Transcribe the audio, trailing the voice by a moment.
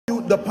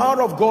the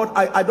power of God,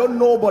 I don't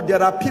know, but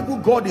there are people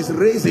God is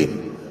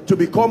raising to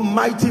become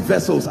mighty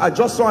vessels. I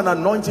just saw an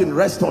anointing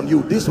rest on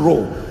you, this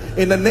row.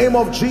 In the name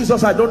of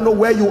Jesus, I don't know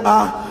where you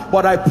are,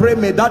 but I pray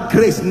may that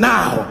grace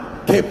now,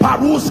 let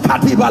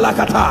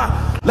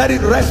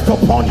it rest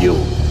upon you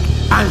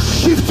and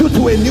shift you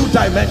to a new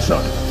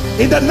dimension.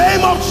 In the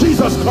name of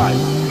Jesus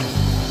Christ.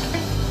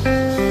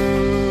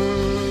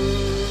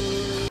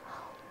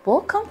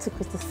 Welcome to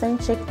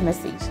Christocentric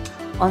Message.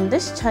 On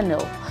this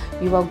channel,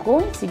 you are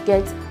going to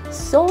get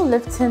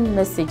soul-lifting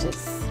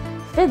messages,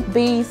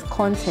 faith-based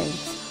content,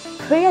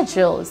 prayer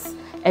drills,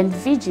 and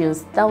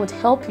videos that would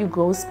help you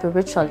grow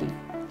spiritually.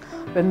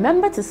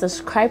 Remember to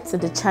subscribe to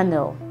the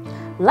channel,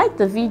 like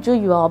the video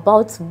you are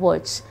about to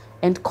watch,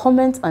 and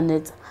comment on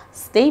it.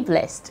 Stay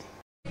blessed.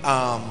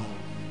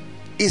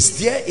 Is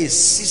there a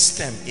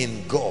system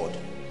in God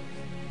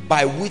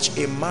by which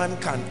a man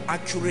can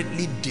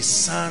accurately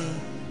discern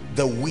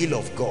the will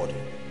of God?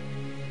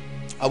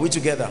 Are we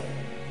together?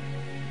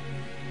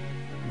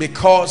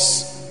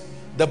 Because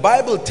the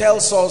Bible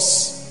tells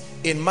us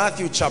in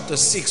Matthew chapter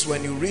 6,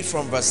 when you read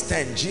from verse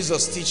 10,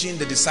 Jesus teaching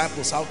the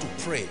disciples how to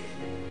pray.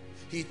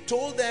 He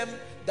told them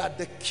that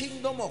the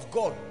kingdom of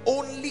God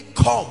only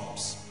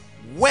comes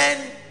when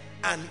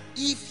and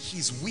if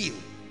his will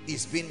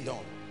is being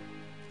done.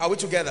 Are we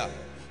together?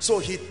 So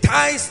he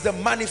ties the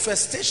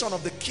manifestation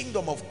of the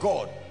kingdom of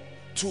God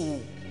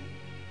to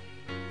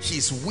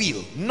his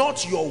will,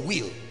 not your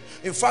will.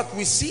 In fact,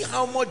 we see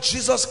how much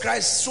Jesus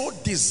Christ so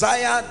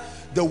desired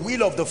the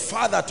will of the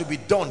Father to be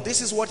done.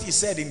 This is what he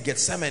said in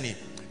Gethsemane.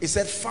 He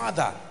said,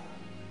 Father,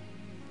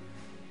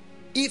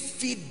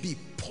 if it be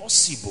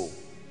possible,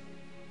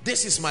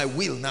 this is my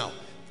will now,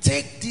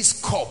 take this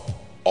cup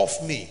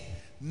off me.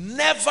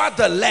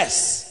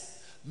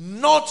 Nevertheless,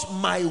 not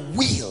my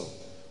will,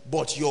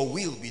 but your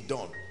will be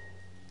done.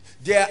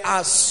 There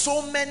are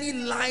so many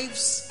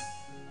lives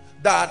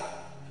that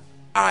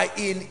are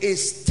in a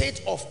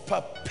state of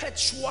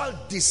perpetual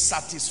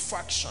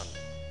dissatisfaction.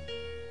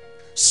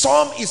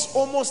 Some is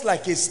almost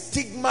like a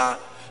stigma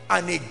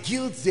and a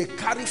guilt they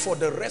carry for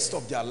the rest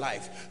of their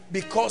life,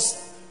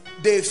 because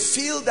they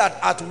feel that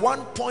at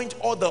one point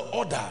or the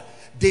other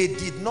they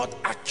did not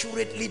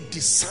accurately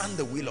discern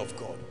the will of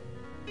God.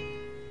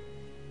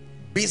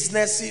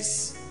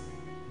 Businesses,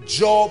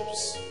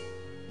 jobs,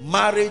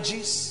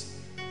 marriages,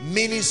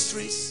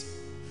 ministries.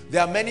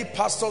 There are many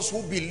pastors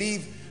who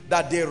believe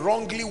that they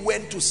wrongly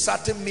went to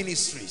certain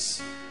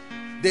ministries.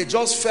 They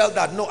just felt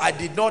that, no, I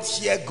did not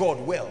hear God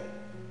well.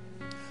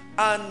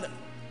 And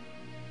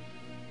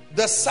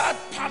the sad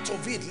part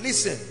of it,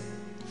 listen,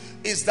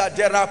 is that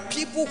there are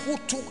people who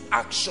took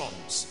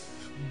actions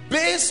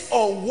based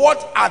on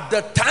what at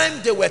the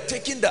time they were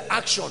taking the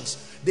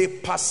actions, they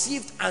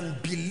perceived and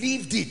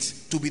believed it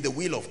to be the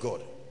will of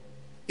God.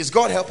 Is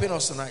God helping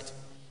us tonight?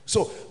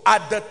 So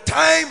at the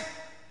time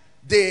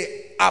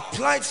they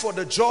applied for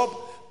the job,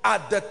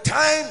 at the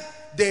time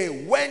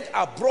they went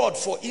abroad,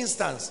 for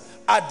instance,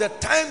 at the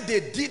time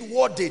they did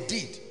what they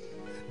did,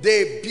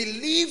 they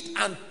believed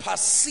and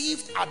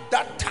perceived at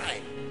that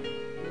time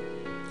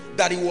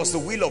that it was the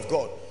will of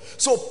God.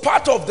 So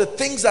part of the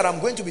things that I'm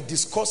going to be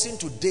discussing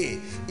today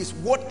is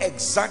what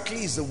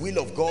exactly is the will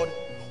of God?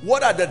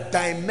 What are the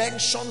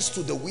dimensions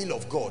to the will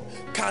of God?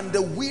 Can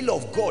the will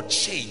of God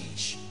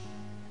change?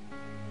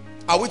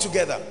 Are we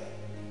together?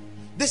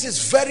 This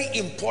is very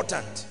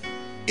important.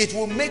 It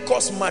will make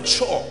us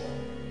mature,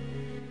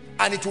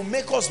 and it will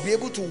make us be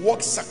able to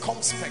walk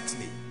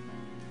circumspectly.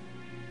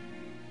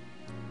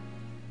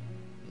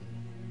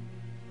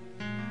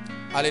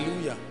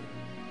 Hallelujah.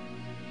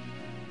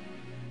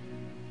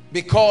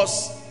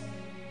 Because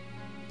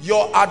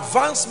your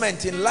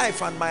advancement in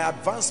life and my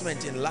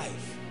advancement in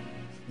life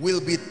will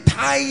be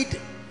tied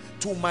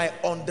to my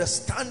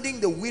understanding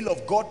the will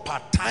of God per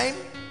time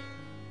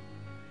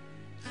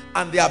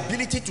and the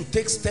ability to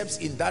take steps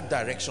in that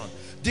direction.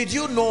 Did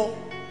you know,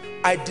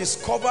 I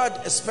discovered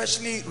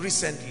especially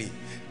recently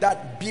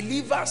that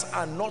believers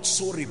are not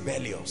so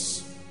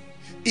rebellious.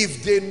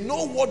 If they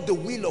know what the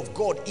will of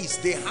God is,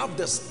 they have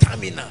the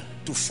stamina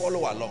to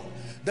follow along.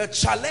 The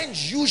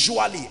challenge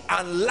usually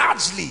and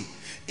largely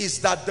is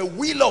that the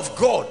will of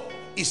God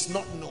is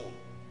not known.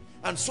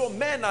 And so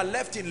men are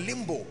left in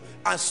limbo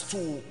as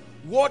to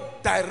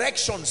what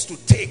directions to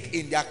take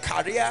in their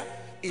career,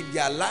 in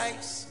their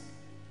lives.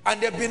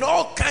 And there have been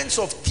all kinds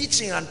of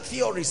teaching and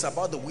theories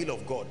about the will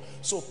of God.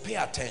 So pay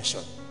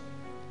attention.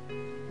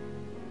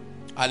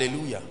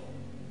 Hallelujah.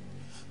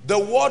 The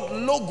word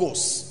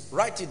logos,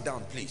 write it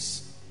down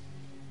please.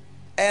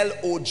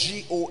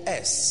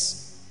 L-O-G-O-S.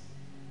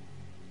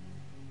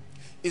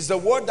 is the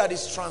word that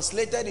is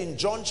translated in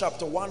John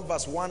chapter 1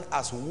 verse 1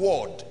 as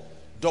word.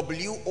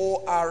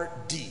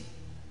 W-O-R-D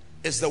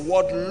is the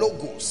word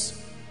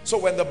logos. So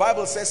when the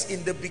Bible says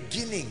in the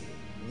beginning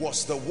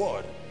was the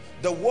word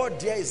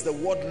there is the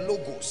word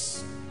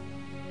logos.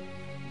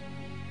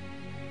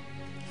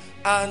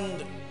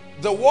 And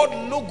the word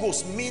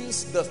logos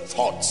means the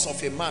thoughts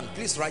of a man.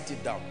 Please write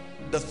it down.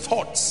 The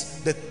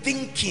thoughts, the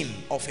thinking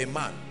of a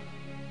man.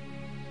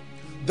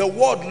 The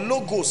word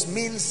logos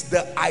means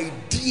the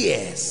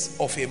ideas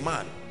of a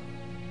man.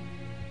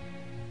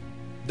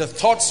 The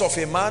thoughts of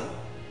a man,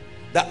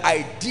 the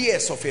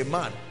ideas of a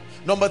man.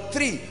 Number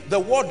 3, the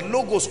word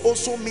logos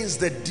also means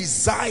the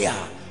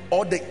desire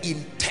or the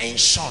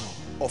intention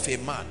of a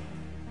man.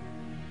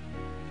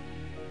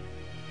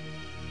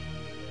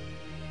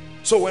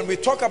 So when we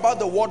talk about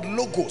the word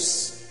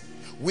logos,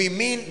 we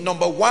mean,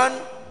 number 1,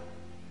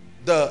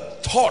 the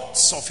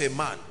thoughts of a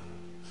man.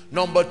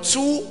 Number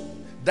 2,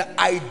 the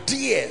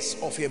ideas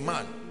of a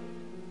man.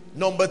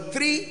 Number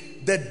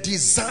 3, the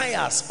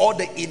desires or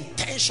the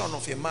intention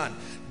of a man.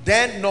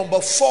 Then number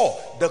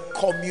 4, the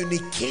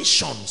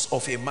communications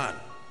of a man,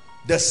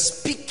 the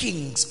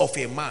speakings of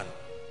a man,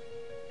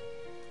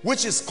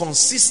 which is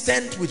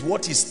consistent with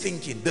what he's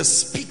thinking. The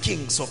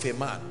speakings of a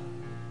man.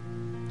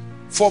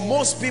 For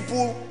most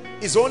people,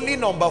 it's only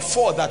number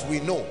 4 that we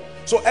know.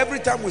 So every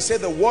time we say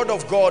the word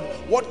of God,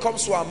 what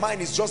comes to our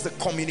mind is just the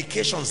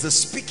communications, the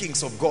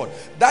speakings of God.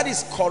 That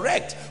is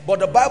correct. But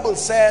the Bible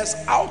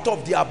says, out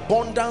of the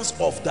abundance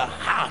of the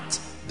heart,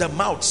 the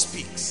mouth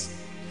speaks.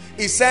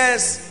 It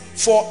says,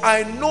 for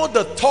I know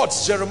the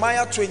thoughts,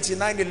 Jeremiah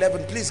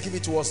 29:11. Please give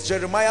it to us.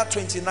 Jeremiah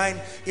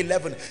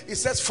 29:11. It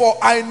says, for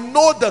I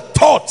know the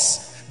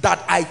thoughts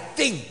that I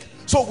think.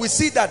 So we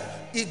see that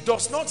it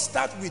does not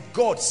start with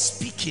God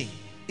speaking.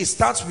 It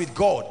starts with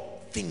God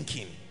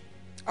thinking.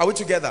 Are we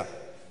together?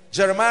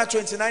 Jeremiah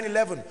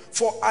 29:11.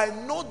 For I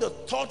know the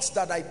thoughts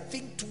that I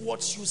think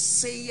towards you,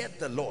 saith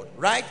the Lord.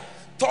 Right?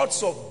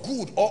 Thoughts of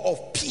good or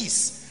of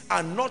peace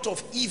and not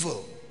of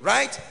evil.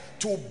 Right?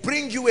 To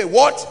bring you a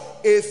what?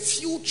 A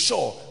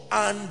future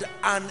and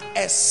an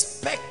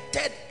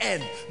expected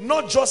end.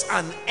 Not just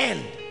an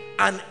end,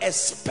 an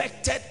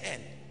expected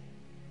end.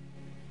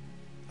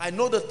 I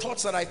know the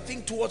thoughts that I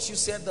think towards you,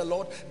 said the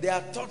Lord. They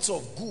are thoughts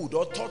of good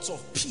or thoughts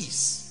of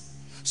peace.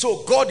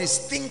 So God is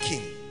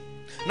thinking.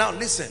 Now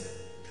listen,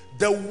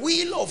 the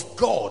will of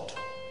God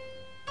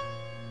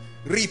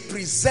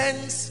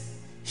represents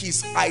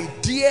his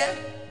idea,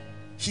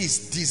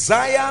 his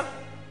desire.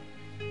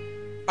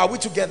 Are we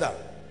together?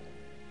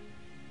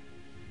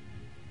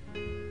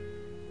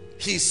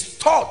 His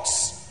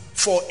thoughts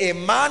for a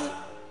man,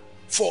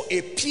 for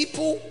a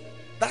people,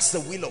 that's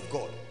the will of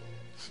God.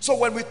 So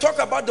when we talk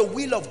about the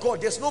will of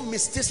God, there's no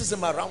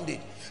mysticism around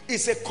it.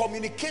 It's a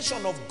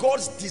communication of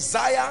God's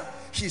desire,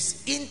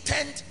 his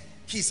intent,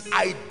 his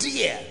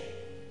idea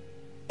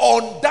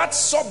on that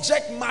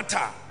subject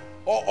matter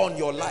or on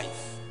your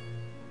life.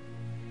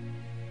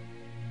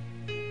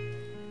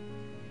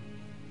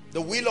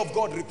 The will of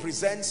God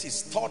represents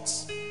his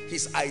thoughts,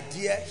 his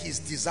idea, his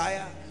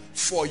desire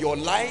for your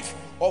life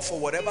or for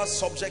whatever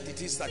subject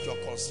it is that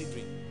you're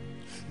considering.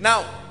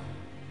 Now,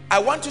 I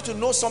want you to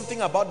know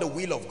something about the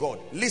will of God.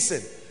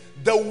 Listen,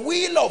 the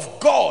will of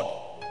God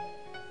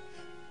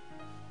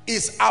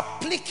is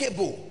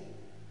applicable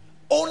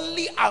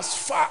only as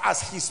far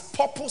as his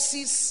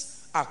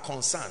purposes are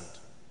concerned.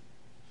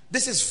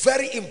 This is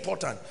very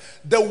important.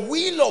 The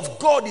will of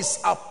God is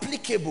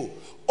applicable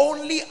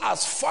only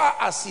as far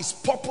as his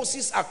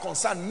purposes are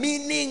concerned,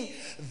 meaning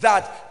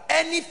that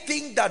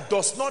anything that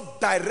does not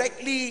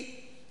directly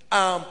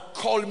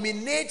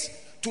culminate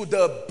to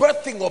the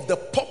birthing of the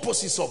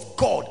purposes of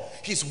God,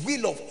 his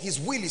will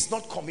is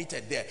not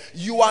committed there.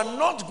 You are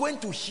not going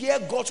to hear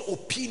God's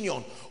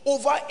opinion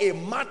over a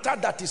matter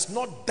that is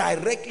not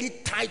directly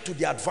tied to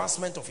the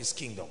advancement of his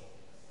kingdom.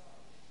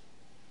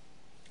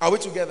 Are we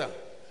together?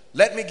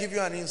 Let me give you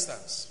an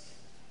instance.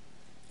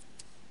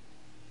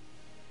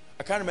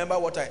 I can't remember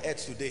what I ate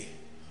today,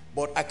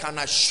 but I can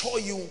assure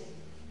you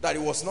that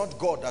it was not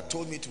God that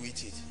told me to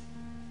eat it.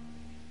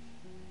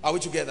 Are we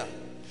together?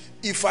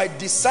 If I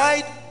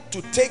decide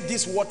to take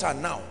this water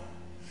now,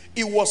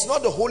 it was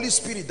not the Holy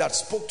Spirit that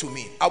spoke to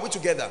me. Are we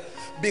together?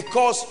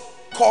 Because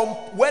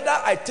whether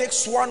I take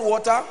swan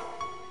water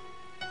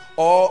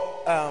or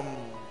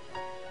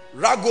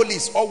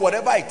Ragolis or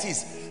whatever it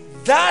is,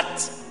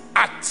 that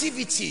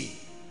activity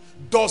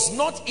does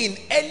not in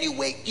any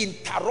way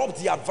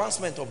interrupt the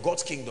advancement of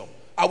God's kingdom.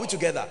 Are we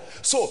together?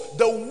 So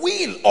the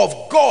will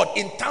of God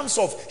in terms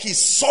of his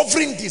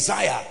sovereign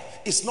desire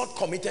is not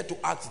committed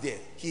to act there.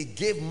 He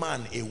gave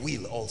man a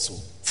will also.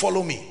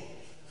 Follow me.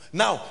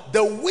 Now,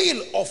 the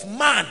will of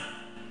man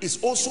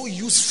is also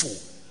useful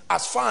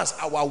as far as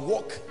our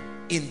work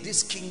in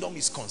this kingdom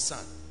is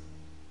concerned.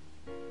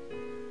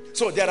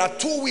 So there are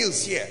two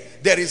wills here.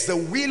 There is the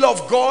will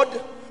of God,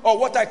 or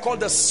what I call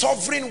the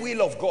sovereign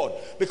will of God,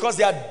 because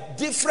there are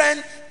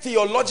different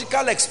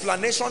theological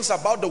explanations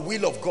about the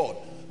will of God.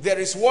 There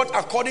is what,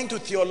 according to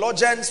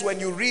theologians, when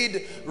you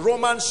read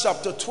Romans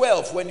chapter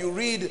 12, when you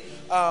read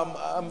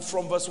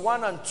from verse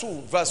 1 and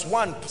 2, verse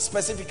 1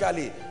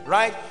 specifically,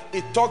 right?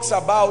 It talks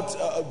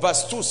about,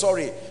 verse 2,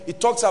 sorry. It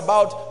talks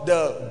about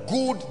the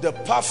good, the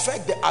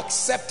perfect, the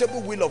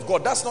acceptable will of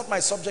God. That's not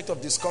my subject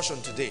of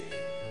discussion today.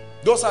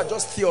 Those are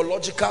just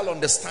theological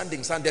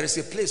understandings, and there is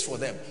a place for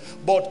them.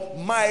 But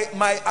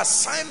my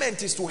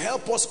assignment is to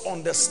help us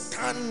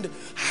understand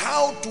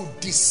how to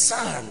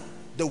discern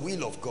the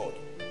will of God.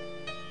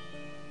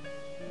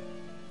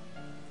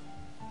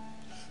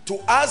 To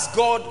ask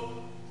God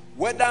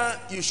whether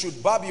you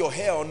should barb your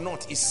hair or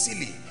not is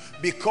silly,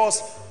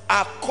 because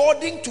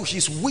according to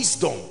his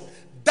wisdom,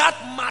 that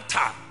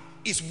matter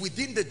is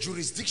within the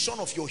jurisdiction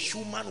of your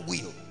human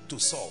will to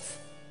solve.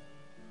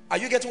 Are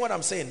you getting what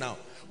I'm saying now?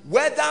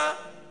 Whether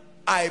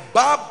I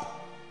barb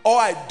or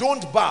I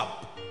don't barb,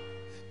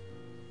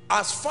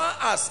 as far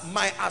as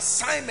my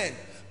assignment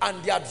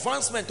and the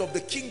advancement of the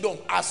kingdom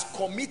as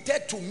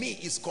committed to me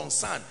is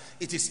concerned,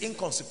 it is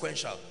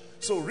inconsequential.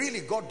 So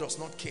really God does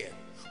not care.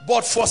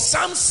 But for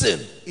Samson,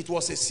 it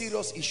was a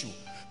serious issue,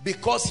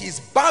 because his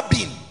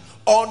barbing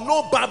or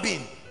no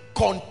barbing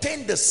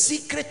contained the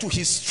secret to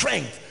his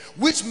strength,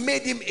 which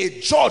made him a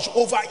judge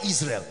over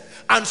Israel.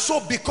 And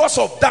so because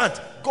of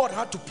that, God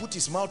had to put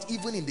his mouth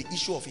even in the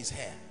issue of his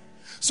hair.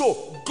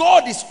 So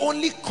God is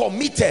only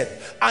committed,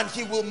 and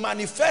he will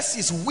manifest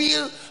his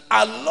will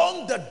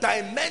along the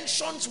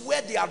dimensions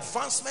where the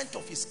advancement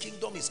of his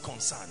kingdom is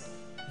concerned.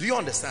 Do you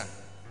understand?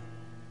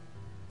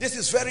 This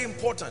is very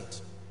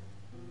important.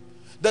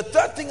 The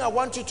third thing I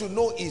want you to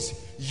know is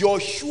your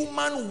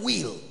human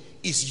will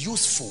is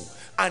useful,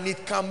 and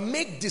it can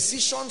make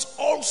decisions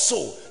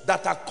also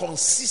that are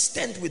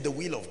consistent with the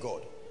will of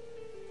God.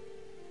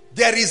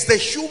 There is the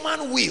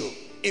human will.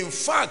 In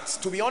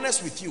fact, to be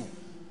honest with you,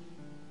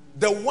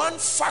 the one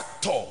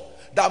factor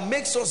that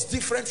makes us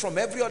different from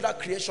every other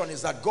creation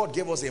is that God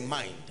gave us a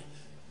mind.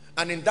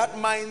 And in that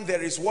mind,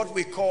 there is what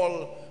we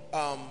call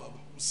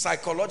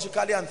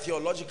psychologically and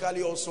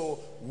theologically also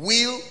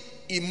will,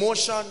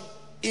 emotion,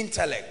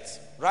 intellect,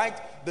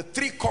 right? The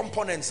three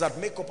components that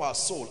make up our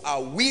soul: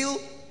 our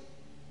will,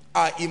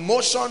 our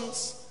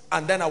emotions,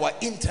 and then our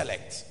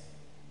intellect.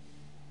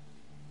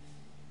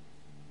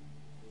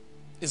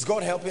 Is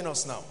God helping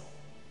us now?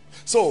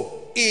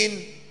 So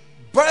in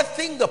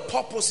birthing the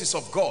purposes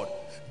of God,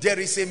 there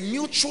is a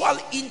mutual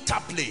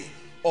interplay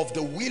of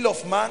the will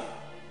of man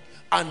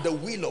and the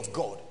will of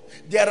God.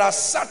 There are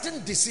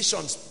certain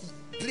decisions,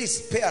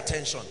 please pay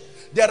attention.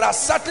 There are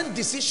certain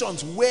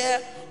decisions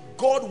where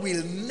God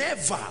will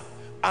never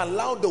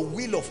allow the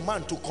will of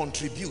man to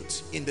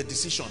contribute in the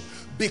decision,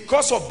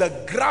 because of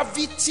the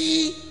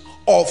gravity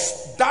of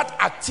that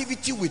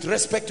activity with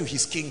respect to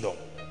his kingdom.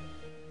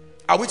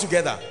 Are we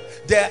together?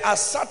 There are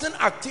certain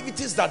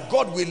activities that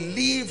God will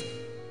leave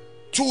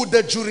to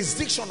the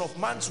jurisdiction of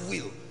man's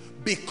will,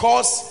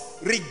 because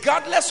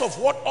regardless of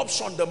what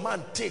option the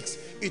man takes,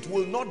 it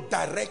will not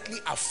directly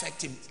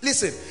affect him.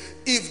 Listen,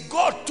 if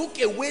God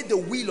took away the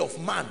will of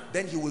man,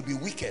 then he will be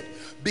wicked,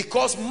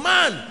 because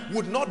man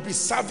would not be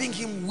serving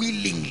him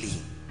willingly.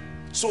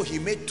 So he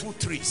made two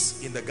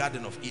trees in the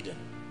Garden of Eden.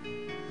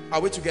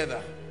 Are we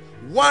together?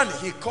 One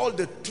he called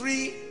the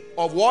tree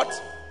of what?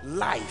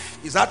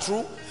 Life. Is that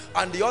true?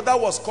 And the other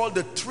was called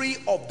the tree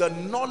of the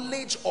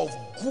knowledge of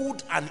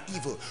good and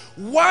evil.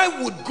 Why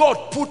would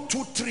God put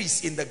two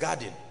trees in the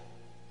garden?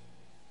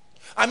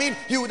 I mean,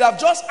 he would have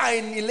just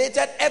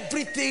annihilated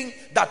everything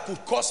that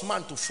could cause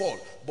man to fall.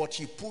 But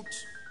he put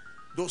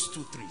those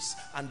two trees.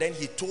 And then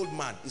he told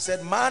man, he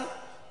said, man,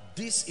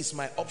 this is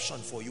my option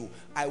for you.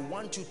 I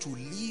want you to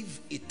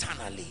live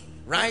eternally.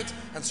 Right?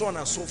 And so on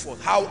and so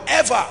forth.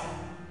 However,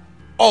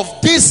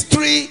 of this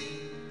tree,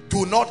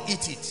 do not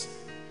eat it.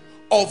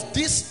 Of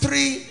this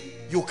tree,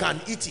 you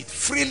can eat it.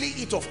 Freely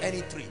eat of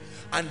any tree.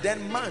 And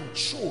then man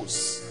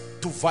chose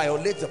to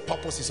violate the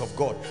purposes of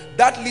God.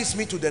 That leads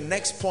me to the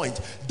next point.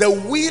 The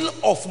will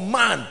of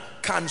man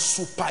can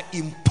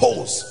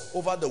superimpose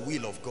over the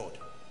will of God.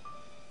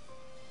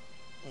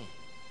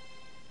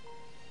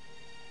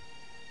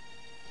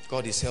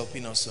 God is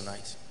helping us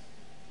tonight.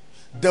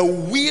 The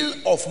will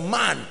of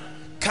man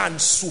can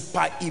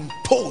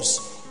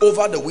superimpose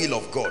over the will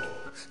of God.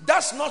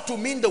 That's not to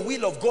mean the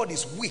will of God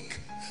is weak.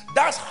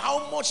 That's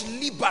how much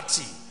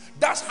liberty,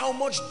 that's how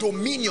much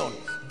dominion,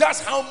 that's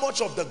how much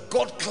of the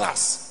God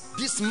class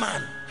this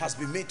man has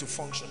been made to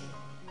function.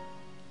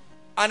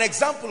 An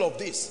example of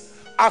this: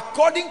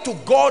 according to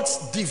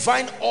God's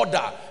divine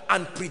order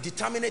and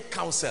predeterminate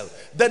counsel,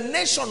 the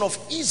nation of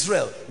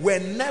Israel were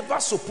never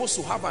supposed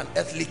to have an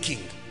earthly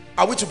king.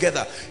 Are we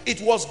together?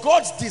 It was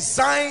God's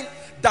design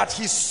that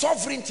his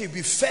sovereignty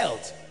be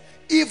felt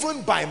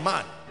even by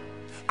man.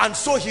 And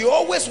so he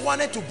always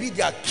wanted to be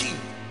their king.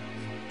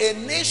 A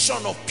nation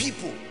of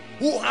people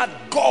who had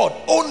God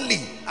only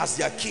as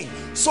their king,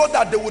 so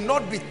that they would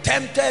not be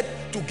tempted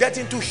to get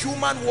into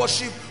human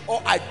worship or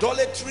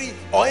idolatry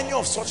or any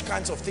of such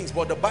kinds of things.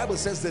 But the Bible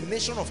says the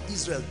nation of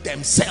Israel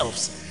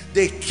themselves,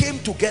 they came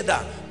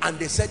together and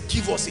they said,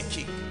 give us a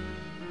king.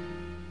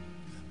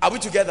 Are we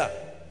together?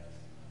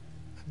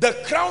 The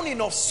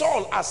crowning of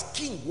Saul as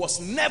king was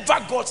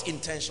never God's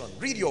intention.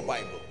 Read your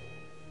Bible.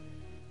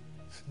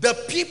 The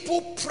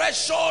people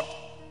pressured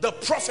the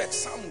prophet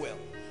Samuel,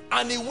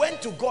 and he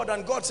went to God,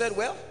 and God said,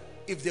 well,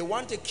 if they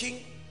want a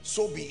king,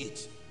 so be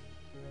it.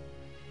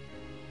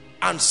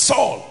 And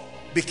Saul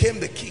became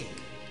the king.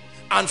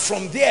 And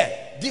from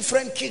there,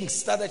 different kings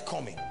started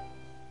coming.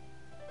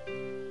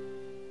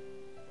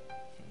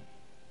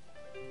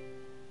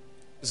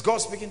 Is God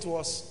speaking to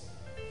us?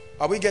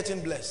 Are we getting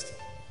blessed?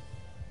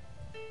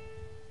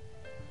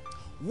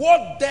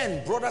 What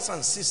then, brothers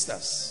and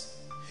sisters,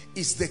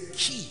 is the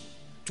key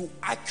to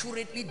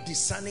accurately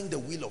discerning the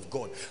will of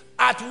God?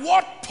 At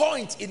what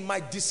point in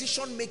my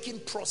decision-making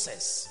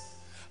process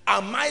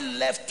am I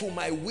left to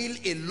my will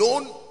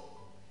alone?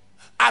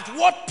 At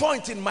what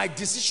point in my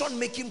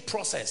decision-making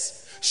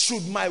process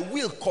should my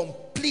will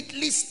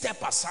completely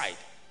step aside?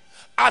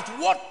 At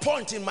what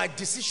point in my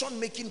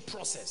decision-making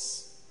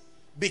process?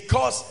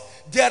 Because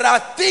there are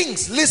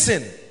things,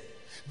 listen,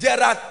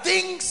 there are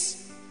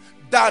things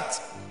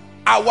that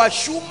our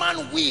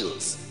human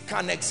wills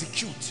can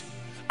execute.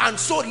 And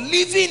so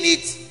leaving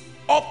it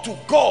up to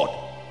God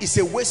is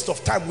a waste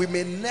of time. We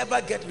may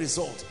never get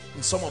results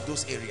in some of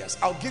those areas.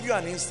 I'll give you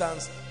an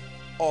instance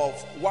of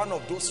one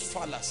of those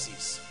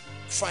fallacies.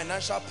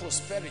 Financial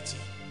prosperity,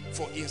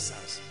 for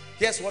instance.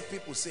 Here's what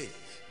people say: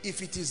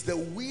 if it is the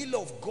will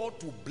of God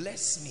to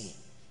bless me,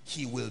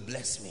 he will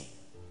bless me.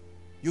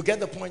 You get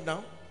the point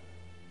now?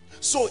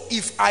 So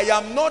if I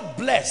am not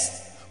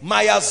blessed,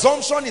 my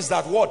assumption is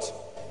that what?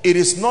 It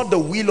is not the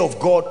will of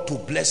God to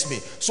bless me.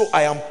 So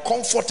I am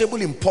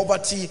comfortable in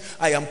poverty.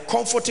 I am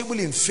comfortable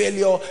in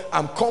failure.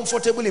 I'm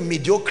comfortable in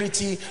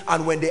mediocrity.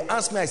 And when they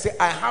ask me, I say,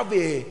 I have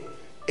a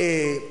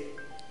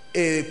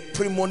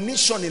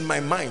premonition in my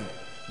mind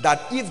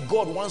that if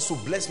God wants to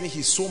bless me,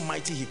 he's so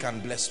mighty, he can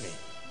bless me.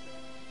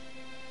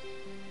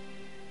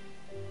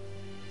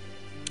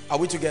 Are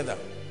we together?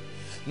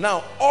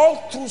 Now, all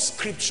through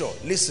scripture,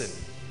 listen,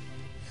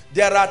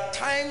 there are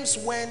times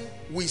when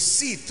we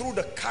see through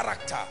the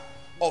character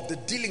of the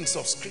dealings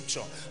of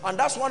scripture. And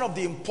that's one of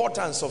the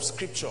importance of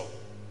scripture,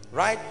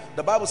 right?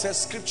 The Bible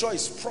says scripture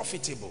is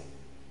profitable.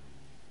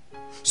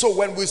 So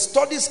when we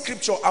study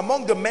scripture,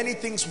 among the many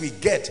things we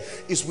get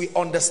is we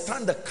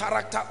understand the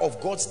character of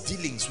God's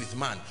dealings with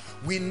man.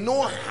 We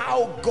know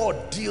how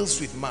God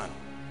deals with man.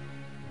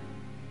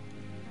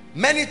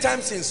 Many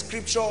times in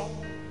scripture,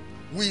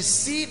 we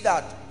see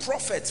that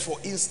prophets, for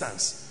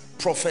instance,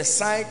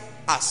 prophesied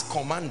as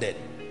commanded.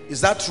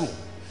 Is that true?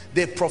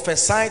 They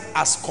prophesied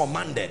as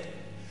commanded.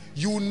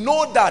 You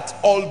know that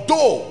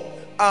although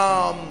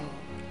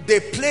they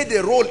played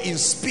a role in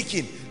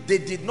speaking, they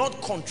did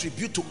not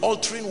contribute to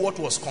altering what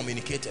was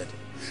communicated.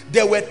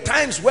 There were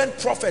times when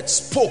prophets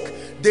spoke,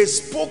 they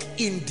spoke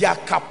in their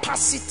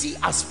capacity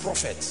as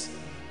prophets.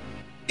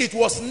 It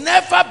was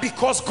never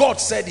because God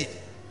said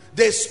it.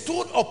 They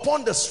stood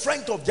upon the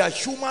strength of their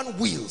human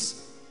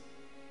wills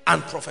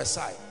and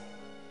prophesied.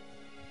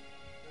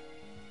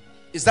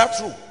 Is that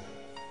true?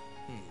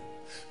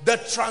 The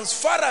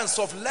transference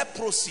of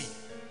leprosy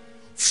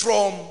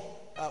from,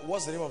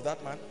 what's the name of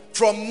that man?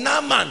 From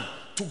Naaman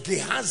to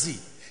Gehazi.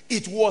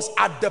 It was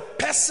at the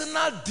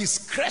personal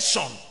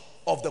discretion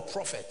of the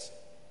prophet.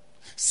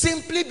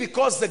 Simply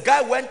because the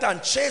guy went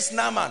and chased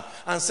Naaman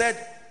and said,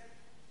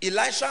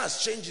 Elisha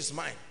has changed his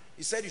mind.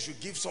 He said you should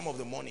give some of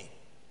the money.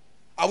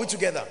 Are we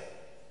together?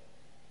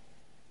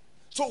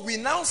 So we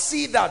now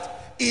see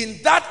that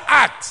in that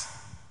act,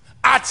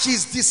 at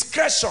his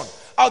discretion.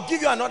 I'll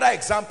give you another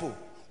example.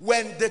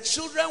 When the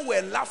children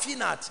were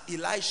laughing at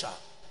Elisha,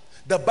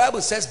 the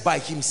Bible says by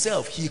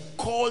himself, he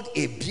called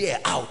a bear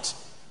out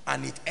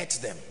and it ate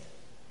them.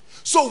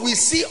 So we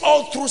see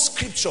all through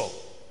scripture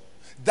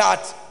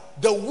that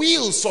the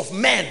wills of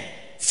men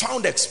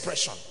found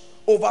expression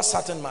over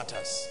certain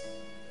matters.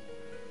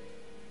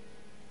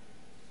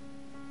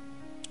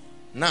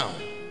 Now,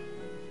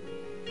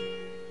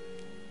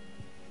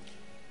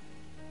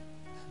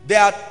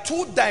 there are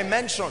two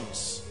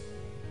dimensions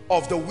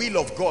of the will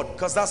of God,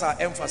 because that's our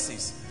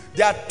emphasis.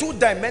 There are two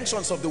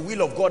dimensions of the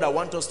will of God I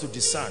want us to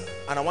discern,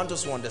 and I want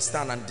us to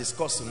understand and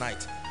discuss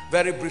tonight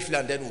very briefly,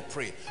 and then we'll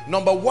pray.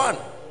 Number one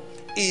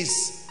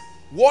is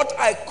what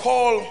I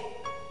call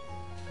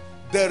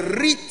the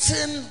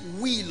written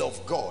will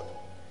of God.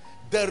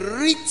 The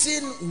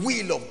written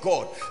will of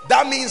God.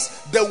 That means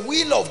the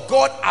will of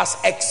God as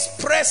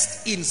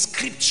expressed in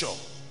scripture.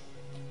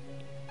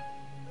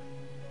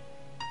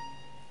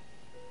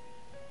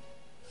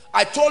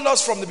 I told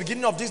us from the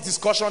beginning of this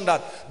discussion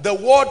that the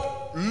word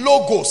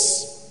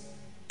logos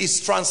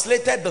is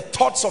translated the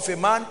thoughts of a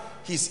man,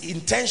 his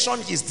intention,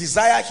 his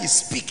desire, his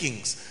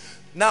speakings.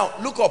 Now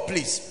look up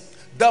please.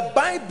 The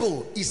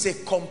Bible is a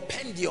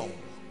compendium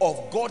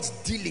of God's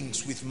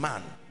dealings with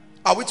man.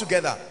 Are we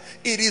together?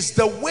 It is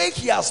the way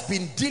he has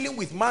been dealing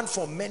with man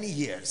for many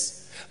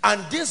years.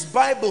 And this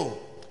Bible,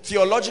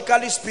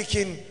 theologically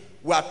speaking,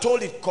 we are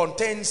told it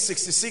contains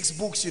 66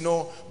 books, you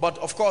know, but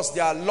of course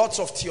there are lots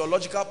of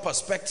theological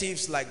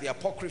perspectives like the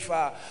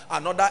Apocrypha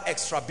and other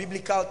extra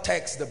biblical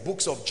texts, the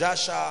books of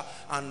Jasher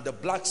and the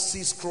Black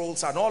Sea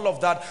Scrolls and all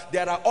of that.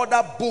 There are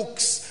other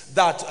books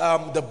that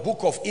the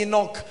book of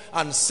Enoch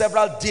and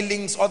several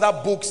dealings, other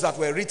books that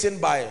were written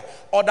by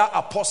other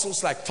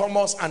apostles like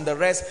Thomas and the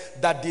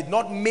rest that did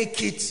not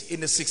make it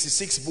in the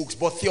 66 books.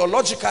 But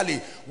theologically,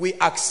 we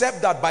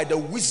accept that by the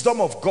wisdom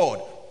of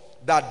God,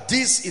 that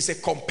this is a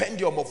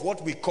compendium of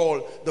what we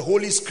call the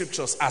Holy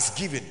Scriptures as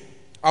given.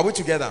 Are we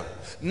together?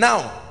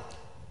 Now,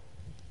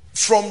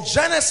 from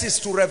Genesis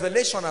to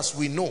Revelation, as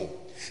we know,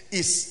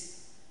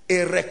 is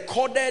a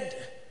recorded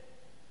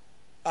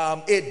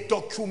a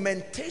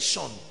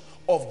documentation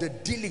of the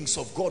dealings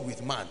of God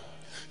with man.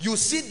 You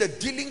see the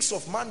dealings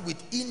of man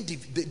with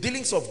the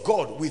dealings of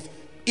God with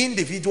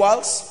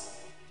individuals,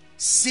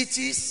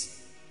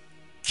 cities,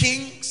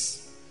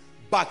 kings,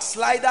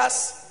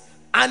 backsliders,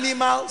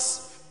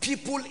 animals,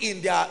 people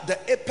in the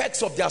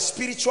apex of their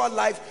spiritual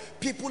life,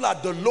 people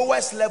at the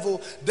lowest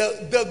level.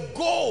 The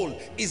goal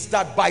is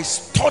that by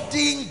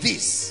studying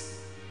this,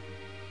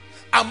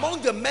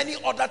 among the many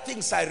other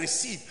things I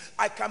receive,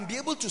 I can be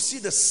able to see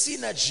the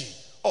synergy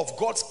of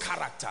God's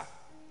character.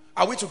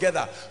 Are we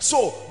together?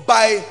 So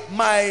by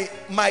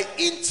my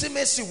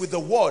intimacy with the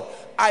word,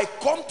 I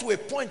come to a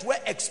point where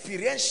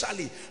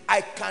experientially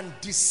I can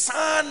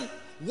discern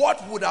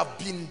what would have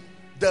been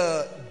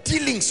the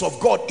dealings of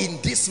God in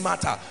this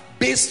matter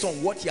based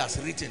on what he has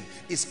written.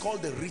 It's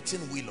called the written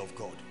will of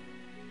God.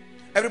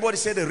 Everybody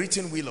say the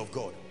written will of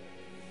God.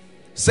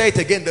 Say it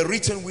again, the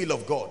written will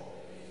of God.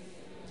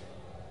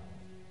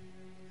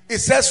 It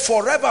says,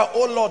 forever,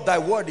 O Lord, thy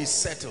word is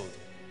settled.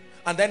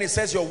 And then it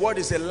says, your word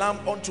is a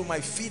lamp unto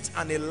my feet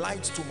and a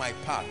light to my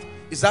path.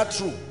 Is that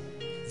true?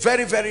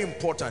 Very, very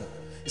important.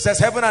 It says,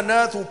 heaven and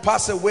earth will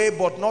pass away,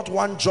 but not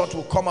one jot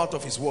will come out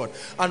of his word.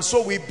 And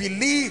so we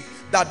believe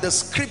that the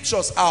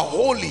scriptures are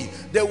holy.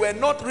 They were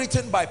not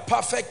written by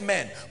perfect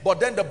men, but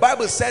then the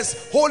Bible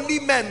says holy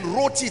men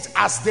wrote it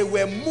as they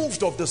were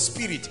moved of the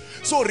Spirit.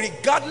 So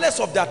regardless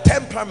of their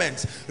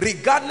temperaments,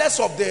 regardless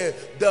of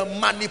the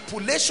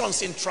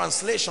manipulations in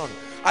translation,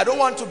 I don't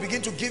want to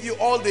begin to give you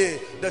all the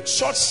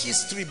church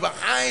history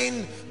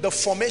behind the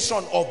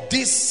formation of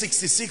these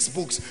 66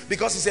 books,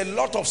 because it's a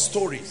lot of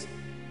stories.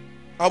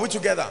 Are we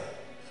together?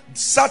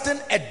 Certain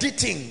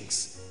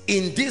editings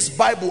in this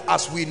Bible,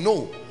 as we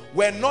know,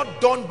 were not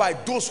done by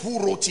those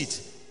who wrote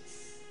it.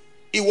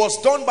 It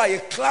was done by a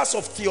class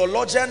of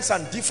theologians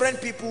and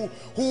different people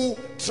who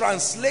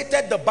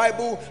translated the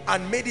Bible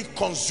and made it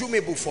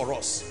consumable for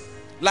us.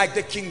 Like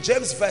the King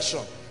James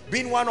Version,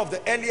 being one of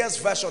the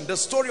earliest versions. The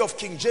story of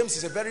King James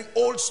is a very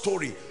old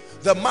story.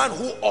 The man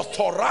who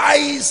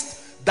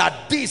authorized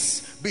that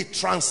this be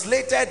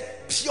translated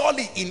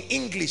purely in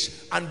English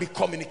and be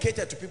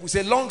communicated to people. It's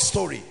a long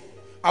story.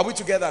 Are we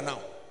together now?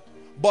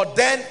 But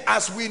then,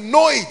 as we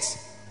know it,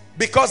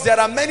 because there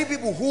are many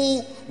people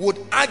who would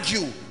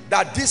argue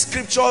that these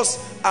scriptures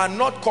are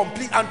not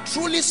complete, and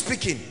truly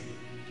speaking,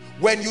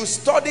 when you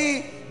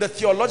study the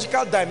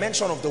theological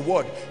dimension of the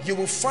word, you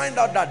will find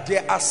out that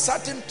there are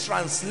certain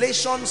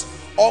translations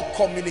or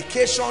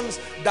communications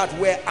that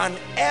were an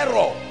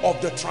error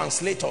of the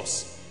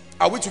translators.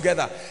 Are we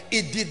together?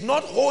 It did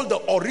not hold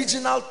the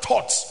original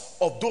thoughts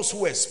of those who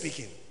were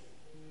speaking.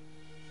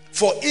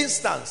 For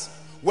instance,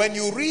 when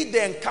you read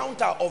the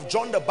encounter of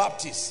John the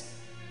Baptist,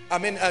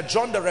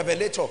 John the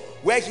Revelator,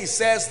 where he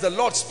says, the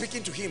Lord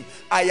speaking to him,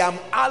 I am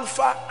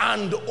Alpha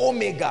and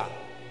Omega.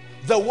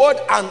 The word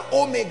and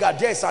Omega,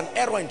 there is an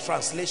error in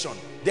translation.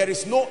 There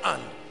is no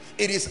and.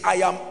 It is I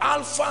am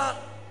Alpha,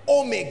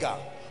 Omega.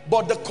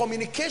 But the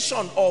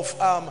communication of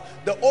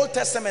the Old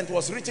Testament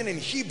was written in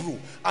Hebrew,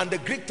 and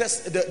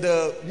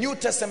the New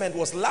Testament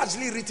was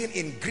largely written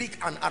in Greek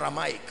and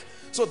Aramaic.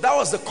 So that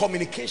was the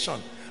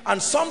communication.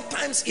 And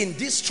sometimes in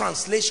these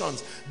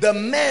translations, the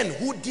men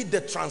who did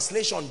the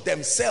translation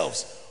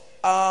themselves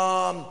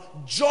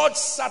judge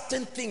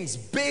certain things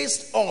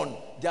based on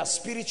their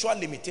spiritual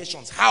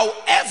limitations.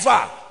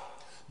 However,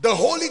 the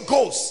Holy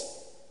Ghost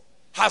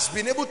has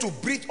been able to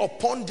breathe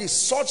upon this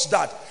such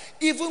that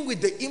even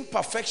with the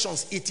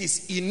imperfections, it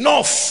is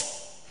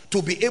enough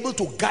to be able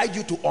to guide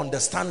you to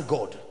understand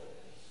God.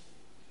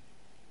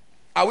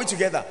 Are we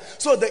together?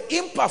 So the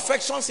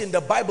imperfections in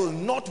the Bible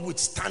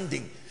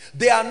notwithstanding,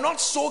 they are not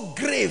so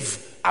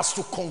grave as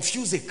to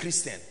confuse a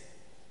Christian.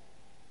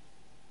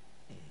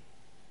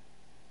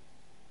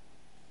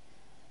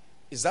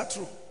 Is that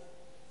true?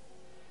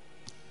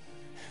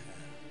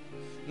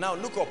 Now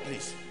look up,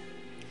 please.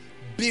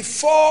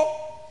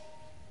 Before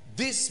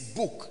this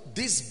book,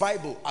 this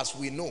Bible as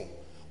we know,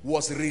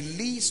 was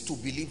released to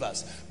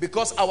believers,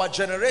 because our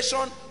generation,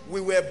 we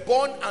were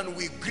born and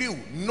we grew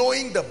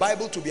knowing the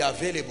Bible to be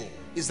available.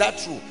 Is that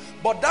true?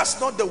 But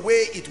that's not the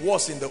way it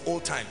was in the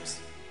old times.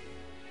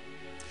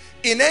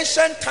 In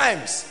ancient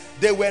times,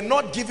 they were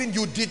not given,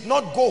 you did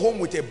not go home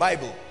with a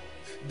Bible.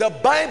 The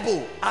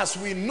Bible, as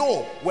we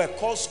know, were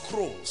called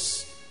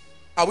scrolls.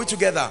 Are we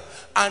together?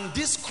 And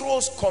these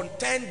scrolls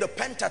contain the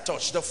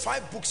Pentateuch, the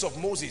 5 books of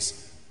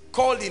Moses,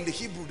 called in the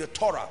Hebrew the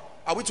Torah.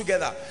 Are we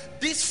together?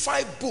 These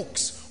 5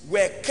 books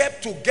were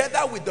kept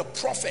together with the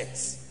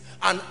prophets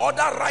and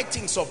other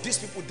writings of these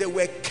people. They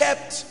were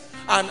kept,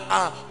 and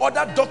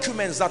other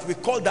documents that we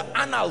call the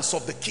annals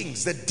of the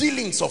kings, the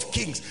dealings of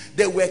kings,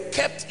 they were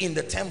kept in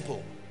the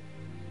temple.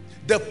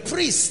 The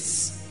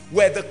priests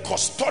were the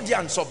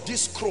custodians of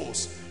these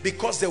scrolls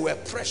because they were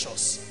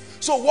precious.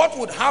 So what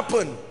would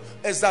happen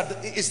is that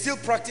it's still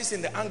practiced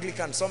in the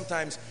Anglican.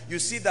 Sometimes you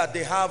see that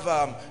they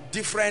have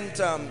different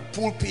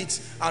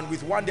pulpits, and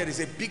with one there is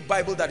a big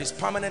Bible that is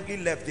permanently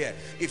left there.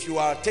 If you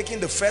are taking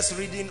the first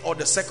reading or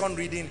the second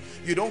reading,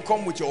 you don't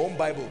come with your own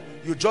Bible.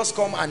 You just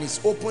come and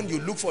it's open, you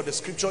look for the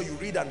scripture, you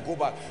read and go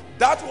back.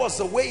 That was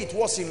the way it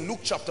was in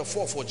Luke chapter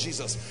 4 for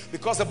Jesus,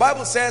 because the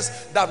Bible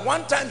says that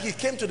one time he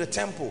came to the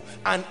temple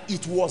and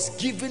it was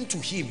given to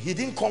him. He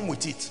didn't come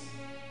with it.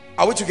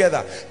 Are we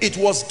together? It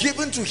was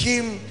given to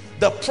him.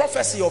 The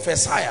prophecy of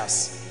Isaiah,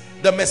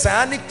 the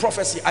messianic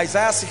prophecy,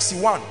 Isaiah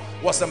 61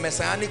 was the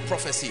messianic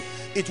prophecy.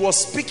 It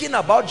was speaking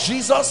about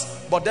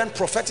Jesus, but then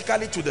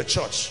prophetically to the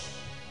church.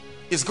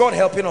 Is God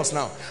helping us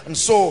now? And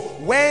so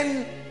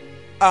when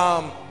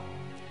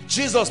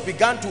Jesus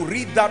began to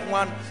read that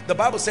one, the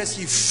Bible says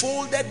he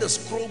folded the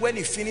scroll when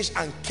he finished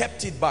and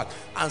kept it back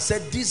and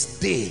said, this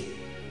day,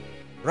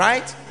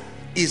 right,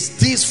 is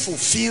this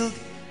fulfilled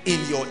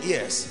in your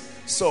ears.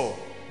 So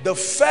the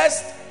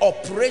first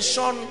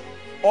operation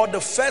or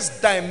the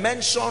first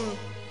dimension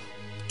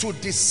to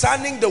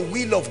discerning the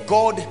will of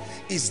God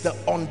is the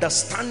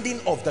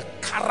understanding of the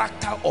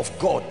character of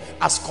God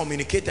as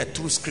communicated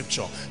through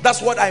scripture.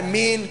 That's what I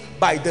mean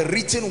by the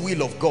written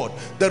will of God.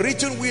 The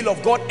written will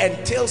of God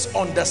entails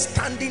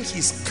understanding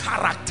his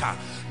character,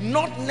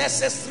 not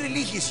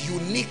necessarily his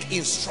unique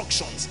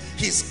instructions,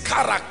 his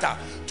character,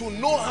 to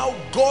know how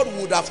God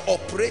would have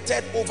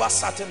operated over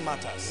certain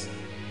matters.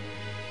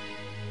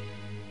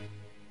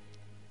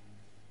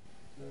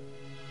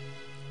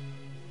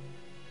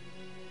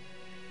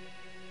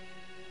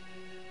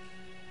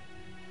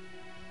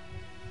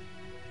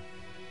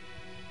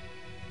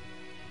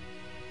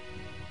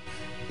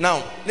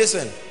 Now,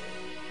 listen,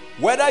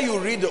 whether you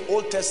read the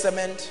Old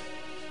Testament,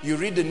 you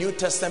read the New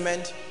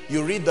Testament,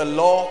 you read the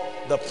law,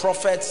 the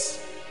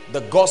prophets,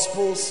 the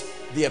gospels,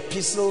 the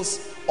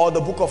epistles, or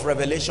the book of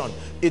Revelation,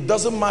 it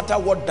doesn't matter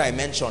what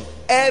dimension.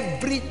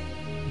 Every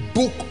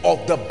book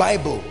of the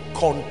Bible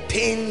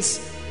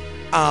contains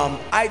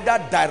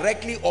either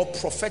directly or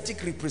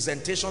prophetic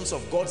representations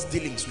of God's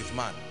dealings with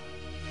man.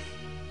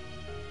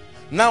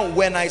 Now,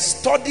 when I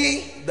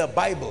study the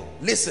Bible,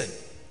 listen,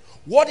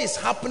 what is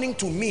happening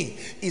to me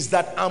is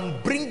that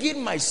I'm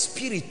bringing my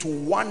spirit to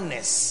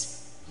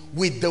oneness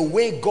with the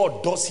way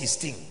God does his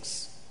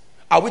things.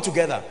 Are we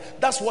together?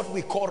 That's what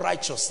we call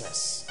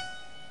righteousness.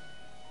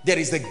 There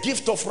is the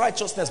gift of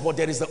righteousness, but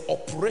there is the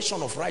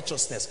operation of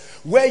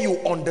righteousness where you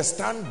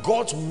understand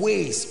God's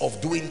ways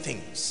of doing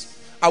things.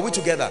 Are we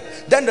together?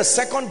 Then the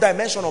second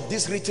dimension of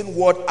this written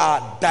word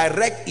are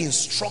direct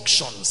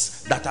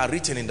instructions that are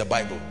written in the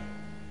Bible.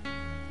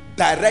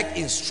 Direct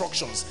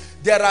instructions.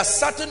 There are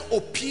certain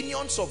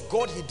opinions of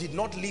God he did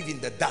not leave in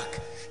the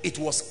dark. It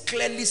was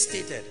clearly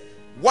stated.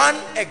 One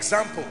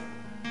example,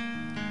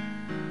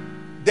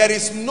 there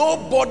is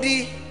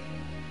nobody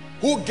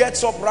who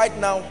gets up right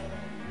now,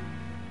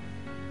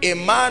 a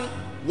man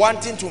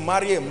wanting to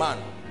marry a man,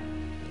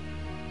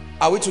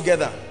 are we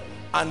together,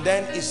 and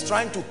then is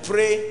trying to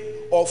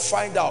pray or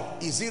find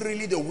out, is it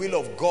really the will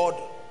of God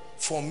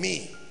for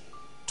me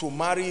to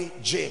marry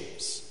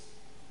James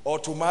or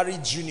to marry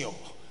Junior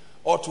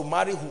or to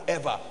marry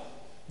whoever?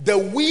 The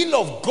will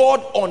of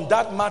God on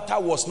that matter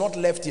was not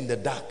left in the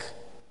dark.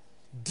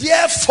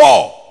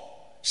 Therefore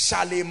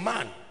shall a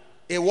man,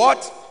 a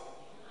what?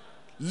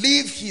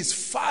 Leave his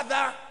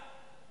father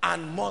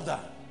and mother,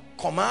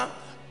 comma,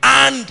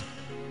 and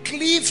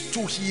cleave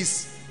to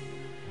his.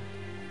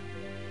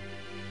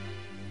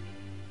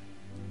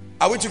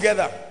 Are we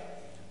together?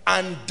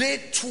 And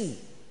they two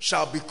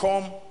shall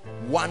become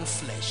one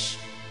flesh.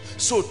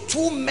 So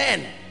two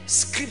men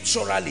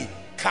scripturally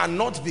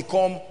cannot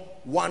become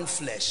one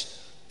flesh.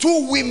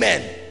 Two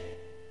women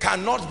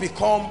cannot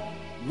become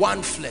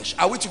one flesh.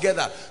 Are we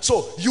together?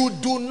 So you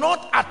do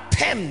not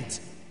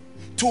attempt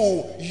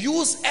to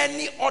use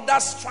any other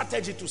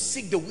strategy to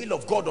seek the will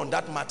of God on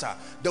that matter.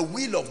 The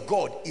will of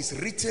God is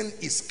written,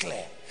 is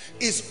clear.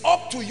 It's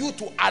up to you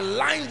to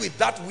align with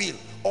that will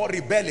or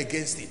rebel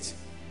against it.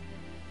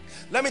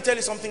 Let me tell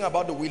you something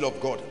about the will of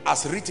God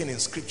as written in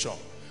scripture.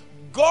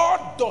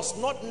 God does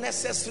not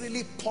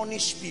necessarily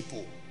punish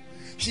people.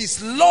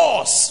 His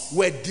laws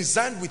were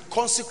designed with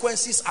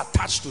consequences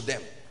attached to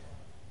them.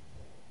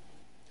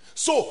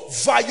 So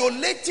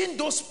violating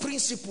those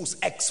principles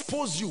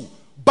expose you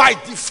by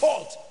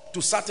default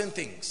to certain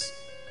things.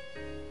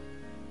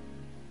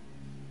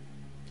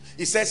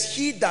 It says,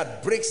 he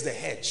that breaks the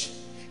hedge.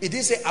 It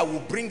didn't say, I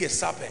will bring a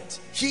serpent.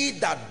 He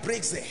that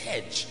breaks the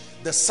hedge,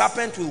 the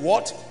serpent will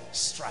what?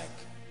 Strike.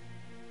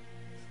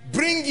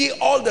 Bring ye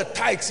all the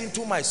tithes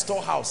into my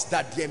storehouse,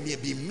 that there may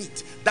be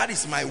meat. That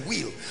is my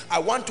will. I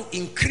want to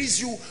increase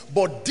you,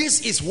 but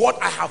this is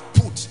what I have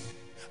put.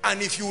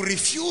 And if you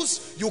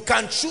refuse, you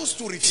can choose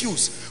to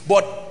refuse.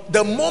 But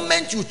the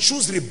moment you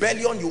choose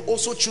rebellion, you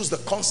also choose the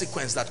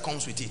consequence that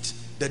comes with it,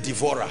 the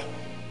devourer.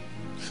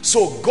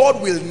 So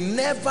God will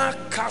never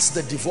cast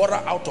the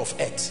devourer out of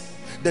earth.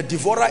 The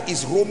devourer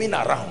is roaming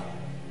around.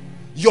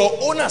 Your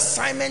own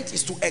assignment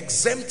is to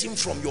exempt him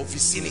from your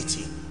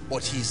vicinity,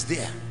 but he is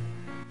there.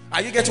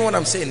 Are you getting what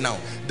I'm saying now?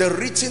 The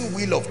written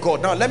will of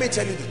God. Now let me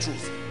tell you the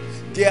truth.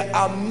 There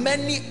are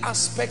many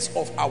aspects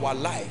of our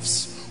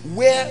lives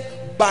where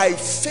by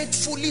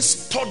faithfully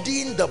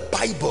studying the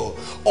Bible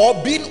or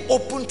being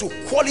open to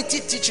quality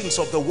teachings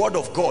of the Word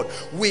of God,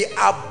 we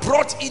are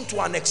brought into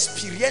an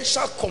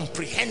experiential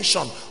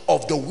comprehension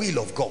of the will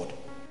of God.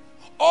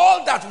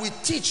 All that we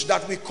teach,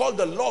 that we call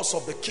the laws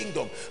of the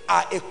kingdom,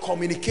 are a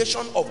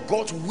communication of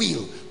God's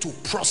will to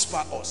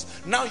prosper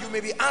us. Now you may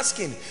be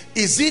asking,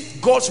 is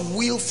it God's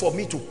will for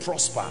me to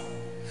prosper?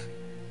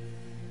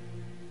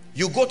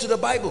 You go to the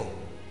Bible,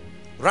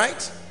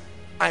 right?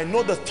 I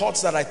know the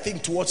thoughts that I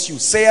think towards you,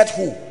 saith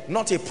who?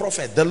 Not a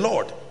prophet, the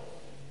Lord.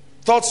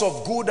 Thoughts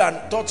of good and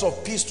thoughts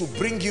of peace to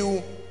bring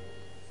you.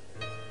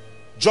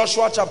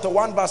 Joshua chapter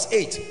 1 verse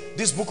 8.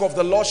 This book of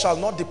the law shall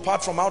not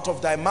depart from out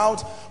of thy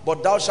mouth,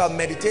 but thou shalt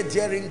meditate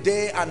therein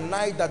day and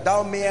night, that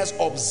thou mayest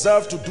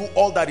observe to do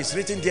all that is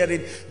written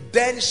therein.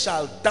 Then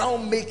shalt thou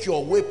make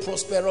your way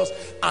prosperous,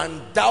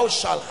 and thou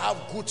shalt have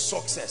good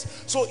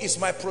success. So is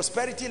my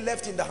prosperity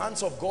left in the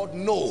hands of God?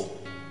 No.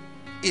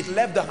 It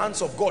left the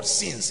hands of God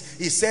since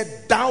he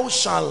said, thou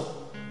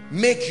shalt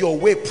make your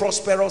way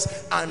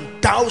prosperous and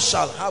thou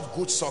shalt have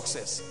good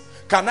success.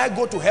 Can I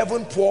go to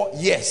heaven poor?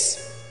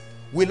 Yes.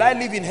 Will I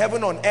live in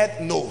heaven on earth?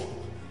 No.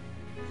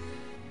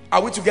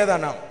 Are we together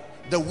now?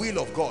 The will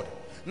of God.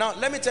 Now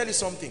let me tell you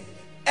something.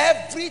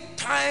 Every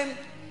time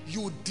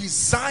you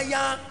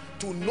desire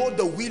to know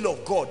the will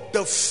of God,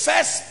 the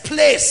first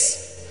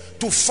place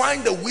to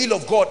find the will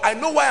of God, I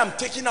know why I'm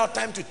taking out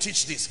time to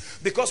teach this,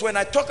 because when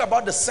I talk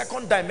about the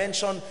second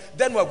dimension,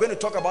 then we're going to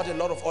talk about a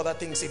lot of other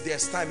things if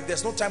there's time. If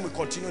there's no time, we'll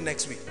continue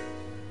next week.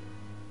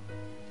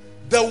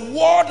 The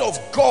word of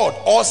God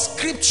or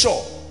scripture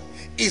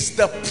is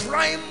the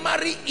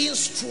primary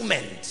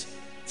instrument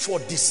for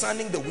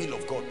discerning the will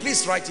of God.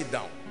 Please write it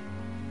down.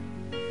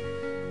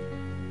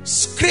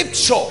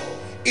 Scripture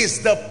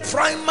is the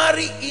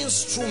primary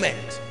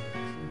instrument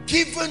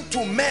given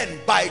to men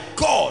by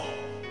God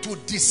to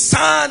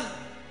discern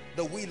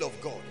the will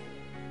of God.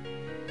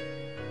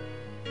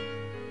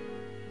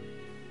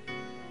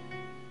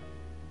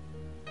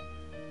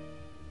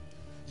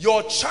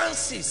 Your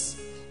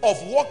chances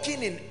of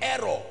walking in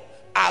error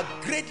are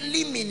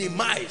greatly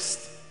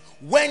minimized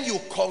when you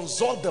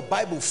consult the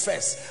Bible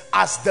first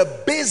as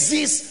the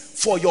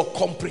basis for your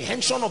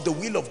comprehension of the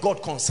will of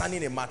God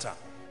concerning a matter.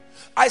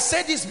 I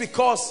say this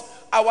because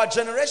our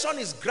generation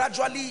is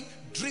gradually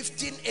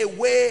drifting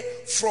away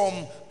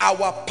from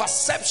our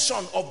perception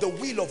of the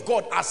will of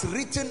God as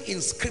written in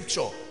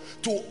scripture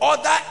to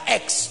other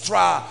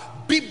extra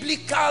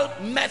biblical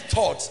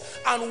methods,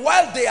 and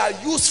while they are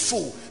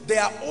useful, they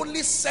are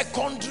only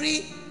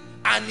secondary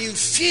and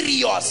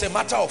inferior, as a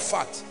matter of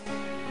fact,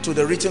 to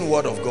the written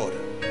word of God.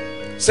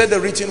 Say the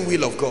written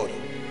will of God.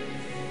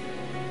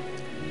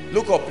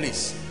 Look up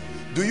please.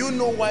 Do you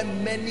know why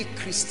many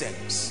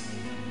Christians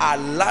are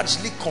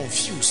largely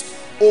confused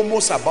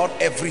almost about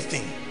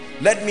everything?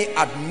 Let me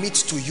admit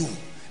to you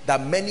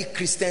that many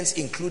Christians,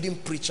 including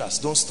preachers,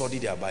 don't study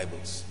their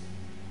Bibles.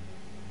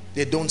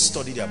 They don't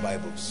study their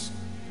Bibles.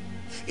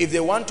 If they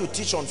want to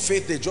teach on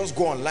faith, they just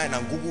go online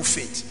and Google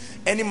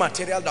faith. Any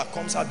material that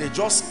comes out, they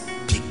just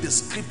pick the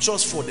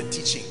scriptures for the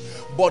teaching.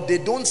 But they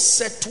don't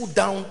settle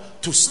down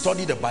to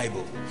study the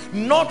Bible.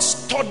 Not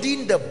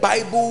studying the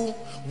Bible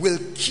will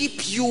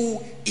keep you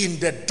in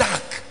the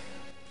dark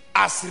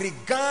as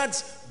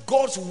regards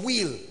God's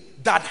will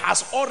that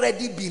has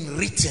already been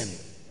written.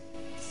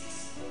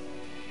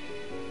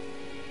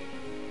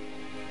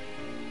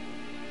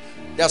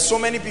 There are so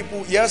many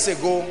people years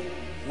ago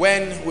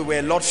when we were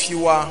a lot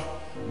fewer,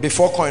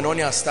 before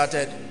Koinonia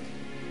started,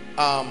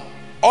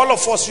 all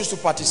of us used to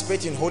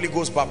participate in Holy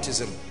Ghost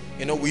baptism.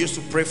 You know, we used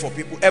to pray for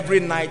people every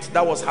night.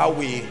 That was how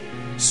we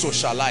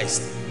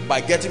socialized,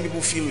 by getting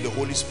people filled with the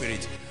Holy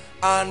Spirit.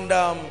 And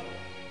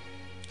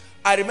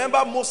I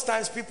remember most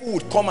times people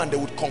would come and they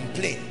would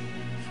complain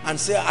and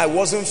say, I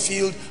wasn't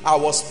filled, I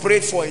was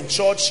prayed for in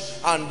church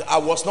and I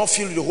was not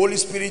filled with the Holy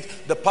Spirit.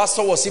 The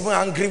pastor was even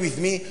angry with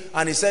me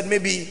and he said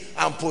maybe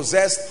I'm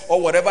possessed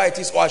or whatever it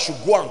is, or I should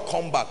go and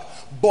come back.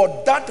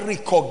 But that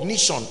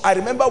recognition, I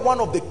remember one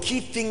of the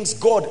key things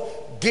God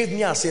gave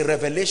me as a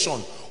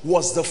revelation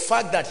was the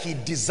fact that he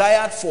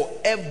desired for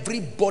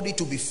everybody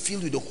to be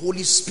filled with the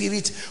Holy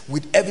Spirit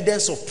with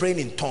evidence of praying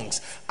in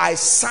tongues. I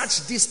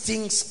searched these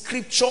things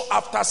scripture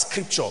after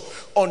scripture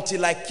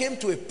until I came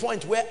to a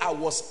point where I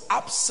was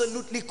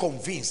absolutely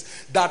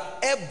convinced that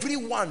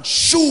everyone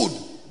should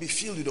be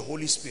filled with the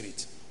Holy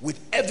Spirit with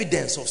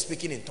evidence of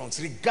speaking in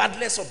tongues,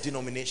 regardless of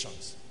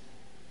denominations.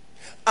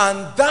 And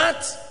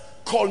that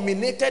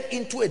culminated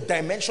into a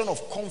dimension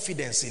of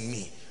confidence in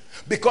me.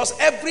 Because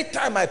every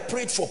time I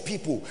prayed for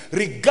people,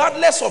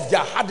 regardless of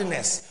their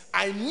hardness,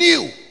 I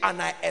knew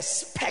and I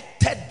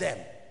expected them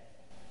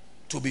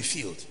to be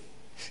filled.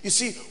 You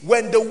see,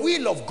 when the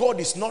will of God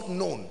is not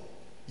known,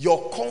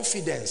 your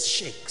confidence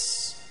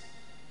shakes.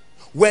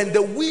 When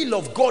the will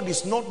of God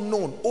is not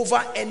known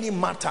over any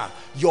matter,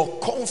 your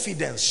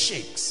confidence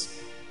shakes.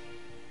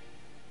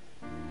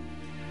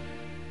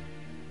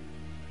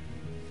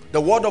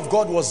 The word of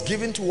God was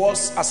given to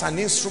us as an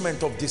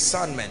instrument of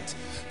discernment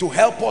to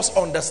help us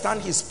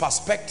understand his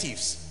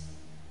perspectives.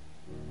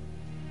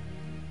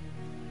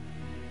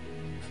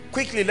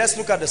 Quickly, let's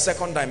look at the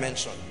second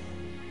dimension.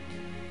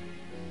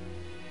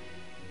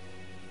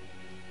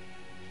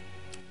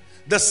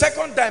 The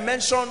second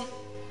dimension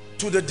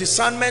to the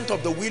discernment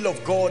of the will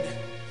of God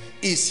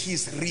is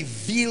his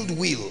revealed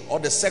will, or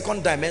the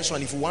second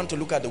dimension, if you want to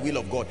look at the will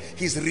of God,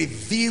 his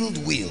revealed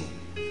will.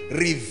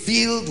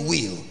 Revealed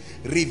will.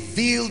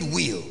 Revealed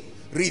will.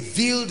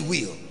 Revealed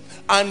will.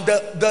 And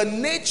the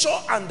nature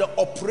and the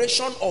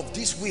operation of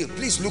this will,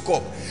 please look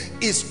up,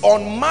 is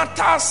on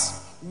matters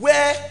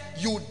where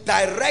you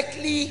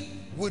directly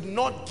would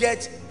not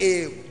get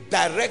a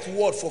direct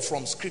word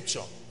from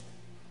scripture.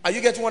 Are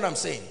you getting what I'm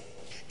saying?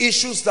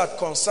 Issues that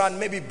concern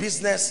maybe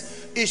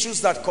business,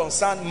 issues that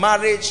concern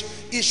marriage,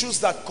 issues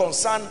that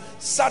concern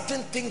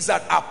certain things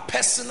that are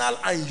personal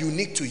and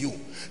unique to you.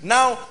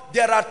 Now,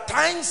 there are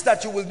times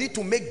that you will need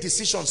to make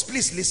decisions.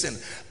 Please listen.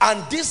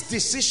 And these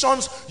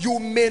decisions, you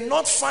may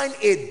not find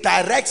a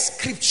direct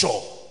scripture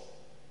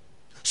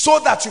so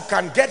that you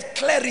can get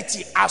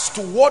clarity as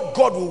to what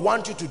God will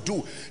want you to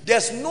do.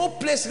 There's no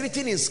place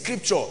written in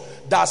scripture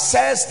that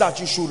says that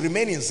you should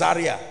remain in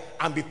Zaria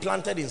and be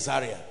planted in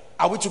Zaria.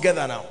 Are we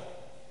together now?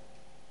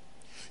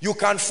 You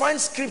can find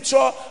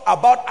scripture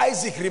about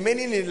Isaac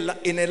remaining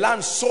in a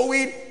land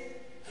sowing,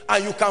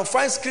 and you can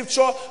find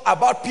scripture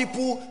about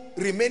people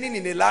remaining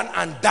in a land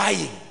and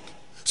dying.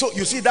 So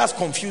you see, that's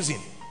confusing.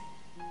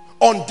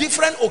 On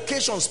different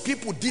occasions,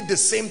 people did the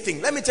same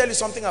thing. Let me tell you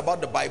something about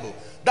the Bible.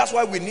 That's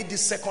why we need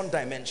this second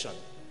dimension.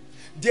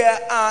 There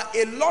are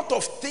a lot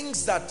of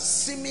things that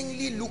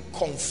seemingly look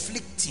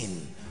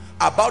conflicting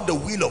about the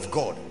will of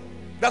God.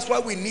 That's why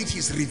we need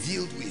his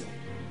revealed will.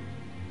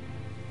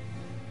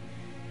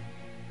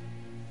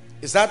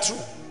 Is that true?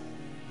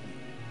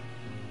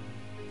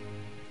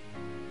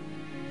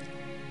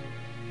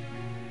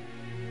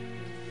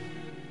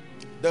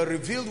 The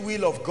revealed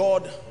will of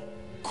God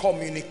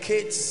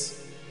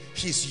communicates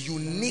his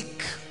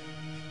unique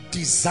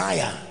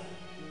desire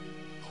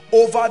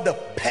over the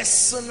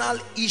personal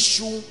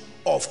issue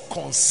of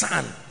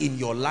concern in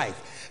your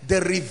life. The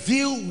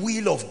revealed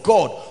will of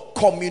God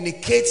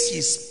communicates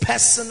his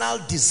personal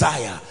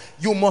desire.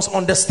 You must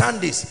understand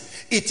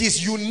this. It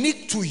is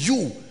unique to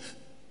you.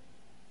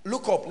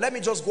 Look up. Let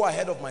me just go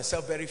ahead of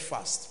myself very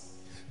fast.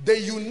 The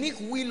unique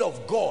will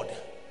of God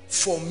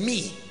for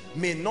me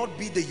may not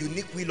be the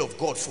unique will of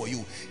God for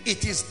you.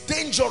 It is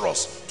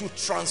dangerous to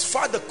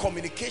transfer the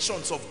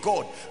communications of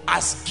God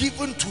as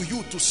given to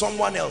you to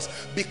someone else,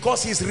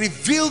 because his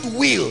revealed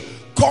will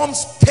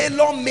comes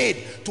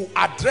tailor-made to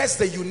address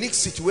the unique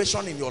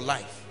situation in your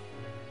life.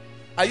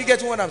 Are you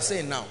getting what I'm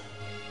saying now?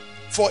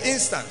 For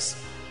instance,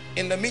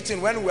 in the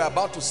meeting when we were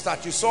about to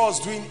start, you saw us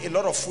doing a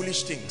lot of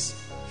foolish things.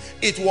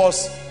 It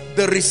was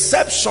the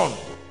reception,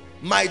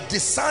 my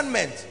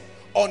discernment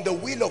on the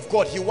will of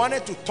God. He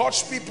wanted to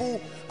touch people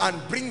and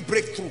bring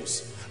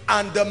breakthroughs,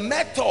 and the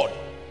method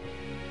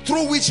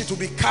through which it will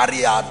be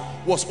carried out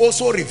was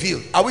also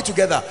revealed. Are we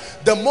together?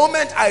 The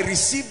moment I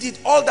received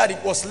it, all that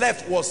it was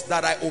left was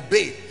that I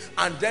obeyed,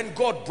 and then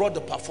God brought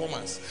the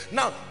performance.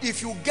 Now,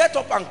 if you get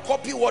up and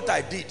copy what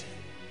I did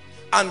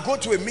and go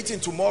to a meeting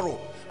tomorrow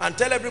and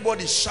tell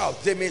everybody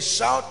shout, they may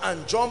shout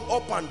and jump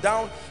up and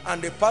down,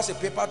 and they pass a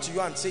paper to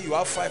you and say you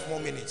have 5 more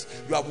minutes.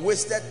 You have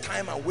wasted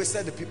time and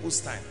wasted the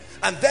people's time,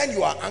 and then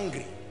you are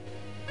angry.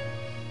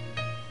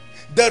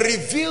 The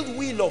revealed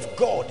will of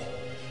God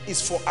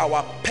is for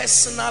our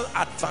personal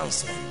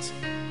advancement.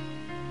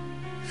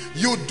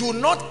 You do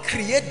not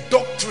create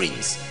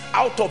doctrines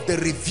out of the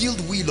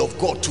revealed will of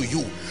God to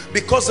you,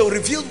 because the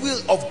revealed will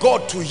of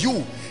God to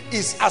you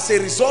is as a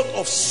result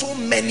of so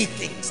many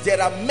things.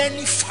 There are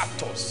many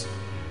factors.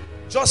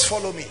 Just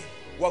follow me.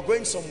 We're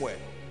going somewhere.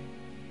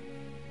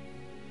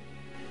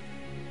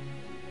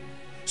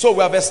 So we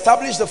have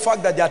established the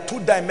fact that there are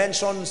 2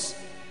 dimensions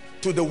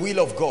to the will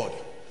of God.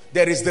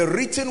 There is the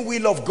written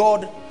will of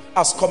God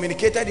as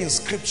communicated in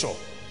scripture.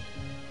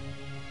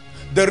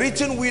 The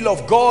written will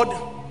of God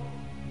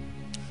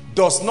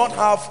does not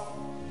have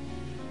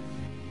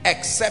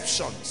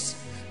exceptions.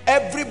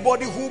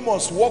 Everybody who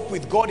must walk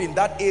with God in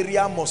that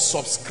area must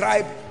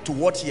subscribe to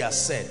what he has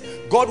said.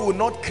 God will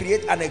not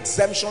create an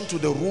exemption to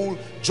the rule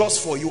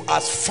just for you,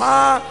 as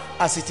far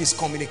as it is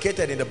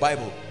communicated in the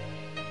Bible.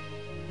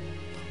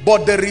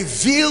 But the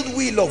revealed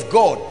will of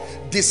God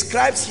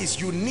describes his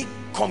unique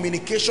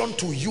communication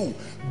to you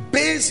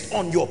based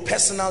on your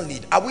personal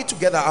need. Are we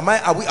together?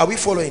 Are we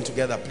following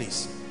together,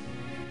 please?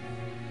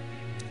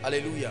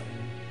 Hallelujah.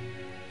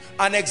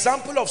 An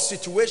example of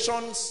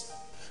situations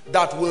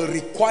that will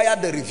require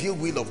the revealed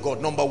will of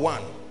God. Number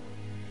 1,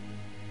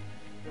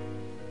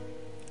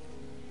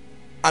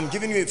 I'm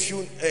giving you a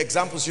few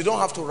examples. You don't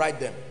have to write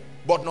them.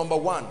 But number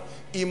 1,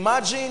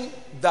 imagine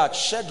that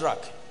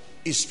Shadrach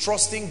is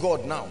trusting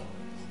God now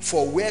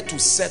for where to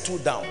settle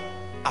down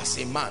as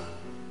a man.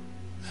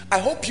 I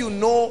hope you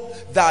know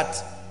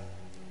that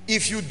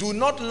if you do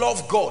not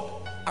love God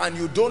and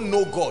you don't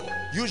know God,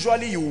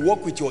 usually you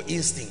work with your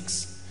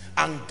instincts.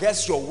 and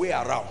guess your way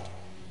around.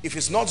 If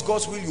it's not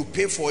God's will, you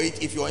pay for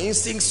it. If your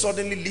instinct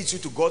suddenly leads you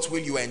to God's will,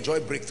 you enjoy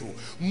breakthrough.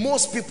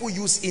 Most people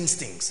use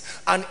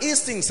instincts, and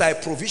instincts are a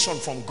provision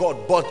from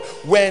God. But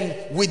when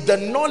with the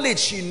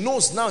knowledge he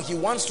knows now, he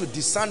wants to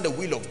discern the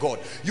will of God,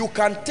 you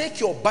can take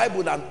your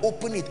Bible and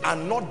open it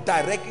and not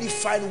directly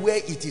find where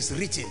it is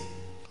written.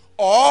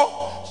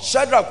 Or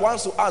Shadrach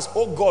wants to ask,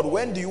 oh God,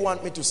 when do you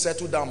want me to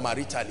settle down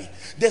maritally?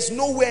 There's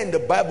nowhere in the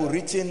Bible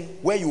written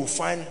where you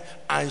find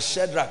and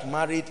Shadrach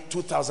married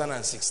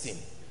 2016.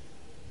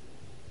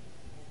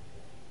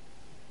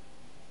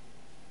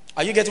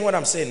 Are you getting what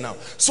I'm saying now?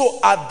 So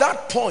at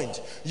that point,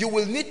 you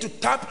will need to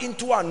tap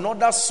into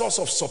another source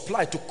of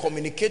supply to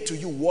communicate to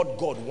you what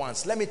God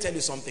wants. Let me tell you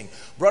something.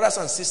 Brothers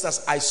and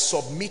sisters, I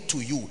submit to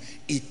you,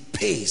 it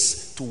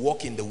pays to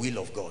walk in the will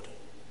of God.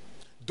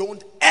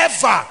 Don't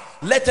ever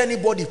let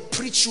anybody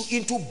preach you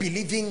into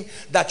believing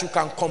that you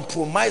can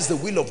compromise the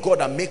will of God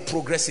and make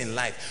progress in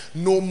life.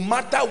 No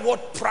matter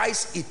what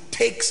price it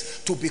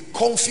takes to be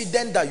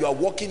confident that you are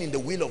walking in the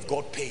will of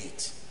God, pay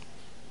it.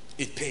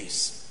 It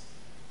pays.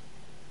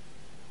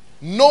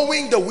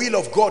 Knowing the will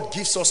of God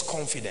gives us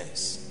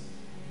confidence.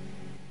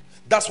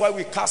 That's why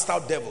we cast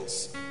out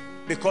devils,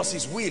 because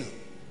his will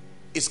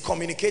is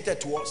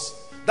communicated to us.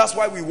 That's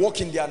why we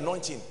walk in the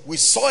anointing. We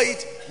saw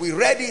it, we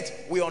read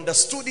it, we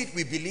understood it,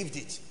 we believed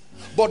it.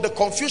 But the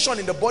confusion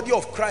in the body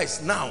of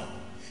Christ now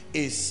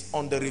is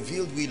on the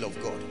revealed will of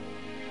God.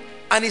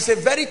 And it's a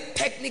very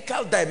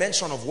technical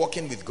dimension of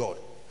walking with God.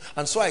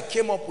 And so I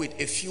came up with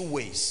a few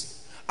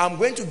ways. I'm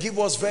going to give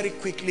us very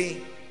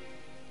quickly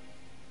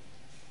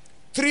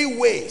 3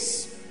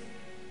 ways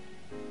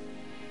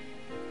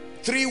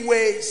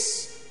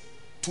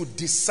to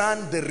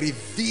discern the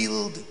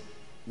revealed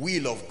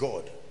will of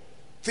God.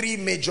 3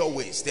 major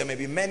ways. There may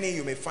be many,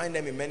 you may find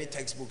them in many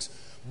textbooks,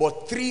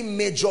 but 3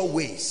 major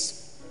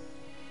ways.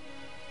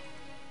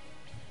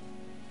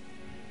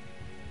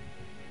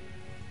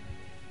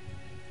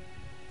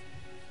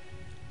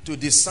 To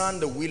discern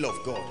the will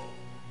of God.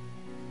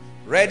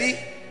 Ready?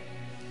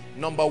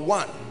 Number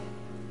 1,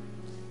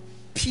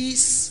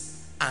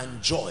 peace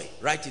and joy.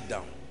 Write it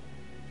down.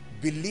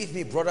 Believe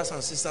me, brothers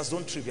and sisters,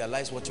 don't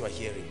trivialize what you are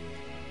hearing.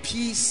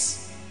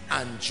 Peace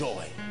and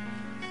joy.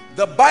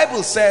 The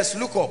Bible says,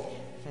 look up.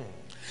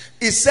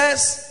 It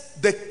says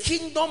the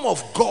kingdom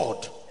of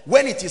God,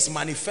 when it is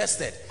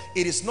manifested,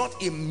 it is not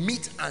in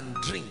meat and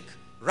drink,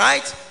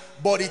 right?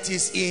 But it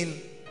is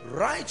in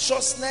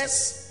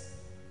righteousness,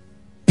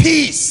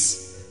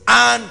 peace,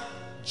 and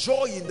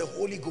joy in the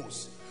Holy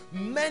Ghost.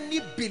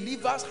 Many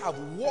believers have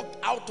walked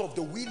out of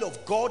the will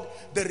of God,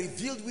 the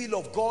revealed will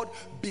of God,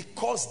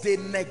 because they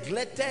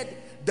neglected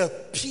the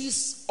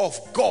peace of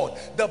God.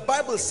 The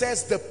Bible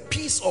says the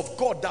peace of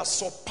God that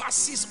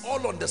surpasses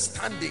all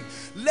understanding,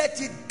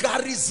 let it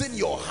garrison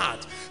your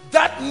heart.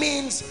 That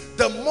means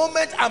the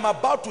moment I'm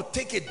about to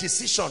take a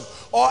decision,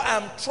 or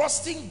I'm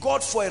trusting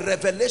God for a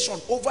revelation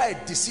over a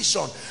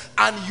decision,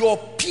 and your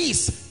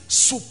peace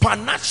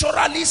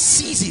supernaturally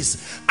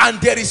ceases and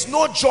there is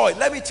no joy.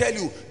 Let me tell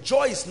you,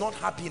 joy is not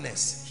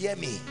happiness. Hear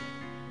me.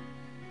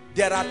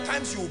 There are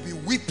times you will be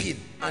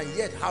weeping and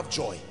yet have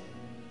joy.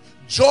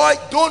 Joy,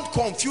 don't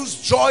confuse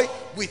joy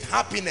with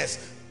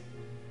happiness.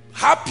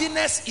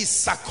 Happiness is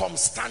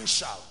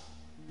circumstantial.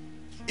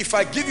 If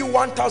I give you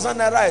 1,000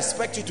 naira, I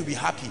expect you to be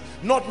happy,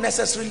 not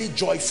necessarily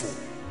joyful.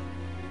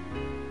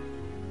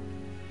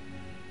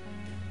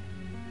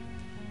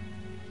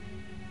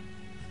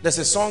 There's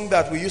a song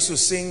that we used to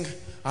sing,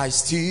 I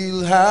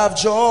still have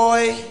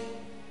joy,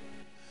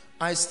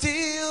 I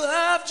still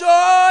have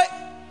joy,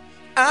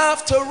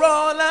 after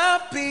all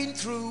I've been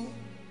through,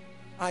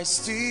 I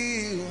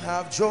still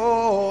have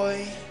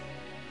joy,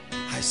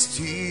 I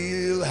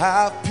still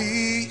have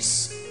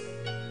peace,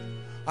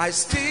 I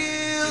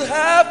still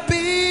have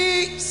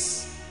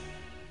peace,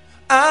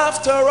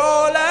 after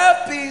all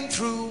I've been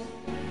through,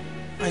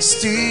 I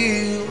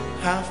still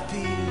have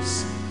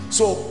peace.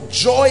 So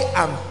joy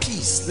and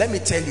peace, let me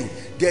tell you,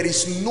 there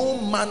is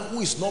no man who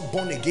is not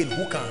born again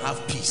who can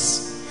have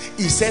peace.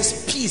 He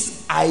says,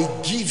 peace I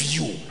give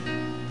you.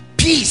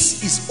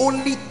 Peace is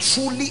only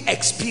truly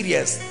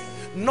experienced.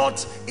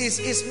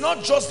 It's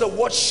not just the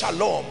word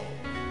shalom.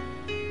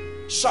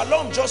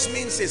 Shalom just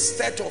means a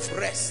state of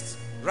rest,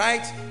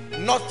 right?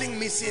 Nothing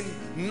missing,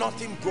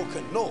 nothing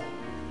broken. No,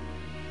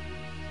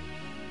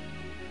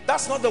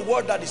 that's not the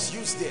word that is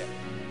used there.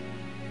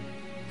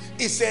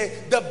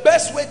 The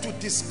best way to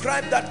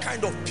describe that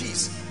kind of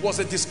peace was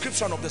a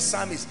description of the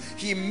psalmist.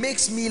 He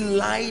makes me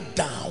lie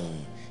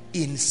down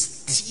in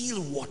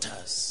still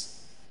waters.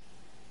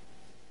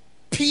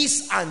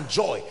 Peace and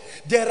joy.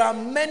 There are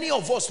many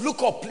of us,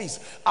 look up please,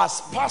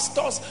 as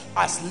pastors,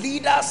 as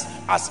leaders,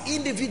 as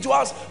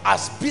individuals,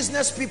 as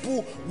business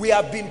people, we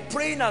have been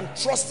praying and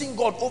trusting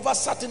God over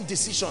certain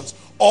decisions,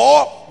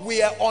 or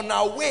we are on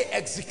our way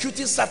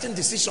executing certain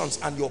decisions,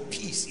 and your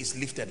peace is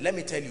lifted. Let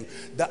me tell you,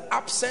 the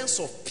absence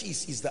of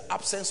peace is the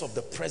absence of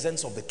the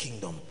presence of the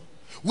kingdom.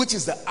 which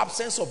is the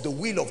absence of the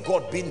will of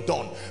God being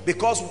done.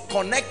 Because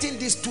connecting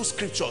these two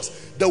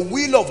scriptures, the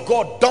will of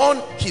God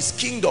done, his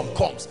kingdom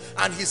comes,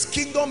 and his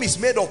kingdom is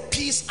made of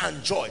peace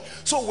and joy.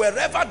 So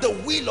wherever the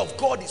will of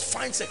God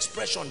finds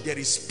expression, there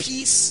is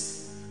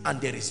peace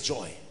and there is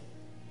joy.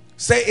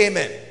 Say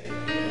amen.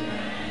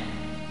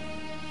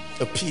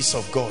 The peace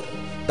of God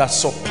that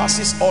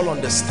surpasses all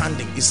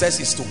understanding, it says,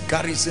 is to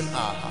garrison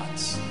our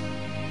hearts.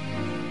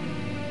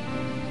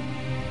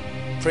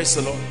 Praise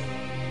the Lord.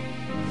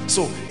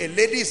 So a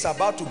lady is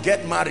about to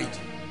get married.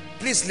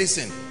 Please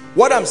listen.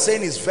 What I'm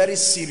saying is very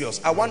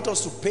serious. I want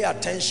us to pay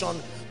attention.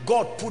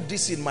 God put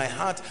this in my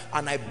heart,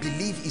 and I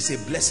believe it's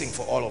a blessing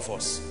for all of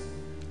us.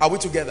 Are we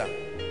together?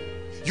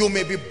 You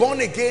may be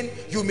born again,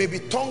 you may be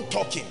tongue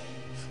talking.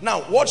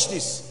 Now watch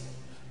this.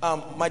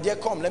 My dear,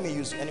 come, let me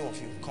use any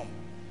of you. Come.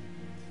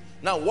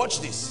 Now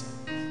watch this.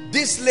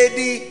 This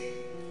lady,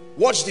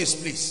 watch this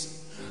please.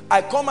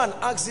 I come and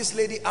ask this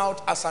lady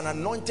out as an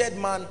anointed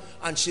man,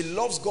 and she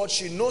loves God.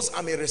 She knows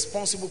I'm a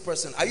responsible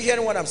person. Are you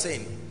hearing what I'm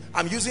saying?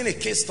 I'm using a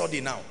case study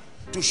now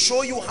to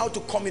show you how to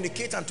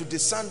communicate and to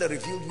discern the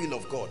revealed will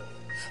of God.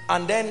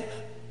 And then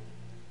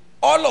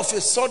all of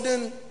a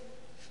sudden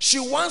she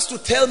wants to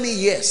tell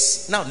me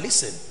yes. Now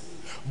listen,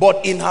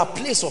 but in her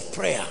place of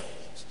prayer,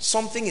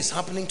 something is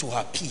happening to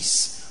her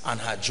peace and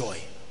her joy.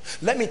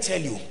 Let me tell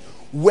you,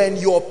 when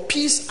your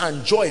peace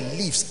and joy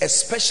leaves,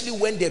 especially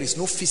when there is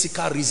no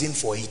physical reason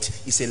for it,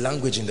 it's a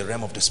language in the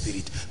realm of the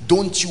spirit.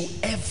 Don't you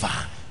ever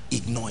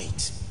ignore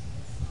it.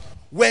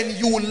 When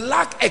you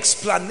lack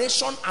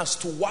explanation as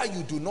to why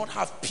you do not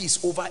have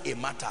peace over a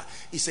matter,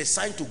 it's a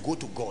sign to go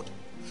to God.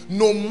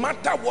 No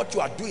matter what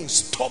you are doing,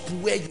 stop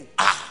where you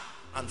are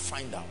and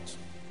find out.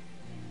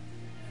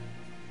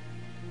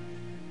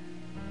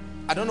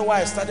 I don't know why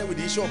I started with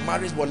the issue of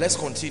marriage, but let's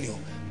continue.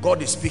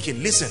 God is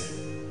speaking.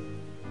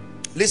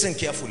 Listen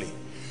carefully.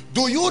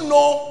 Do you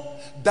know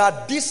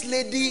that this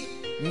lady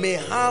may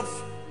have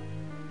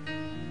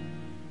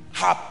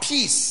her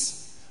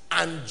peace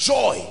and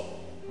joy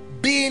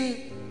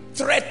being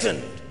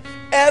threatened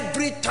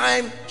every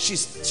time she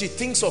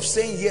thinks of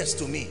saying yes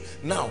to me?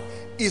 Now,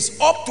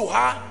 it's up to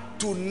her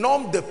to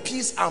numb the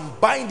peace and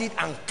bind it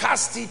and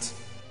cast it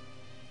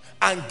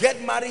and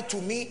get married to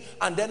me,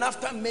 and then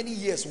after many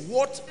years,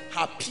 what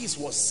her peace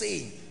was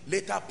saying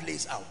later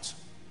plays out.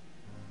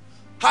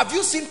 Have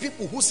you seen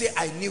people who say,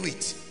 I knew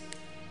it?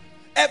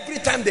 Every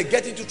time they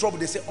get into trouble,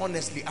 they say,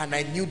 honestly, and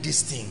I knew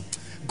this thing.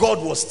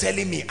 God was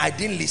telling me, I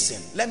didn't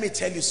listen. Let me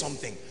tell you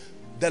something.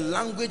 The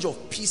language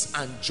of peace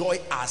and joy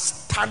are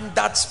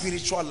standard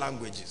spiritual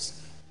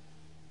languages.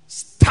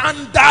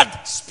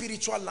 Standard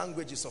spiritual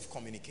languages of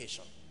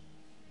communication.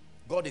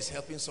 God is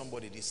helping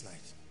somebody this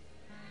night.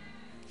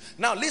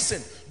 Now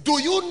listen,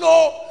 do you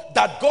know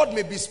that God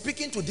may be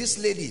speaking to this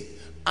lady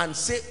and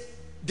say,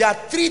 there are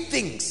three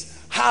things.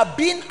 Her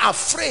being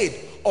afraid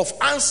of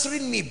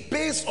answering me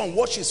based on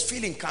what she's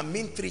feeling can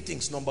mean three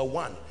things. Number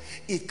one,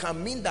 it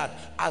can mean that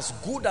as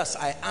good as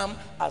I am,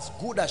 as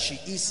good as she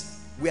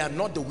is, we are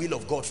not the will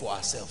of God for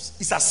ourselves.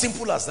 It's as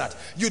simple as that.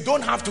 You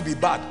don't have to be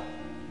bad.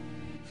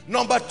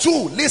 Number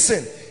two,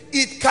 listen,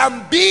 it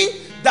can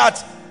be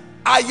that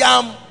I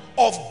am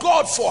of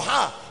God for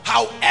her.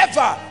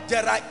 However,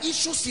 there are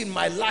issues in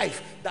my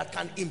life that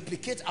can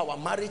implicate our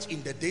marriage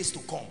in the days to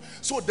come.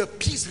 So the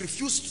peace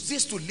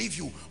refuses to leave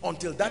you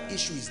until that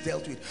issue is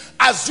dealt with.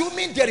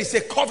 Assuming there is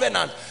a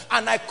covenant,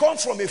 and I come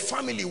from a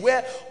family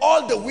where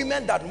all the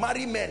women that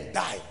marry men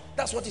die.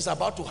 That's what is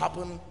about to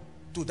happen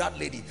to that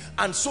lady.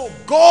 And so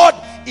God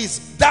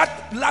is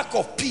that lack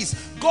of peace.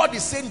 God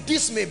is saying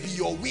this may be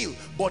your will,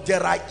 but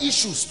there are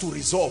issues to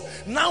resolve.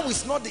 Now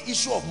it's not the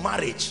issue of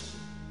marriage.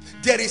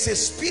 There is a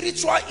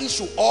spiritual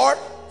issue, or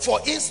for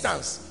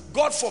instance,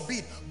 God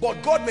forbid,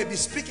 but God may be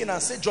speaking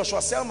and say,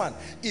 Joshua Selman,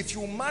 if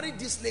you marry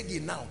this lady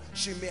now,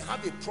 she may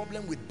have a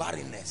problem with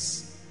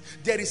barrenness.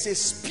 There is a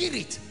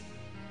spirit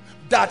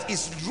that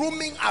is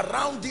roaming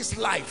around this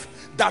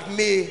life that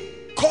may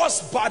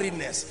cause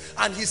barrenness.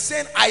 And he's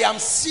saying, I am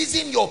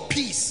seizing your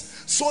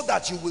peace so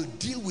that you will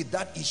deal with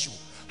that issue.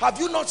 Have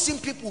you not seen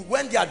people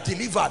when they are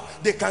delivered,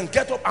 they can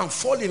get up and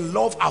fall in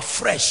love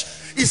afresh?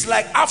 It's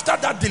like after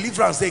that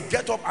deliverance, they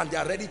get up and they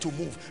are ready to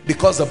move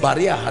because the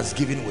barrier has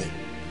given way.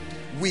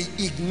 We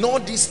ignore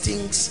these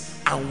things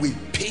and we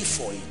pay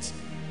for it.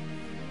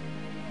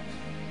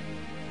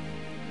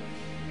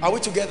 Are we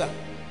together?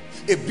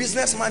 A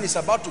businessman is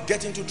about to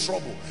get into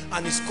trouble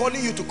and is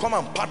calling you to come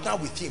and partner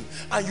with him,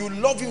 and you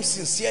love him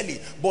sincerely,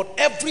 but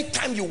every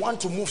time you want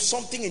to move,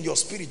 something in your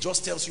spirit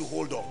just tells you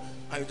hold on,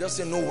 and you just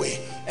say no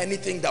way,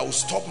 anything that will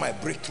stop my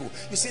breakthrough.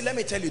 You see, let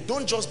me tell you,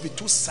 don't just be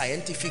too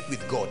scientific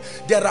with God.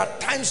 There are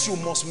times you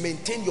must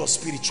maintain your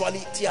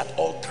spirituality at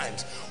all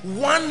times.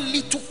 One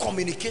little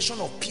communication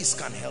of peace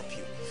can help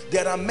you.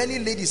 There are many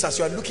ladies, as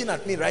you are looking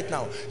at me right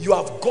now, you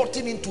have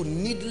gotten into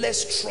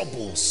needless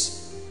troubles.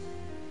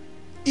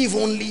 If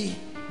only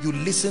you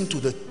listen to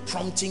the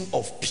prompting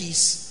of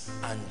peace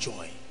and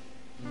joy.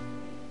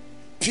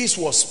 Peace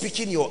was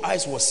speaking, your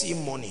eyes were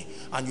seeing money,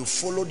 and you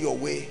followed your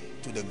way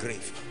to the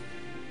grave.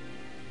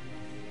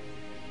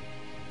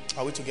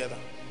 Are we together?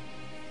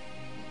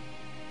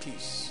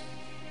 Peace.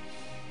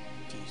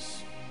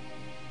 Peace.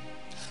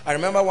 I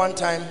remember one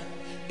time,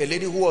 a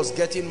lady who was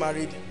getting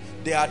married,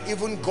 they had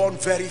even gone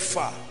very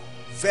far,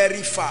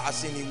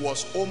 as in it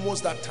was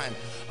almost that time.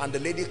 And the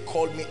lady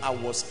called me. I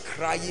was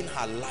crying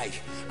her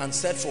life and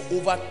said for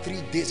over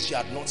 3 days she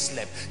had not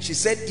slept. She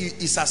said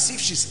it's as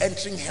if she's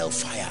entering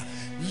hellfire.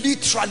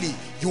 Literally,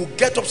 you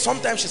get up.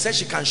 Sometimes she said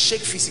she can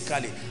shake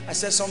physically. I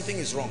said something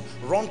is wrong.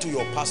 Run to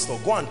your pastor.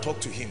 Go and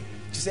talk to him.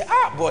 She said,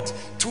 but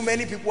too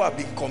many people have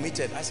been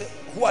committed. I said,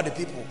 who are the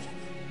people?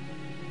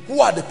 Who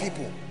are the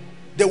people?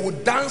 They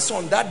would dance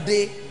on that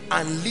day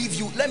and leave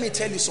you. Let me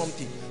tell you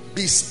something.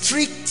 Be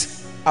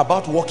strict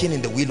about walking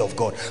in the will of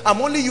God. I'm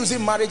only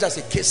using marriage as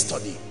a case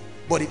study,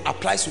 but it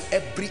applies to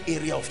every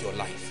area of your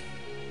life.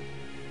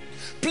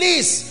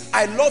 Please,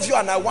 I love you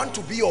and I want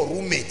to be your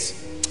roommate.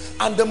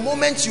 And the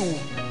moment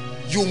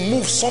you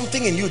move,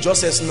 something in you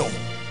just says no.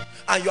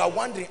 And you are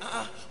wondering,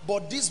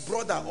 but this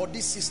brother or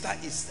this sister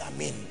is,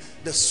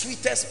 the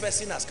sweetest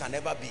person as can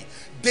ever be.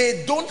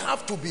 They don't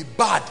have to be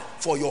bad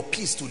for your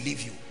peace to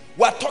leave you.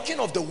 We are talking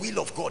of the will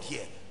of God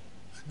here.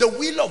 The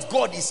will of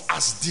God is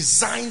as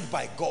designed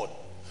by God.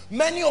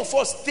 Many of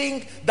us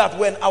think that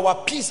when our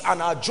peace and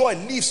our joy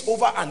leaves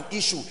over an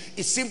issue,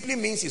 it simply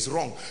means it's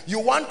wrong. You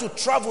want to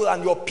travel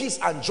and your peace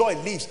and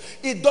joy leaves.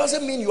 It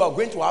doesn't mean you are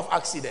going to have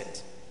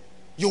accident.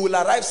 You will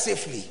arrive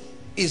safely.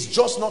 It's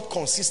just not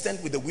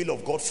consistent with the will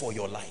of God for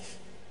your life.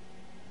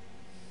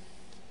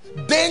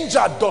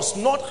 Danger does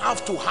not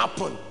have to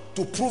happen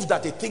to prove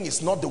that a thing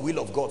is not the will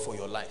of God for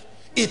your life.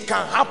 It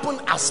can happen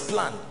as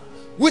planned,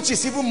 which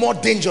is even more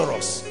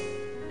dangerous.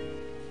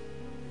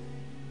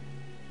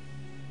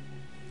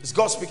 Is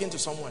God speaking to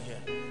someone here?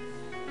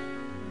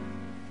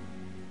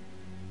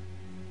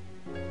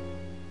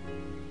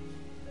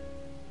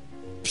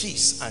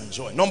 Peace and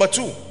joy. Number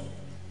 2.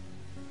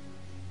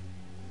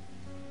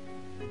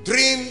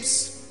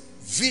 Dreams,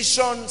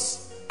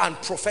 visions, and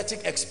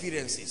prophetic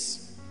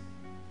experiences.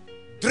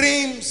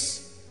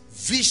 Dreams,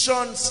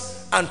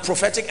 visions, and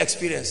prophetic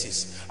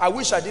experiences. I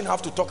wish I didn't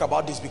have to talk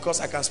about this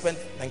because I can spend,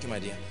 thank you my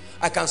dear,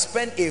 I can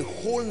spend a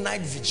whole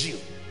night vigil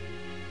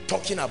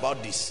talking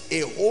about this.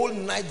 A whole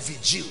night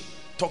vigil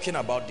talking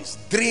about this.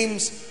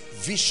 Dreams,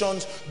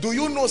 visions. Do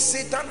you know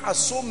Satan has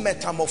so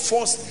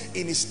metamorphosed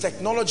in his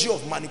technology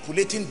of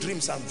manipulating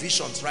dreams and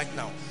visions right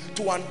now,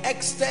 to an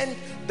extent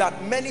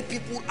that many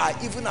people are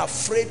even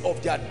afraid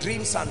of their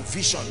dreams and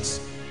visions.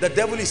 The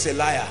devil is a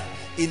liar.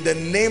 In the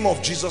name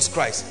of Jesus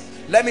Christ,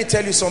 let me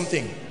tell you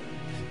something.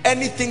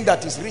 Anything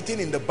that is written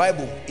in the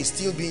Bible is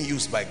still being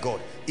used by God.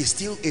 It's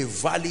still a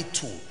valid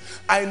tool.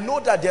 I know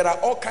that there are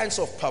all kinds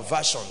of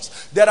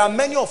perversions. There are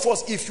many of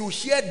us, if you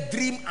hear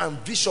dream and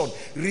vision,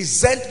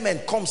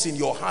 resentment comes in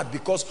your heart,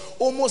 because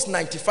almost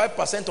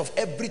 95% of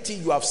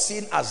everything you have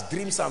seen as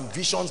dreams and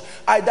visions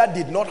either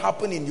did not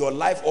happen in your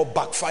life or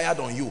backfired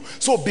on you.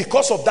 So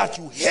because of that,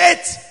 you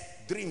hate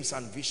dreams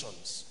and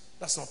visions.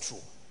 That's not true.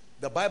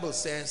 The Bible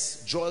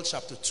says, Joel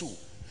chapter 2,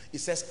 it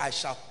says, I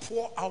shall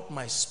pour out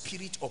my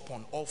spirit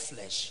upon all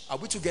flesh. Are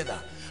we together?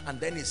 And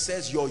then it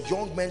says, your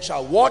young men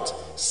shall what?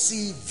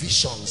 See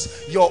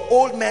visions. Your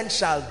old men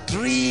shall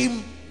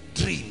dream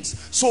dreams.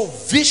 So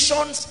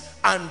visions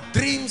and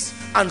dreams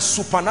and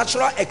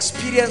supernatural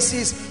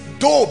experiences,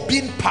 though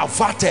being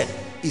perverted,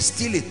 is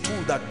still a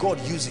tool that God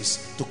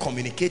uses to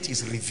communicate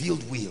his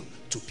revealed will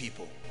to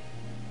people.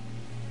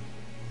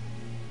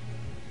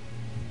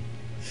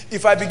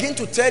 If I begin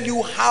to tell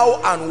you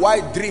how and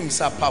why dreams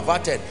are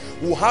perverted,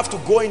 we'll have to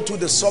go into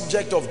the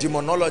subject of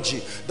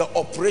demonology, the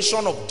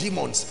operation of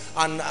demons.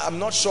 And I'm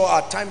not sure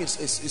our time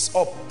is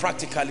up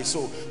practically,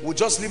 so we'll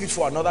just leave it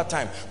for another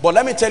time. But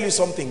let me tell you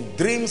something.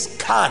 Dreams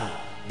can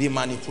be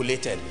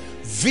manipulated.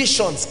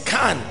 Visions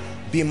can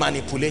be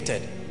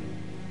manipulated.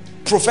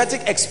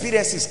 Prophetic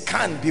experiences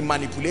can be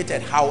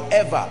manipulated.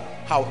 However,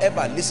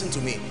 listen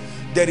to me.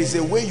 There is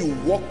a way you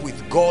walk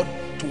with God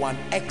to an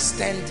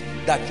extent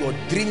that your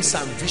dreams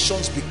and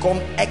visions become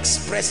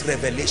express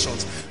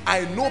revelations.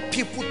 I know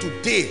people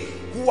today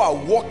who are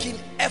walking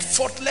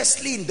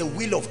effortlessly in the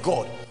will of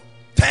God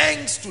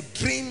thanks to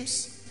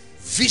dreams,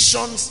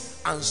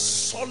 visions, and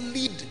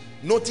solid,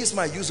 notice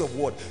my use of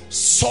word,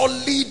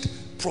 solid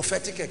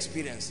prophetic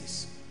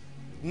experiences.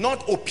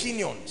 Not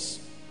opinions,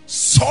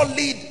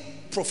 solid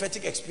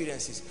prophetic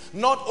experiences.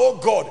 Not, oh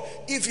God,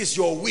 if it's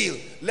your will,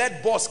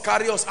 let boss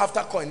carry us after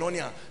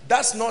koinonia.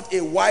 That's not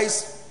a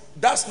wise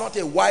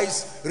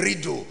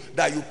riddle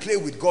that you play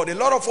with God. A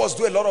lot of us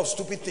do a lot of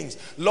stupid things.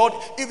 Lord,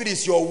 if it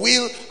is your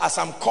will, as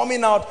I'm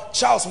coming out,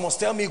 Charles must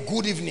tell me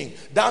good evening.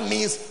 That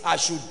means I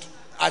should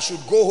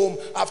go home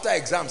after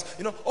exams.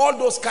 You know, all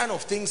those kind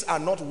of things are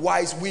not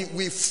wise.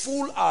 We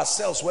fool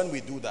ourselves when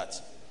we do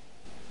that.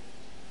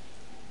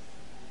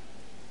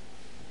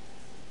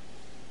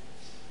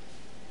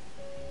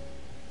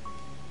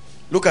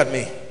 Look at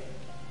me.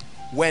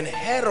 When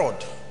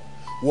Herod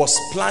was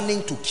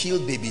planning to kill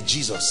baby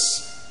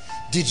Jesus,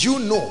 did you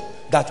know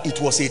that it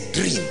was a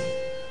dream?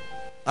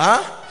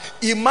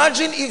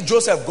 Imagine if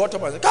Joseph got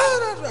up and said,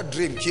 "Ah,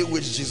 dream, kill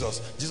which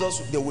Jesus."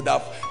 They would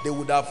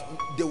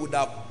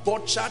have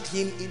butchered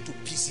him into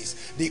pieces.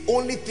 The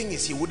only thing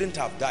is he wouldn't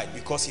have died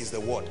because he's the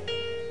word.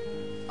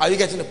 Are you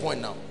getting the point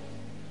now?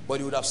 But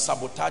he would have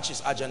sabotaged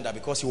his agenda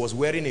because he was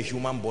wearing a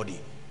human body.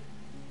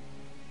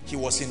 He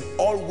was in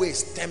all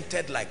ways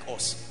tempted like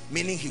us,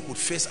 meaning he could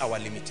face our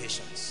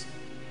limitations.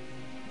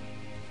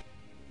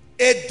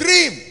 A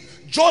dream.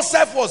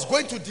 Joseph was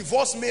going to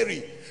divorce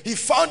Mary. He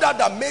found out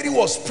that Mary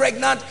was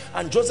pregnant,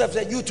 and Joseph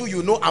said, "You too,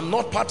 you know, I'm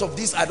not part of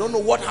this. I don't know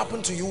what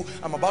happened to you.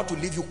 I'm about to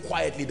leave you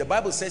quietly." The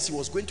Bible says he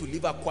was going to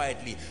leave her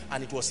quietly,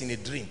 and it was in a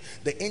dream.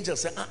 The angel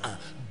said,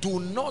 "Do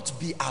not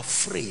be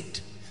afraid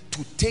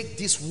to take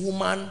this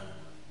woman,"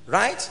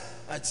 right?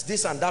 It's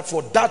this and that,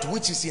 "for that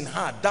which is in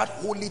her, that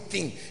holy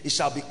thing, it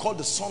shall be called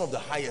the Son of the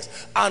Highest."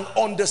 And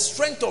on the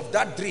strength of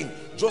that dream,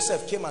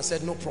 Joseph came and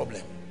said, "No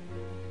problem."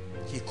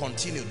 He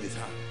continued with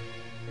her.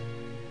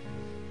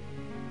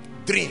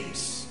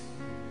 Dreams.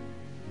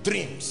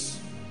 Dreams.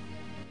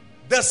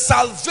 The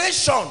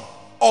salvation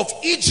of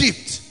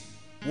Egypt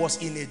was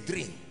in a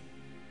dream.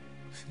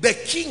 The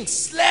king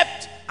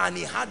slept and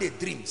he had a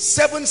dream.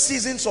 7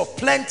 seasons of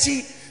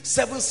plenty,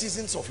 7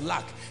 seasons of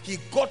lack. He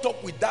got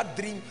up with that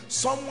dream.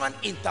 Someone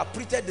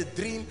interpreted the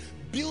dream,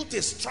 built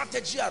a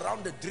strategy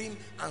around the dream,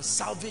 and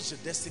salvaged the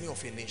destiny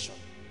of a nation.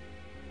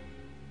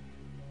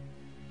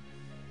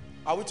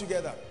 Are we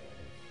together?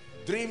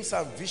 Dreams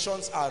and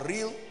visions are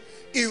real.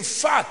 In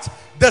fact,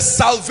 the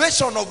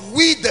salvation of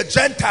we the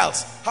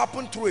Gentiles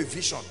happened through a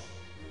vision.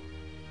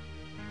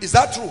 Is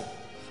that true?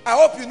 I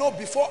hope you know,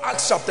 before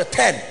Acts chapter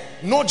 10,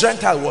 no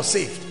Gentile was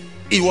saved.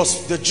 It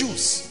was the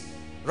Jews,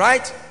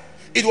 right?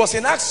 It was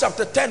in Acts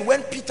chapter 10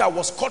 when Peter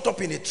was caught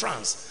up in a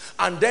trance,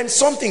 and then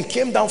something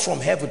came down from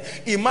heaven.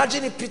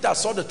 Imagine if Peter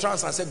saw the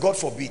trance and said, "God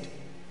forbid.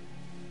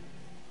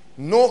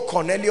 No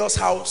Cornelius'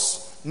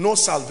 house, no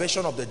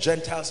salvation of the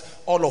Gentiles.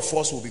 All of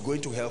us will be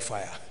going to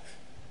hellfire."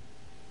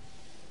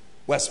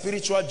 We're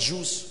spiritual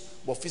Jews,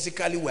 but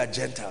physically we're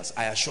Gentiles,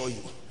 I assure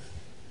you.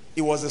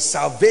 It was a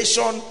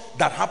salvation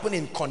that happened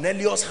in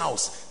Cornelius'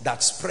 house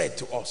that spread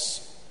to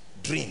us.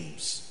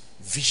 Dreams,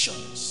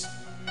 visions.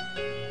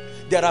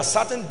 There are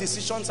certain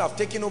decisions I've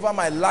taken over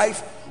my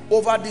life,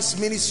 over this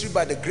ministry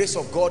by the grace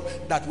of God,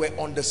 that were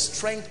on the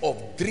strength of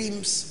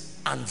dreams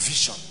and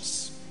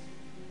visions.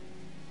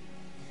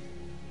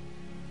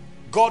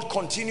 God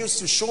continues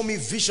to show me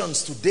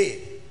visions today,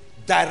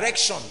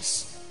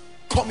 directions,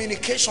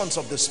 communications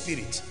of the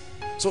Spirit.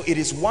 So it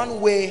is one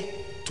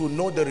way to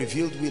know the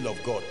revealed will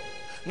of God.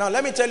 Now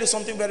let me tell you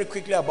something very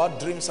quickly about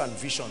dreams and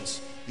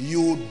visions.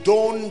 You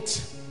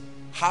don't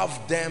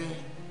have them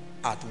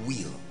at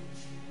will.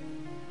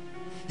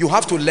 You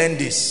have to learn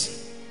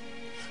this,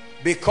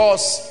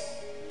 because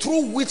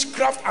through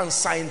witchcraft and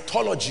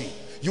Scientology,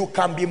 you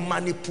can be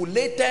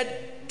manipulated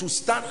to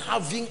start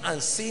having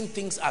and seeing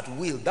things at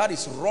will. That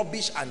is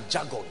rubbish and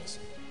jargon.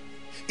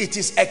 It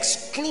is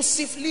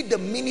exclusively the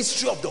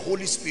ministry of the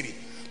Holy Spirit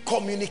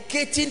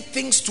communicating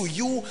things to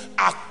you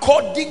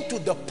according to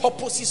the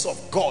purposes of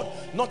God,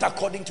 not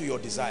according to your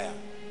desire.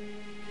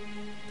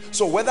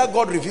 So whether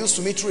God reveals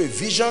to me through a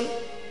vision,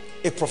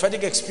 a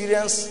prophetic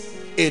experience,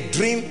 a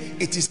dream,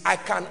 it is, I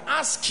can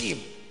ask him,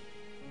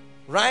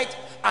 right?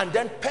 And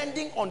then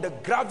pending on the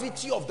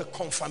gravity of the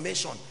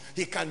confirmation,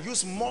 he can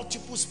use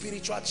multiple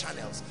spiritual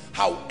channels.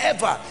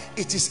 However,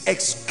 it is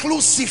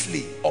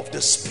exclusively of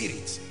the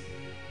Spirit.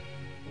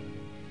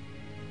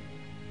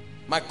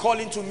 My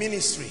calling to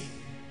ministry,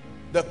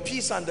 the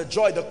peace and the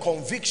joy, the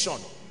conviction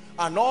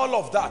and all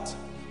of that,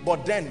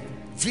 but then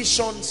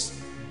visions,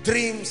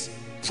 dreams,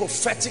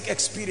 prophetic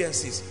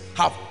experiences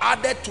have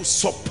added to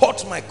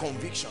support my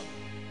conviction.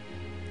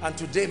 And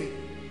today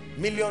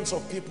millions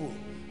of people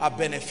are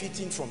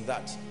benefiting from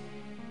that.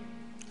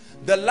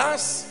 The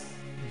last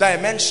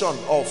dimension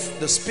of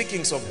the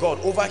speakings of God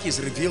over his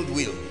revealed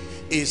will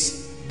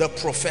is the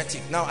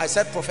prophetic. Now I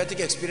said prophetic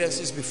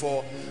experiences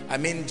before, I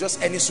mean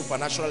just any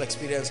supernatural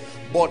experience,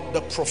 but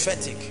the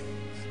prophetic.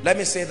 Let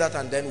me say that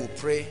and then we'll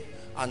pray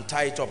and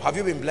tie it up. Have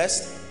you been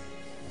blessed?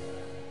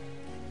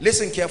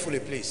 Listen carefully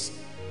please.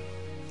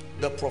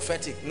 The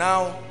prophetic.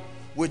 Now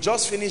we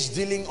just finished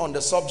dealing on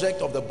the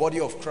subject of the body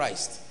of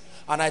Christ,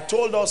 and I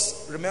told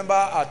us, remember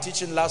our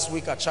teaching last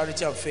week at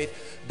Charity and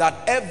Faith, that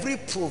every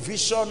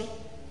provision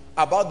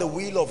about the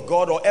will of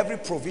God, or every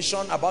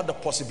provision about the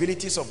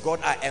possibilities of God,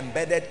 are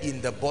embedded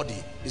in the body.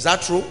 Is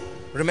that true?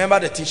 Remember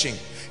the teaching.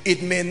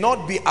 It may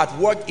not be at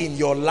work in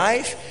your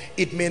life.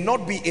 It may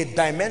not be a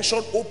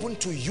dimension open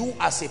to you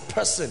as a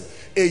person,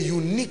 a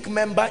unique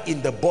member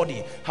in the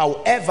body.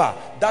 However,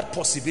 that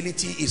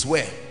possibility is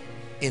where?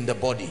 In the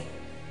body.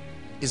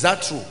 Is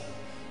that true?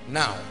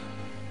 Now,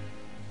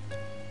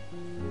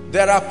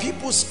 there are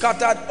people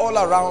scattered all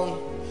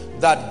around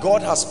that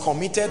God has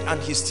committed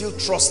and he's still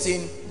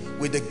trusting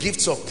with the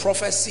gifts of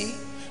prophecy,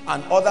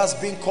 and others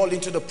being called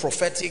into the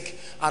prophetic,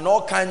 and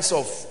all kinds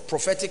of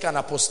prophetic and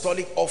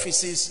apostolic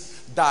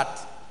offices that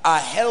are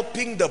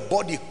helping the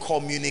body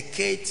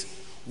communicate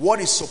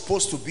what is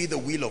supposed to be the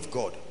will of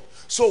God.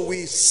 So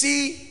we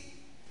see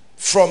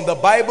from the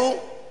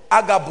Bible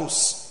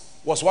Agabus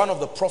was one of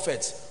the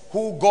prophets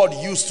who God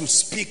used to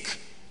speak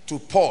to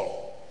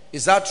Paul.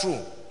 Is that true?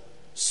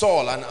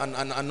 Saul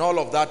and all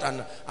of that,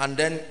 and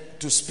then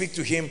to speak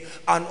to him.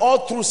 And all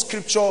through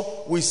scripture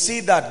we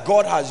see that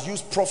God has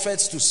used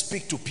prophets to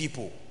speak to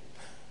people.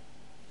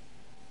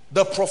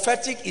 The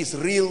prophetic is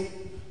real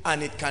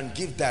and it can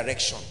give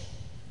direction.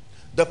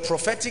 The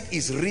prophetic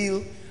is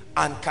real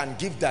and can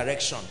give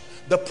direction.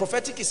 The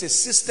prophetic is a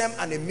system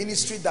and a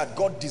ministry that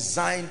God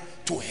designed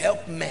to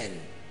help men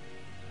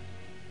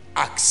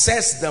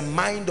access the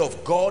mind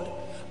of God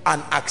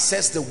and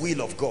access the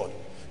will of God.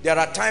 There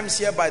are times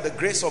here by the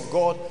grace of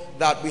God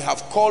that we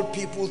have called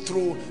people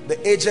through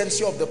the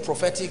agency of the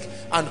prophetic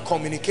and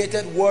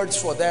communicated words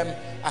for them.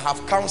 I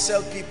have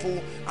counseled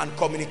people and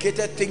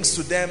communicated things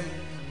to them.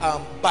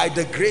 By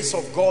the grace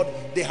of God,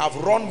 they have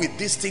run with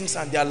these things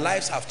and their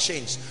lives have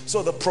changed.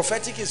 So the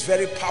prophetic is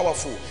very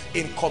powerful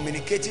in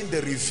communicating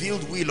the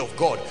revealed will of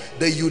God,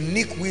 the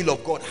unique will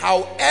of God.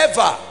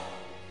 However,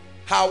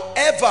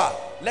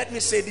 let me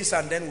say this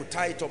and then we'll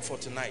tie it up for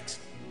tonight.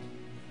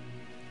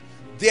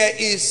 There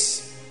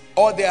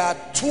are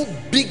two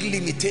big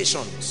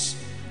limitations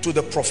to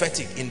the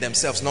prophetic in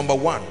themselves. Number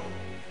one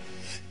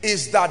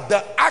is that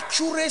the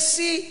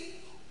accuracy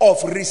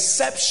of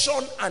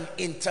reception and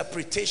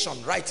interpretation,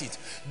 write it,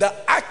 the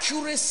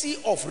accuracy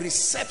of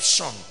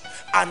reception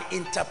and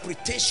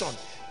interpretation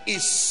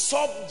is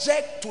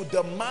subject to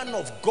the man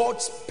of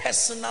God's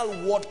personal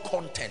word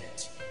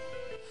content.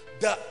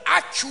 The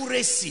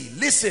accuracy,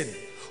 listen,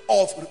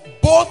 of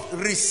both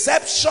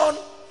reception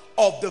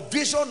of the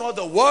vision or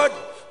the word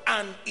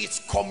and its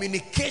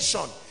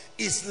communication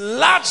is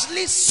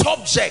largely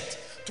subject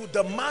to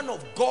the man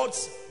of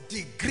God's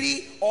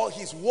degree or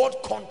his word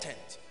content.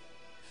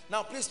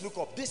 Now please look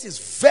up. This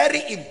is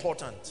very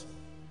important.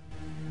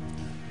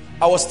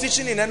 I was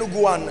teaching in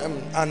Enugu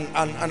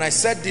and I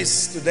said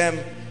this to them.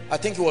 I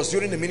think it was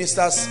during the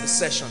ministers'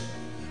 session.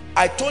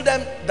 I told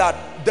them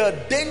that the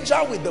danger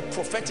with the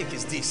prophetic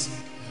is this.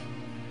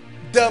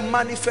 The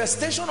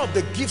manifestation of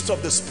the gifts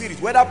of the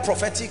Spirit, whether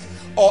prophetic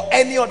or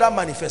any other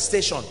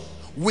manifestation,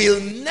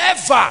 will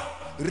never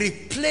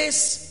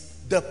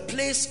replace the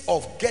place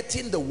of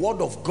getting the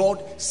word of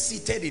God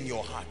seated in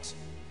your heart.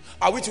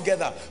 Are we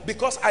together?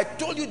 Because I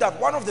told you that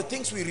one of the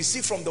things we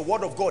receive from the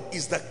word of God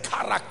is the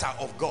character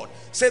of God.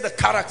 Say the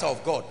character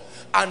of God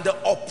and the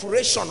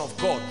operation of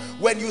God.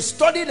 When you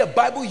study the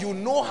Bible, you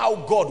know how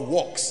God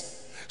works.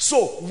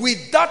 So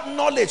with that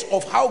knowledge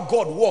of how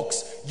God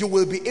works, you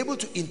will be able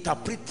to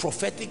interpret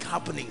prophetic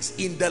happenings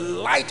in the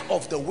light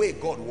of the way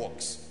God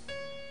works.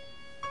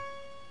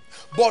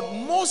 But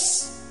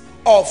most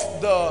of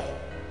the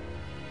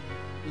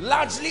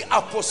largely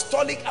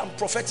apostolic and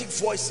prophetic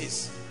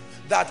voices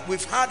that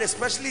we've had,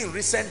 especially in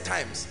recent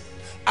times,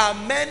 are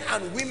men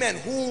and women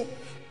who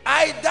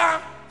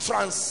either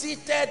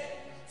transited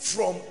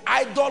from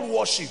idol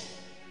worship.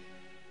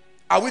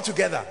 Are we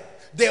together?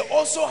 They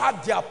also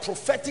had their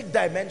prophetic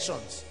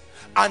dimensions,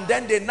 and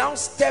then they now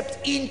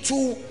stepped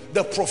into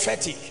the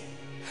prophetic.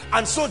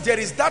 And so there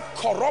is that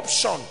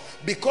corruption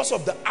because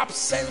of the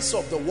absence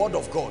of the word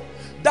of God.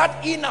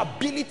 That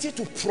inability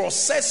to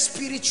process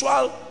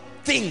spiritual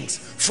things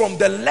from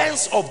the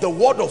lens of the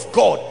word of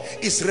God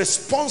is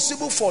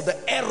responsible for the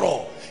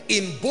error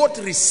in both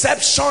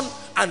reception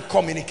and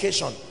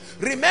communication.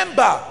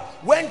 Remember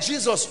when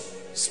Jesus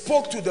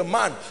spoke to the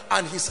man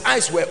and his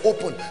eyes were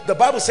open, the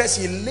Bible says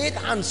he laid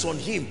hands on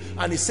him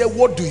and he said,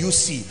 "What do you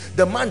see?"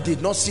 The man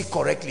did not see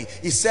correctly.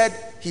 He said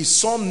he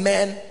saw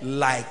men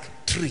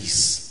like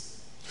trees.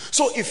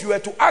 So if you were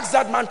to ask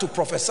that man to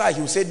prophesy,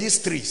 he would say,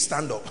 "This tree,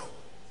 stand up."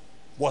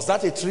 Was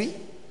that a tree?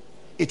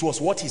 It was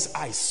what his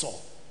eyes saw.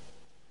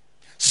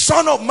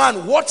 "Son of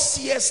man, what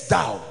seest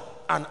thou?"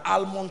 An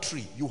almond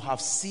tree. You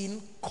have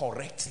seen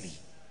correctly.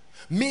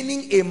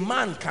 Meaning a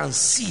man can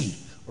see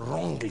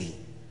wrongly.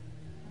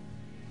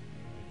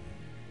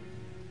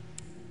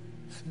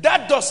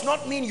 That does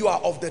not mean you are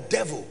of the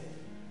devil,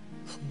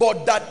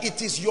 but that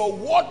it is your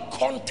word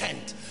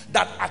content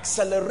that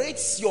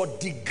accelerates your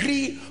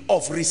degree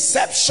of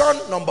reception,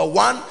 number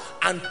one,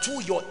 and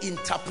two, your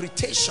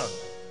interpretation.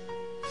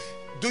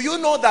 Do you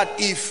know that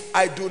if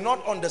I do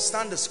not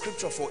understand the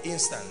scripture, for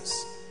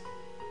instance,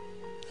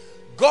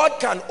 God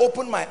can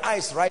open my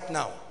eyes right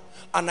now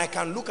and I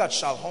can look at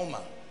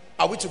Shalhoma.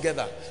 Are we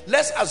together?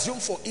 Let's assume,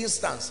 for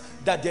instance,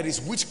 that there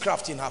is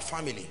witchcraft in her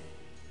family.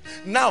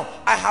 Now,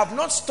 I have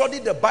not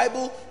studied the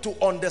Bible to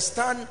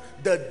understand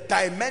the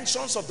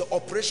dimensions of the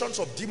operations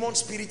of demon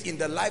spirit in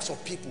the lives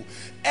of people.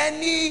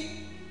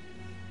 Any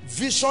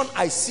vision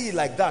I see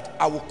like that,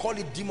 I will call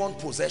it demon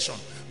possession,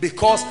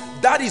 because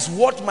that is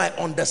what my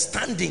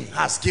understanding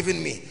has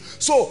given me.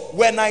 So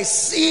when I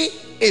see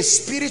a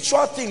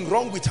spiritual thing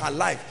wrong with her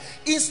life,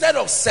 instead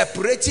of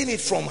separating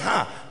it from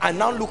her, I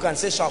now look and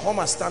say,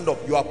 "Shalhoma, stand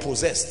up, you are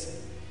possessed.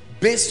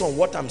 Based on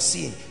what I'm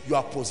seeing, you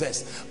are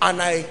possessed."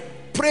 And I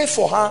pray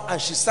for her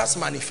and she starts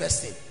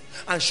manifesting,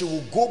 and she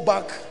will go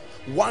back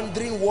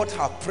wondering what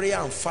her prayer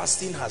and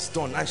fasting has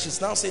done. And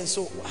she's now saying,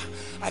 so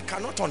I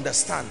cannot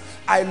understand.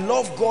 I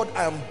love God,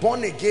 I am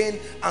born again,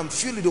 I'm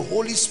filled with the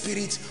Holy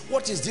Spirit.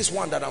 What is this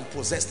one that I'm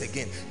possessed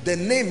again? The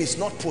name is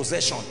not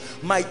possession.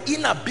 My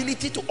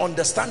inability to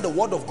understand the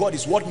word of God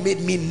is what made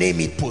me name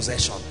it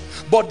possession.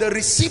 But the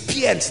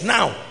recipient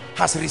now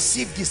has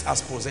received this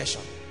as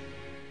possession.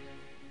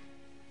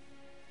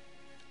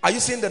 Are you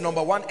seeing the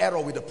number one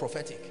error with the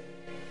prophetic?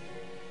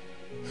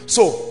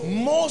 So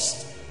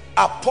most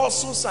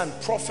apostles and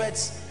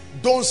prophets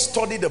don't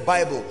study the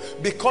Bible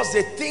because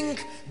they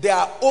think they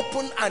are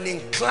open and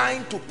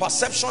inclined to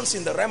perceptions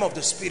in the realm of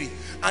the spirit,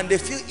 and they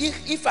feel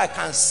if I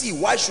can see,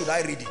 why should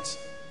I read it?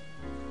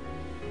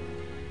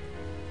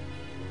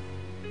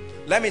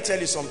 Let me tell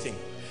you something.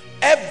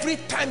 Every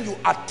time you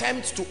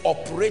attempt to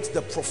operate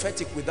the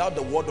prophetic without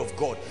the word of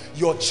God,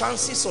 your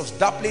chances of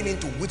dabbling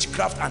into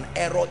witchcraft and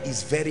error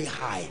is very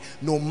high.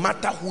 No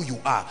matter who you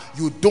are,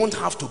 you don't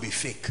have to be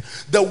fake.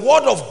 The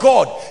word of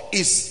God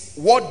is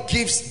what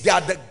gives, they are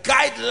the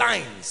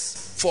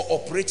guidelines for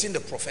operating the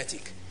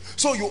prophetic.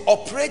 So you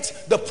operate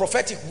the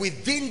prophetic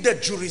within the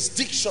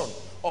jurisdiction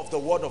of the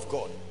word of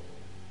God.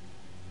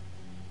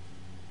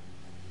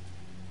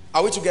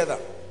 Are we together?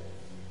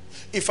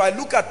 If I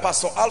look at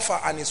Pastor Alpha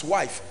and his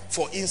wife,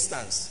 for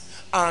instance,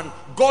 and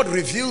God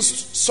reveals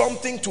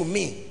something to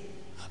me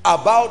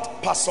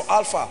about Pastor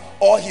Alpha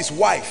or his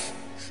wife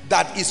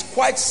that is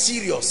quite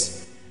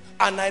serious,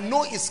 and I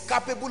know is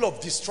capable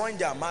of destroying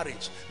their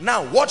marriage.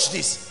 Now watch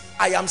this.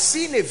 I am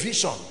seeing a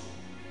vision.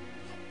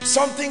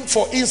 Something,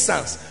 for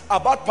instance,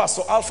 about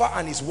Pastor Alpha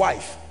and his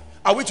wife.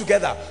 Are we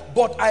together?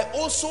 But I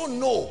also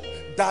know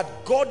that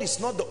God is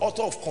not the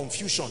author of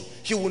confusion.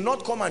 He will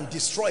not come and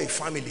destroy a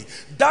family.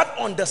 That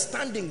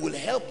understanding will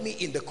help me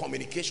in the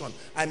communication.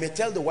 I may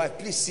tell the wife,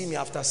 please see me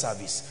after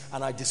service,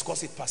 and I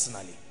discuss it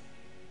personally.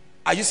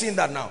 Are you seeing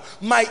that now?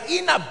 My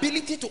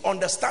inability to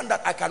understand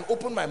that I can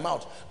open my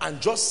mouth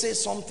and just say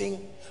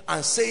something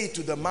and say it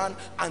to the man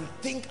and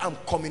think I'm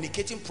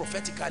communicating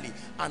prophetically,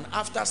 and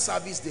after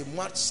service they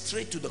march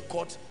straight to the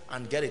court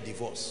and get a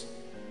divorce.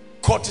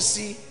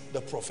 Courtesy the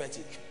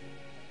prophetic.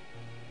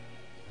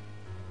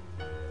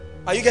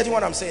 Are you getting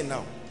what I'm saying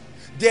now?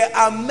 There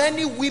are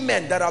many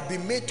women that have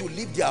been made to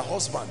leave their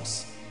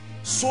husbands.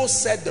 So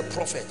said the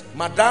prophet.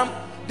 Madam,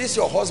 this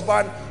your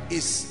husband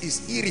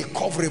is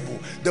irrecoverable.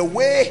 The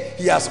way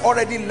he has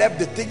already left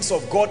the things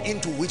of God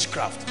into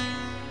witchcraft.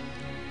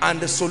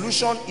 And the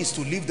solution is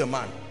to leave the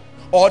man.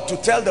 Or to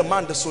tell the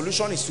man the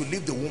solution is to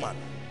leave the woman.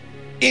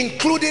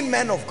 Including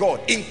men of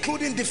God.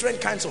 Including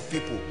different kinds of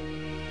people.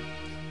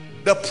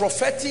 The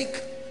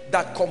prophetic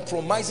that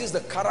compromises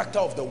the character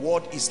of the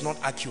word is not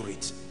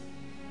accurate.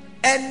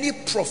 Any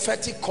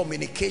prophetic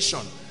communication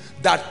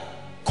that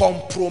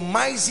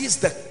compromises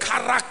the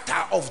character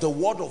of the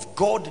word of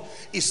God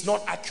is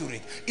not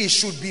accurate. It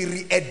should be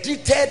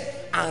re-edited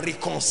and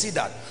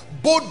reconsidered,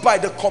 both by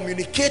the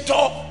communicator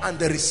and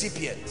the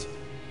recipient.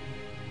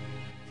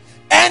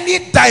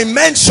 Any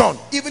dimension,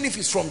 even if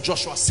it's from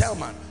Joshua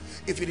Selman,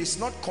 if it is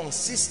not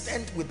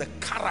consistent with the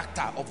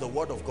character of the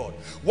word of God.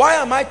 Why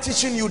am I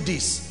teaching you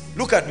this?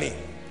 Look at me.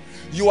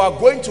 You are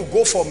going to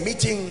go for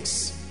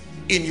meetings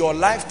in your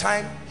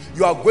lifetime.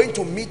 You are going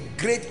to meet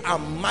great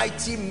and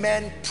mighty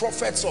men,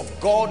 prophets of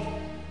God.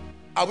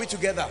 Are we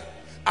together?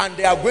 And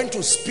they are going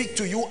to speak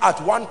to you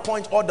at one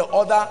point or the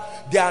other.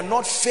 They are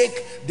not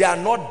fake, they are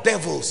not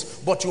devils,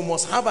 but you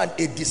must have a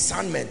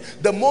discernment.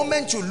 The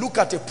moment you look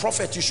at a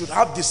prophet, you should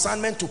have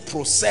discernment to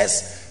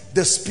process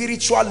the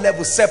spiritual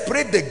level.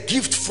 Separate the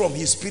gift from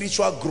his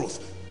spiritual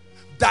growth.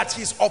 That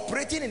he's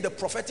operating in the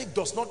prophetic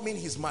does not mean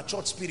he's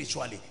matured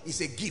spiritually.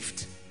 It's a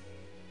gift.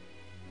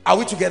 Are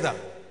we together?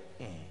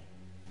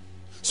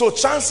 So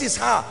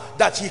chances are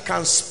that he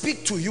can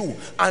speak to you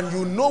and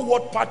you know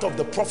what part of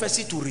the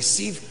prophecy to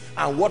receive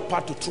and what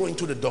part to throw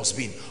into the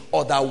dustbin.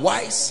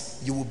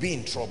 Otherwise, you will be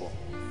in trouble.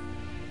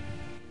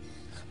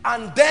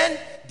 And then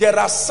there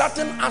are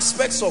certain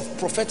aspects of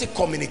prophetic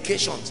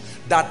communications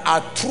that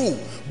are true,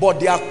 but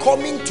they are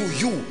coming to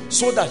you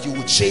so that you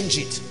will change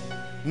it.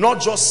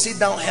 Not just sit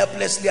down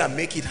helplessly and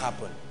make it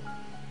happen.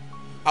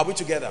 Are we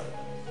together?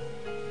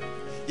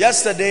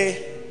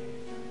 Yesterday,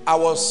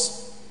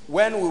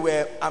 when we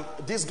were,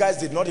 these guys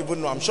did not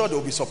even know, I'm sure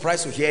they'll be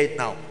surprised to hear it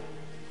now.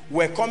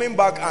 We're coming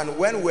back, and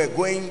when we're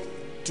going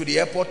to the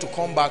airport to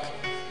come back,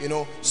 you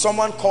know,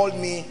 someone called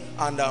me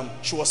and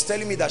she was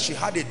telling me that she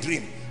had a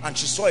dream and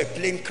she saw a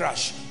plane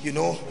crash, you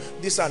know,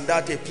 this and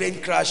that, a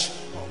plane crash.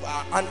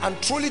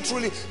 And truly,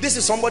 this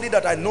is somebody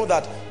that I know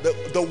that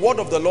the word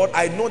of the Lord,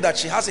 I know that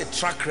she has a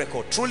track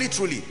record. Truly,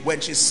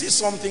 when she sees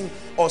something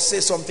or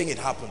says something, it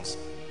happens.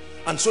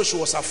 And so she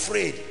was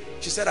afraid.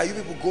 She said, are you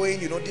people going,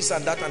 you know, this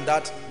and that and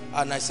that?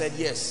 And I said,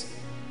 yes.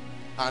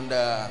 And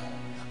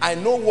I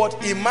know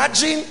what,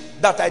 imagine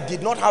that I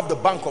did not have the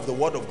bank of the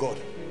word of God.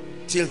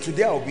 Till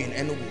today I'll be in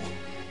Enugu,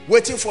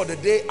 waiting for the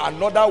day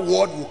another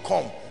word will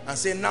come and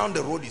say, now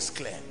the road is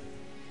clear.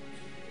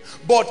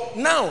 But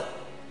now,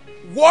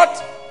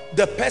 what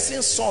the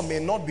person saw may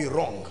not be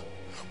wrong,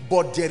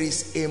 but there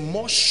is a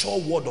more sure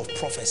word of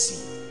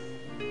prophecy.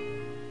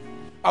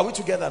 Are we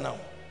together now?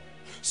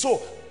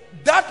 So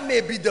that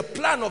may be the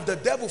plan of the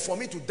devil for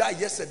me to die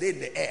yesterday in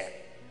the air.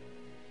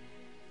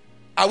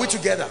 Are we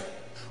together?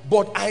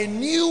 But I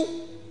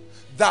knew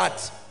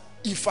that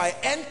if I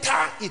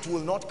enter, it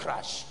will not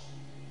crash.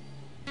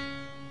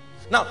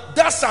 Now,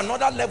 that's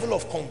another level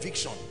of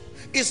conviction.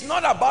 It's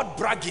not about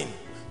bragging.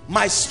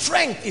 My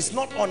strength is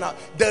not on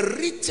the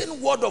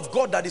written word of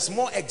God that is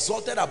more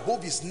exalted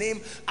above his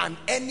name and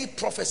any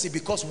prophecy,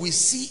 because we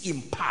see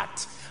in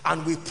part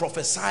and we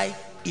prophesy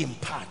in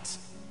part.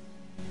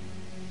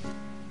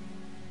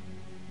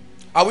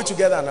 Are we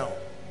together now?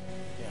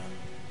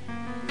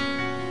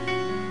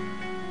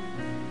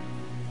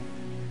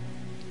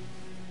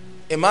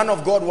 A man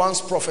of God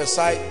once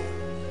prophesied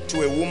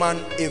to a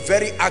woman, a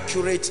very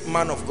accurate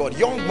man of God,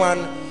 young man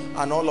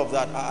and all of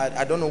that.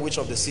 I don't know which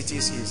of the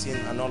cities he's in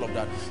and all of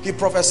that. He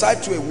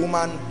prophesied to a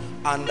woman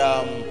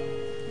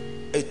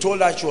and he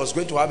told her she was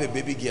going to have a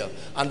baby girl.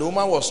 And the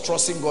woman was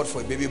trusting God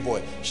for a baby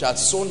boy. She had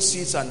sown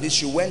seeds and this.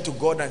 She went to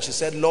God and she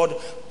said, Lord,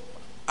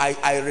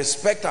 I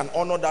respect and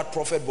honor that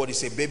prophet, but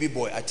it's a baby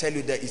boy. I tell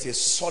you, there is a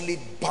solid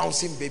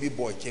bouncing baby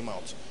boy came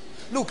out.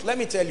 Look, let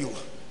me tell you,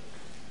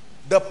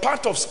 the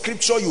part of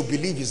scripture you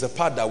believe is the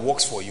part that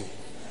works for you.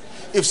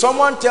 If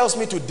someone tells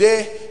me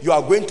today you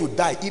are going to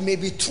die, it may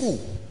be true.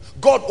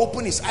 God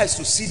opened his eyes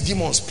to see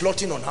demons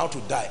plotting on how to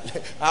die.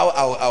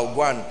 I'll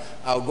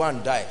go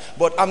and die.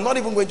 But I'm not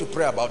even going to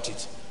pray about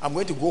it. I'm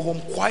going to go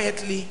home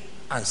quietly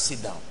and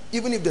sit down.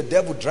 Even if the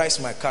devil drives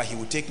my car, he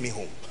will take me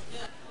home.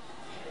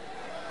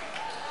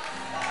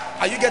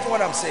 Are you getting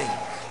what I'm saying?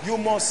 You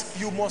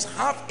must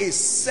have a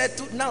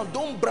settled. Now,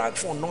 don't brag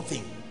for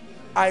nothing.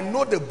 I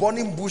know the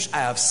burning bush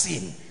I have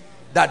seen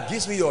that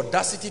gives me the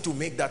audacity to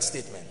make that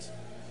statement.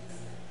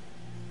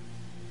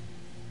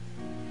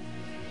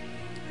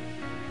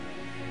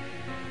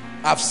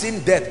 I've seen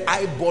death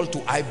eyeball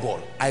to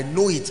eyeball. I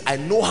know it. I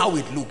know how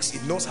it looks.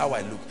 It knows how I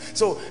look.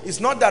 So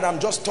it's not that I'm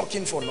just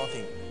talking for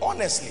nothing.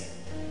 Honestly.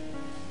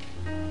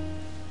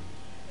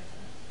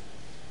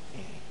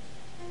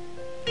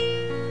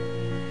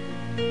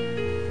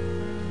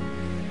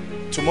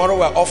 Tomorrow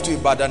we're off to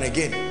Ibadan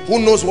again. Who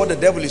knows what the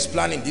devil is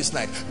planning this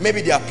night?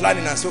 Maybe they are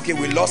planning and say, okay,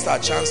 we lost our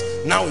chance.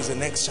 Now is the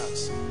next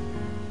chance.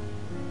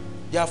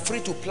 They are free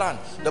to plan.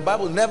 The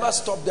Bible never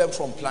stopped them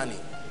from planning.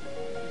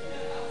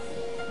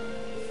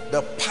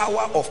 The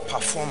power of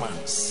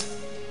performance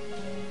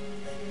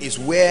is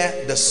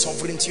where the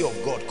sovereignty of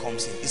God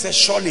comes in. He says,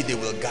 surely they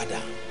will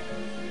gather.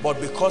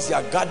 But because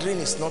their gathering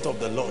is not of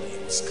the Lord, he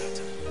will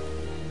scatter.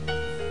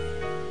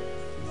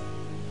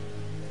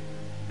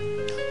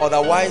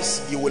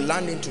 Otherwise, you will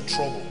land into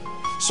trouble.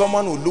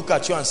 Someone will look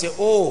at you and say,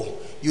 oh,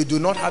 you do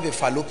not have a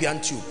fallopian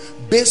tube.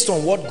 Based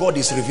on what God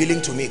is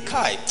revealing to me,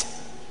 Kai,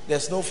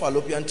 there's no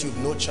fallopian tube,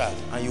 no child.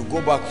 And you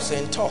go back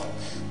saying, talk,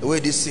 the way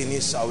this thing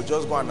is, I will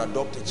just go and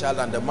adopt a child.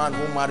 And the man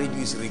who married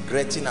you is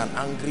regretting and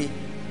angry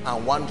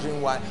and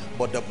wondering why.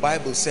 But the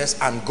Bible says,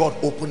 and God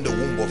opened the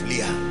womb of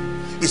Leah.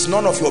 It's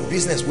none of your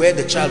business where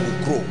the child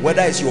will grow.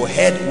 Whether it's your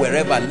head,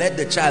 wherever, let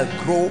the child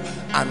grow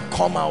and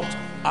come out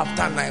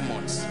after 9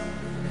 months.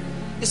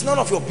 It's none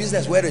of your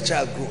business where the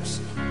child grows.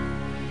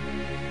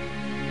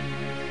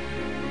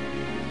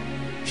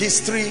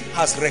 History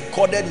has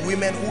recorded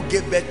women who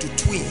gave birth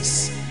to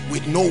twins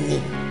with no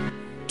womb.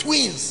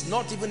 Twins,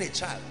 not even a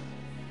child.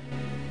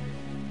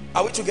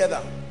 Are we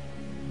together?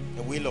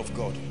 The will of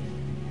God.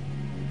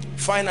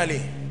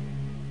 Finally,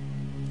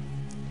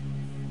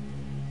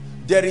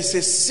 there is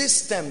a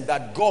system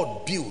that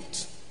God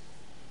built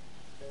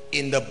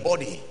in the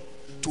body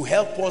to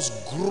help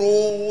us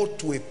grow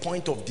to a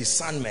point of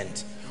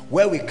discernment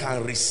where we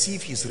can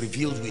receive his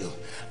revealed will.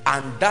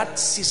 And that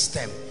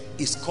system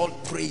is called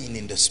praying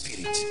in the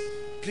spirit.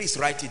 Please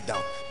write it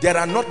down. There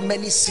are not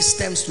many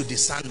systems to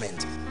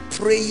discernment.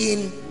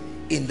 Praying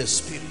in the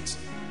spirit.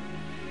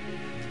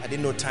 I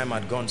didn't know time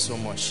had gone so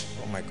much.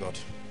 Oh my God.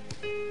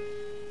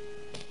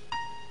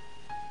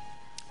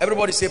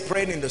 Everybody say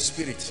praying in the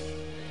spirit.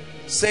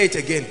 Say it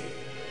again.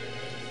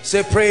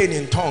 Say praying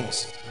in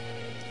tongues.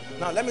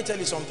 Now let me tell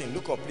you something.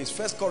 Look up please.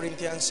 1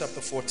 Corinthians chapter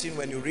 14,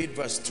 when you read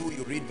verse 2,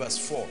 you read verse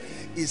 4.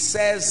 It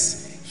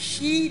says,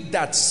 he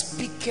that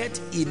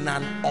speaketh in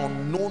an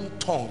unknown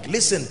tongue.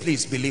 Listen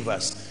please,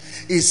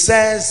 believers. It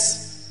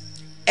says,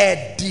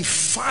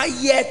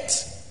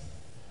 edifieth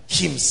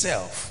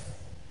himself.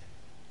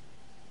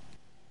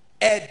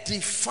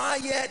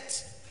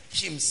 Edifieth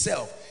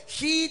himself.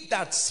 He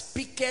that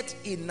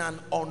speaketh in an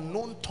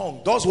unknown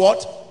tongue does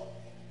what?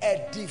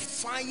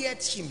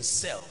 Edifieth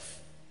himself.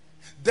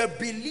 The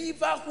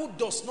believer who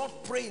does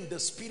not pray in the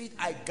spirit,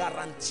 I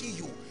guarantee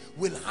you,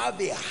 will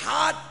have a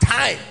hard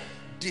time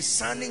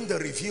discerning the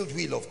revealed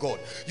will of God.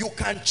 You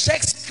can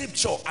check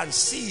scripture and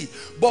see,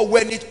 but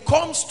when it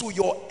comes to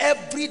your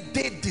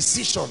everyday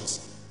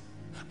decisions,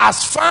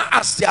 as far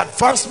as the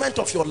advancement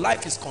of your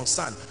life is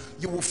concerned,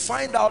 you will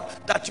find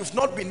out that you've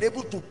not been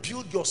able to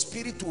build your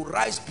spirit to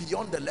rise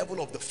beyond the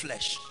level of the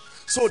flesh.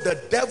 So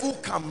the devil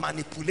can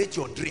manipulate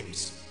your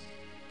dreams.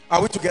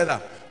 Are we together?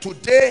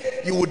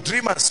 Today you will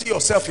dream and see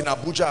yourself in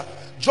Abuja.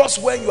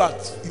 Just when you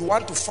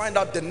want to find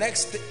out, the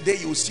next day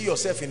you will see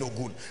yourself in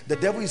Ogun. The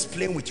devil is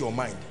playing with your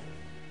mind,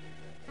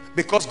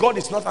 because God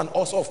is not an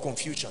author of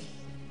confusion.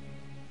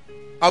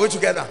 Are we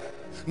together?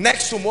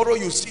 Next tomorrow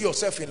you see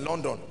yourself in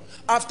London.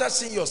 After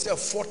seeing yourself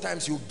 4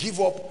 times, you give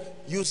up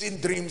using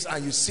dreams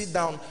and you sit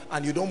down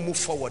and you don't move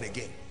forward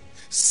again.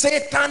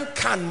 Satan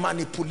can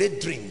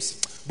manipulate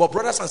dreams, but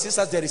brothers and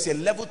sisters, there is a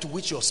level to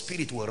which your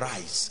spirit will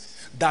rise,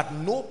 that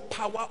no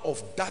power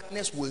of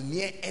darkness will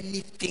near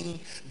anything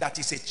that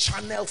is a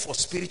channel for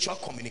spiritual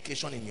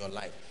communication in your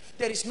life.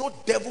 There is no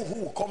devil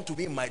who will come to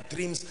me in my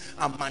dreams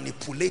and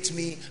manipulate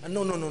me.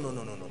 No.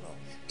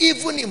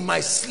 Even in my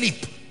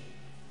sleep,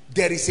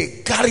 there is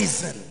a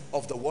garrison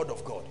of the word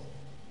of God.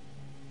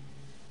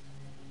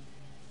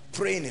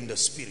 Praying in the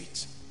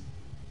spirit.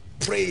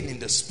 Praying in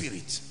the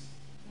spirit.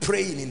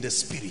 Praying in the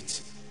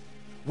spirit.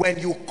 When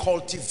you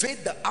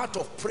cultivate the art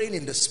of praying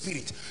in the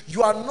spirit,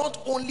 you are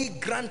not only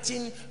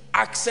granting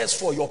access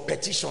for your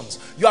petitions,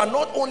 you are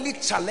not only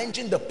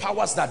challenging the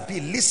powers that be.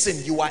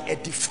 Listen, you are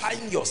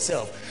edifying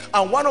yourself.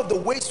 And one of the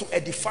ways to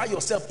edify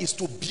yourself is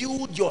to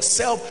build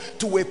yourself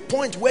to a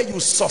point where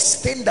you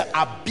sustain the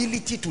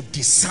ability to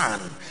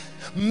discern.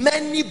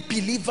 Many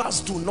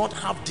believers do not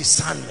have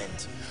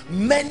discernment.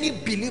 Many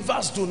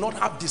believers do not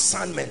have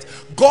discernment.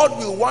 God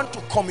will want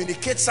to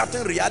communicate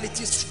certain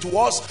realities to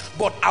us,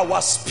 but our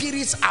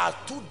spirits are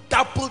too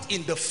dappled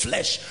in the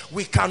flesh.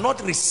 We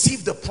cannot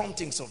receive the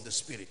promptings of the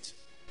spirit.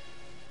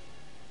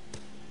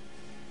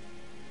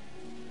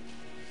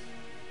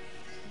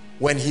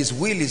 When his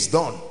will is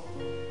done,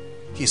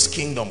 his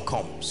kingdom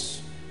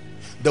comes.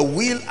 The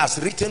will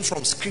as written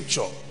from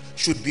scripture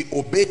should be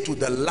obeyed to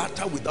the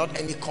latter without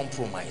any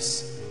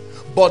compromise.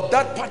 But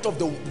that part of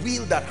the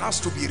will that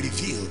has to be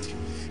revealed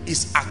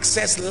is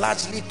accessed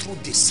largely through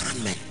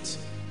discernment.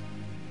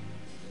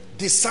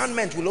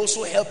 Discernment will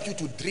also help you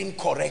to dream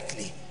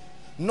correctly,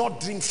 not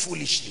dream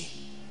foolishly.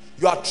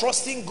 You are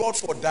trusting God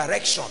for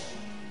direction,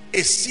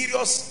 a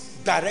serious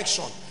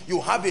direction. You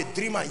have a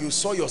dream and you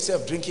saw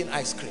yourself drinking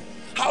ice cream.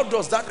 How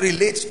does that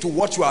relate to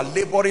what you are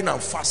laboring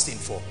and fasting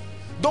for?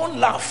 Don't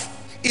laugh.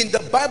 In the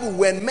Bible,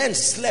 when men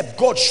slept,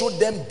 God showed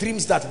them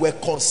dreams that were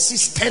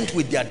consistent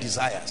with their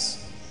desires.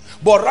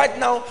 But right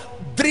now,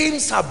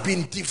 dreams have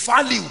been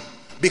devalued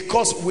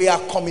because we are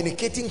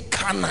communicating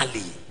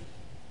carnally.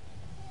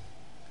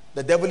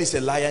 The devil is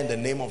a liar in the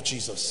name of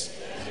Jesus.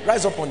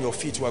 Rise up on your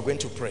feet. We are going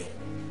to pray.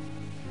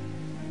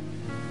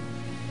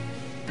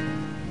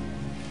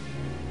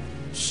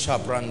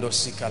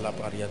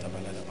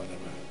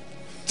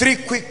 Three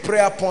quick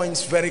prayer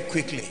points very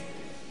quickly.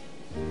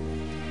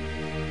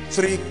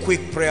 3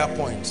 quick prayer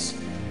points.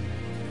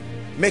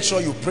 Make sure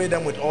you pray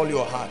them with all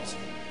your heart.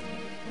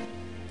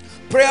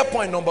 Prayer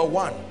point number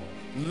 1.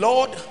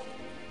 Lord,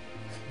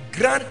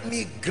 grant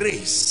me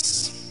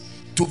grace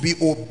to be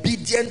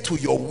obedient to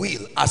your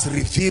will as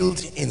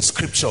revealed in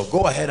scripture.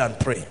 Go ahead and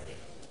pray.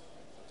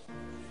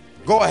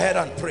 Go ahead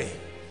and pray.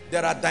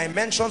 There are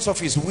dimensions of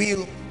his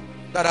will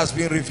that has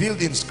been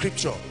revealed in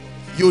scripture.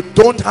 You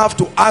don't have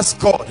to ask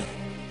God.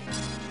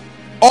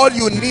 All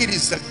you need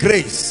is the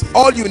grace.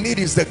 All you need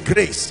is the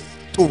grace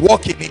to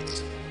walk in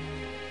it.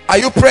 Are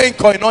you praying,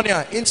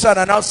 Koinonia? Inside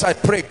and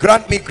outside, pray.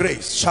 Grant me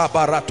grace.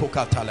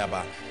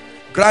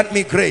 Grant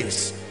me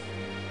grace.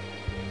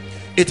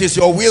 It is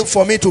your will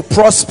for me to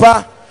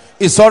prosper.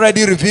 It's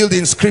already revealed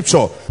in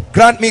scripture.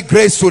 Grant me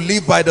grace to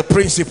live by the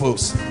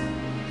principles.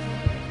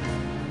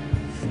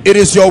 It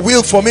is your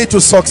will for me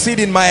to succeed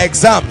in my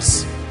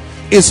exams.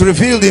 It's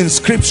revealed in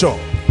scripture.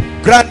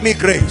 Grant me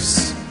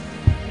grace.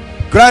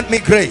 Grant me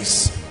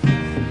grace.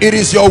 It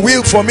is your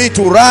will for me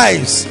to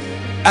rise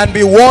and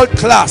be world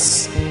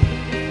class.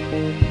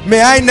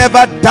 May I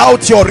never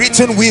doubt your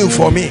written will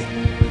for me.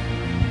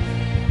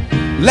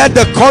 Let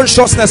the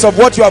consciousness of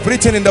what you have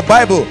written in the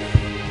Bible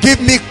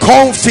give me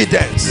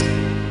confidence.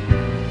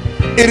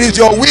 It is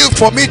your will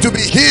for me to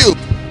be healed.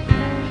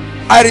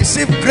 I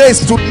receive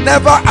grace to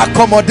never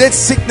accommodate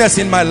sickness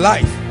in my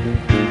life.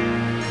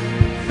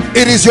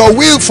 It is your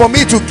will for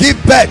me to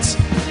give birth.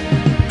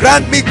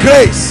 Grant me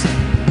grace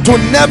to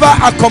never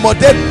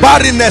accommodate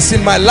barrenness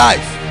in my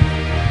life.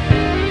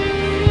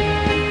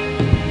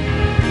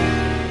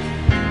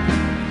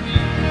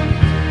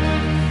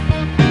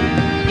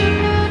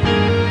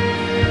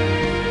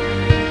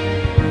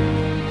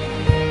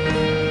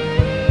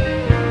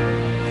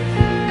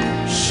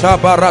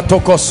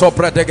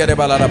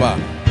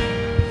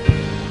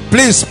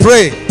 Please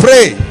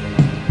pray.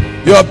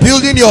 You are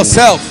building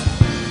yourself.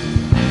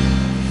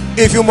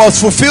 If you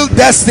must fulfill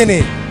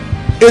destiny,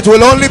 it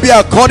will only be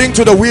according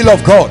to the will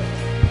of God.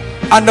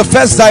 And the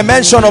first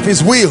dimension of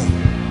his will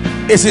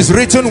is his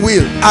written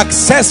will,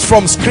 access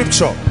from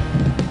scripture.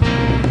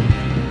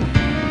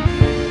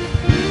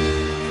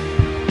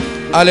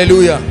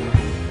 Hallelujah.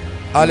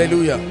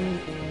 Hallelujah.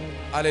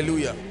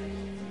 Hallelujah.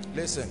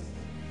 Listen.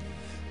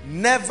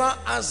 Never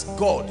ask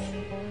God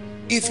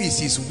if it's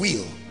his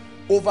will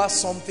over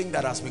something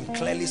that has been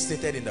clearly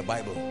stated in the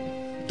Bible.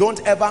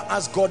 Don't ever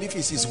ask God if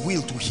it's his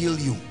will to heal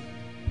you.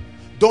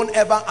 Don't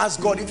ever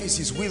ask God if it's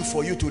his will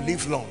for you to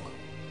live long.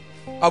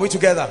 Are we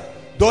together?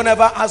 Don't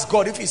ever ask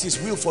God if it's his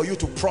will for you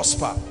to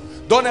prosper.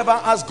 Don't ever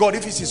ask God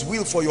if it's his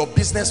will for your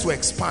business to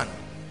expand.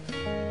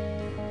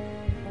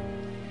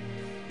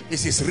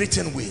 It's his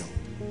written will.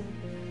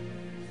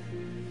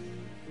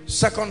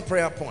 Second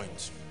prayer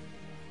point.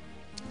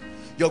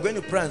 You're going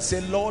to pray and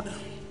say, Lord,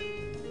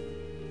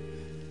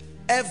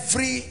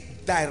 every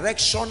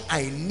direction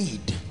I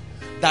need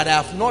that I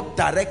have not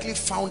directly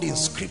found in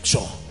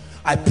scripture,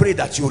 I pray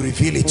that you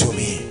reveal it to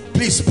me.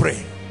 Please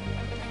pray.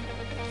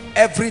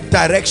 Every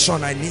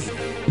direction I need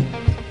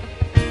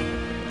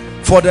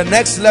for the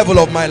next level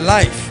of my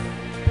life,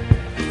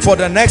 for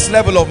the next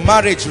level of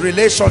marriage,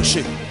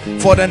 relationship,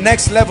 for the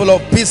next level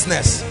of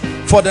business,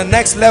 for the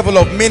next level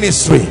of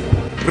ministry,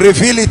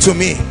 reveal it to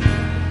me.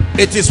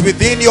 It is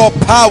within your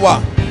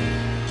power.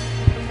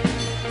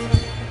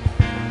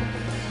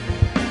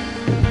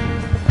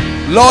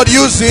 Lord,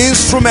 use the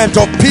instrument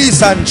of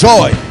peace and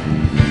joy.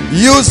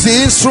 Use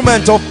the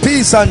instrument of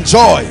peace and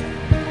joy.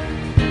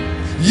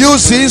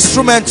 Use the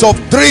instrument of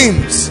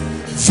dreams,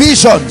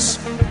 visions,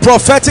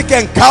 prophetic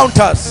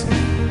encounters.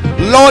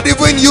 Lord,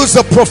 even use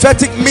the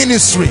prophetic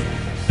ministry.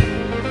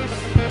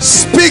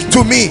 Speak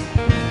to me.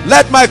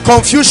 Let my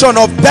confusion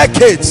of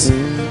decades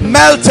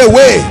melt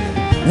away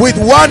with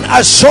one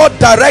assured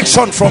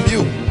direction from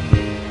you.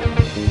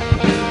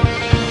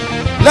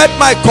 Let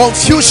my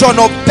confusion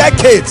of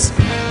decades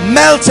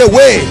melt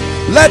away.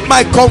 Let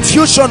my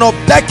confusion of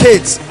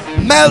decades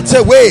melt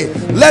away.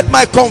 Let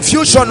my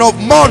confusion of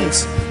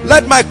months,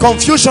 let my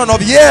confusion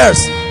of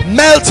years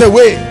melt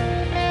away.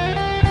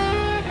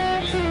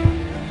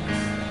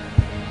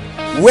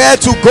 Where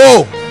to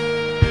go,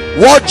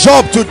 what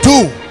job to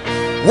do,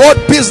 what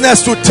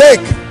business to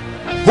take,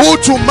 who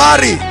to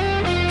marry,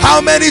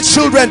 how many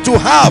children to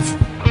have.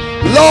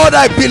 Lord,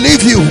 I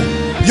believe you.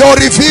 Your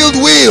revealed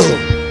will.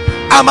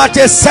 I'm at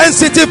a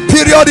sensitive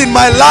period in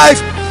my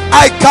life.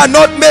 I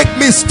cannot make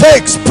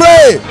mistakes.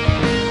 Pray.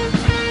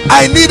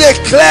 I need a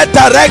clear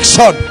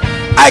direction.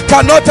 I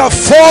cannot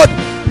afford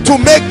to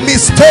make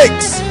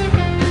mistakes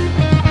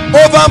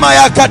over my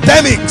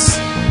academics.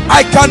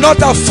 I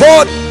cannot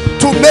afford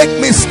to make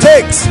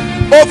mistakes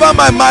over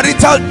my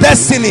marital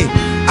destiny.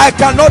 I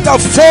cannot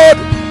afford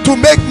to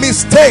make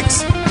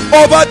mistakes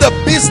over the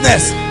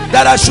business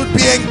that I should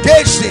be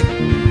engaged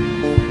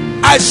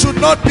in. I should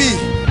not be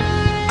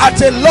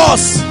at a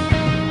loss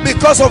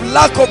because of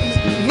lack of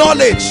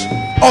knowledge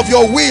of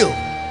your will.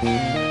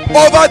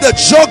 Over the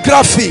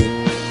geography,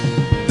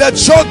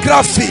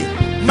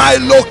 my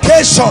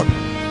location.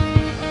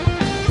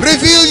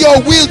 Reveal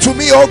your will to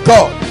me, oh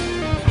God.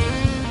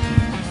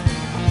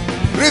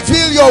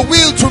 Reveal your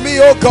will to me,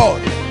 oh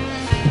God.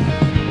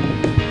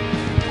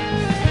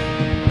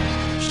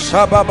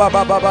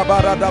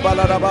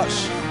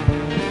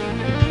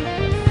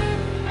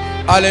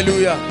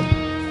 Hallelujah.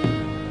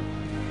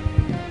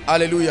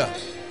 Hallelujah.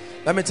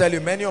 Let me tell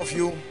you, many of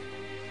you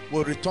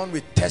will return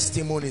with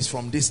testimonies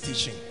from this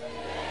teaching,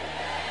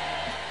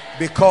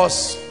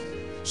 because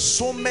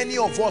so many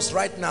of us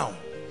right now,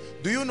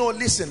 do you know,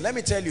 listen, let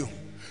me tell you,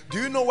 do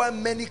you know why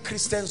many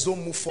Christians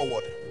don't move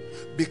forward?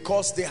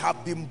 Because they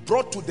have been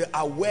brought to the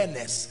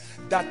awareness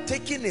that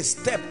taking a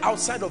step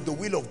outside of the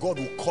will of God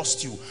will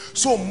cost you.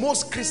 So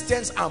most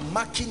Christians are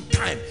marking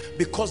time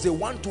because they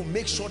want to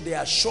make sure they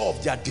are sure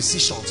of their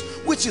decisions,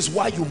 which is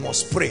why you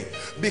must pray,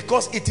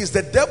 because it is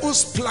the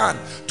devil's plan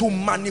to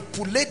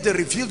manipulate the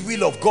revealed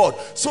will of God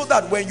so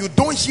that when you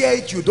don't hear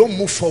it, you don't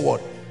move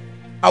forward.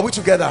 Are we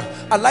together?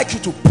 I'd like you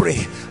to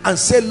pray and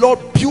say, Lord,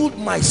 build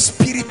my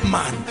spirit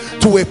man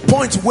to a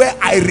point where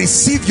I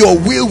receive your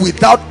will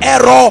without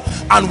error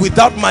and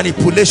without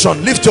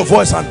manipulation. Lift your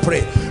voice and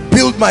pray.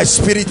 Build my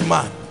spirit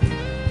man.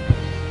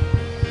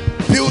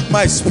 Build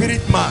my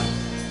spirit man.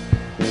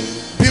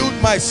 Build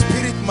my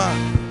spirit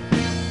man.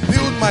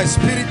 Build my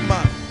spirit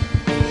man.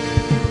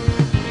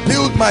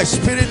 Build my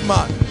spirit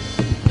man.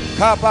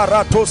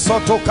 Kabarato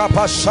soto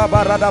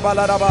kapashabarada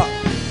baladaba.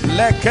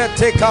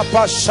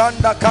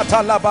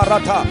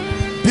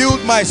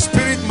 Build my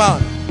spirit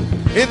man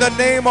in the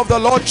name of the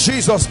Lord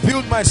Jesus.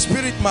 Build my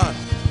spirit man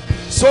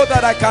so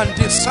that I can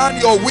discern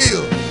your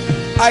will.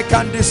 I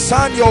can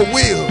discern your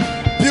will.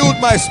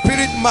 Build my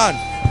spirit man.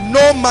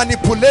 No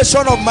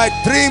manipulation of my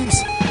dreams.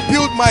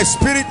 Build my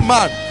spirit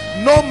man.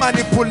 No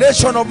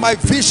manipulation of my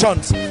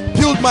visions.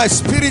 Build my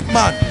spirit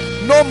man.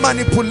 No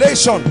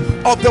manipulation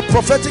of the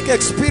prophetic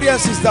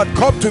experiences that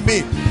come to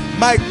me.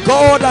 My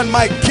God and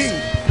my King,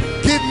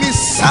 give me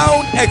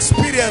sound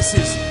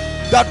experiences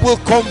that will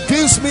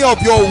convince me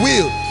of your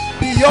will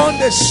beyond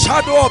the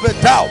shadow of a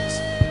doubt.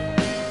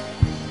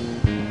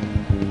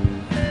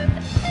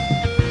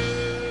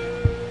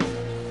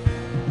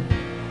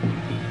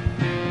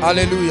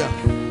 Hallelujah.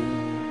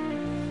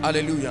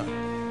 Hallelujah.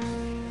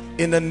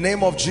 In the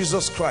name of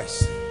Jesus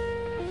Christ,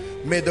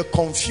 may the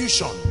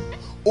confusion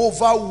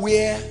over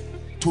where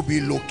to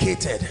be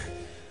located,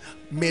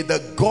 may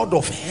the God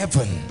of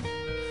heaven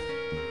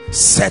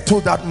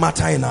settle that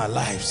matter in our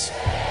lives.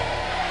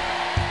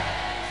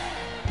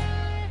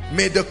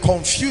 May the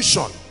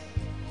confusion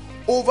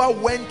over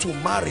when to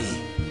marry,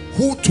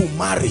 who to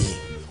marry,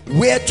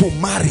 where to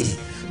marry,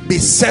 be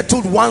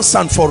settled once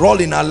and for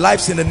all in our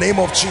lives in the name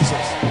of Jesus.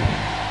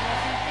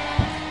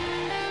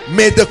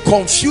 May the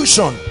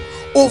confusion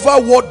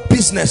over what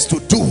business to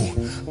do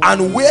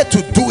and where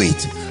to do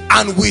it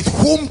and with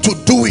whom to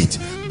do it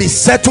be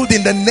settled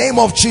in the name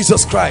of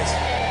Jesus Christ.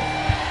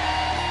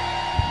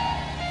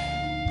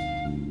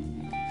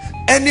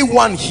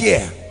 Anyone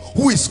here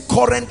who is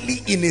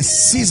currently in a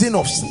season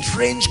of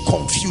strange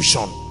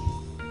confusion,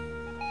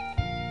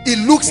 it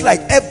looks like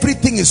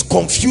everything is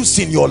confused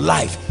in your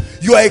life.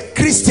 You are a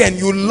Christian,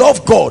 you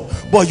love God,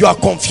 but you are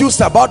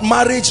confused about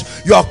marriage,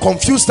 you are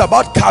confused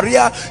about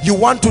career, you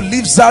want to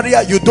leave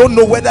Zaria, you don't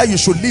know whether you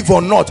should leave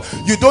or not,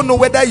 you don't know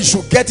whether you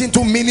should get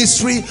into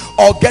ministry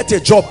or get a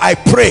job. I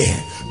pray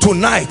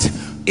tonight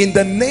in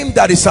the name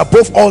that is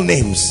above all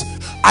names,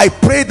 I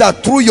pray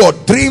that through your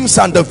dreams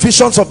and the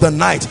visions of the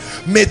night,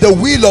 may the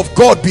will of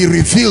God be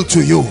revealed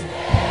to you.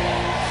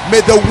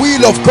 May the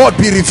will of God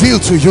be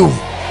revealed to you.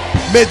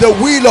 May the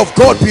will of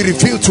God be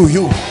revealed to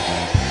you.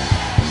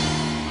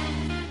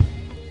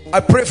 I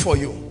pray for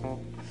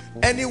you.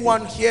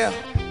 Anyone here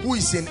who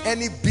is in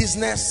any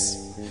business,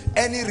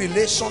 any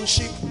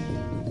relationship,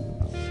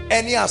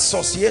 any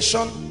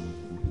association,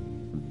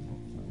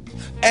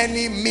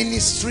 any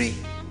ministry,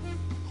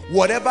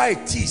 whatever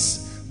it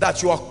is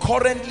that you are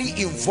currently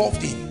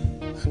involved in,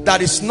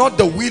 that is not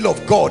the will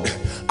of God,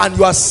 and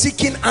you are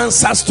seeking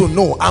answers to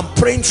know, I'm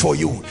praying for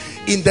you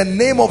in the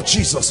name of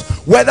Jesus.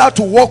 Whether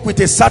to walk with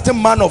a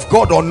certain man of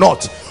God or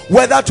not,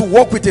 whether to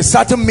walk with a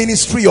certain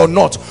ministry or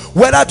not,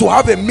 whether to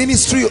have a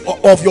ministry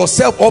of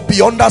yourself or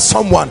be under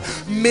someone,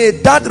 may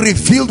that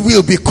revealed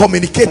will be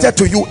communicated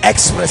to you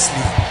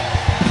expressly.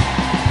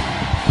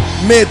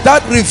 May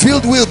that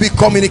revealed will be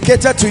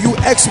communicated to you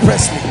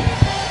expressly.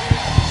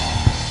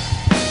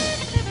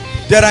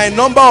 There are a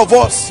number of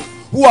us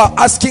who are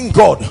asking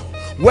God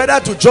whether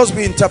to just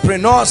be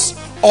entrepreneurs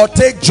or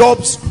take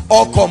jobs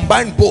or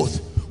combine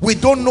both. We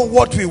don't know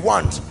what we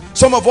want.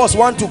 Some of us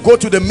want to go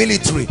to the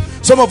military.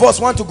 Some of us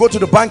want to go to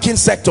the banking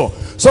sector.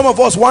 Some of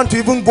us want to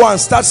even go and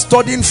start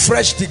studying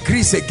fresh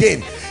degrees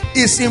again.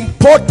 It's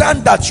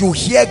important that you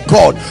hear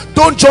God.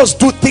 Don't just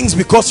do things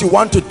because you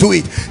want to do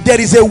it.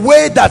 There is a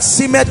way that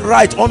seemeth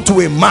right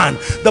unto a man.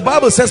 The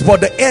Bible says,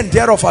 but the end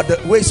thereof are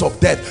the ways of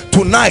death.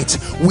 Tonight,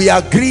 we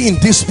agree in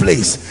this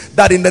place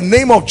that in the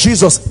name of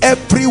Jesus,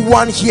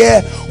 everyone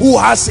here who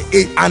has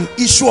an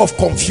issue of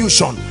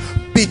confusion,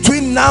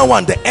 between now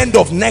and the end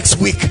of next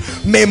week,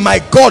 may my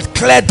God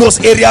clear those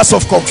areas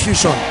of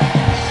confusion.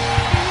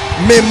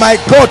 May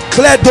my God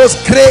clear those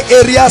gray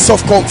areas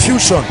of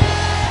confusion.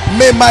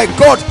 May my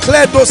God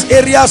clear those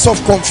areas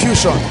of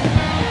confusion.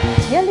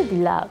 Dearly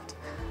beloved,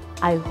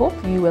 I hope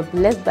you were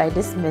blessed by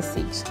this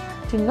message.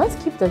 Do not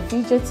keep the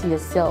video to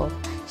yourself.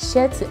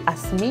 Share to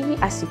as many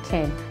as you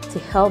can to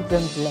help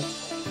them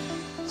bless.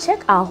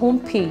 Check our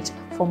homepage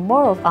for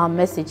more of our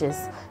messages.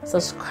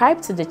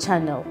 Subscribe to the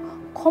channel.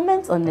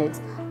 Comment on it,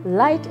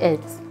 like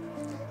it.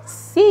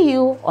 See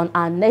you on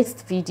our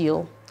next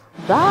video.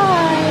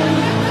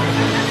 Bye.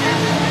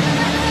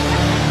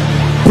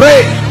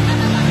 Pray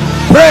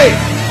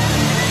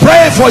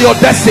for your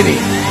destiny.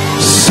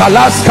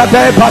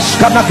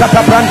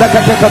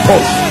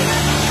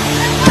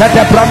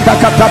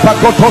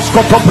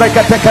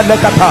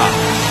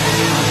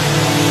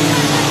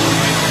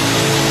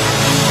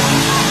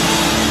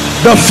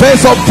 The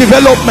phase of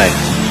development.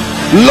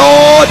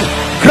 Lord,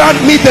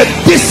 grant me the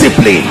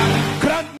discipline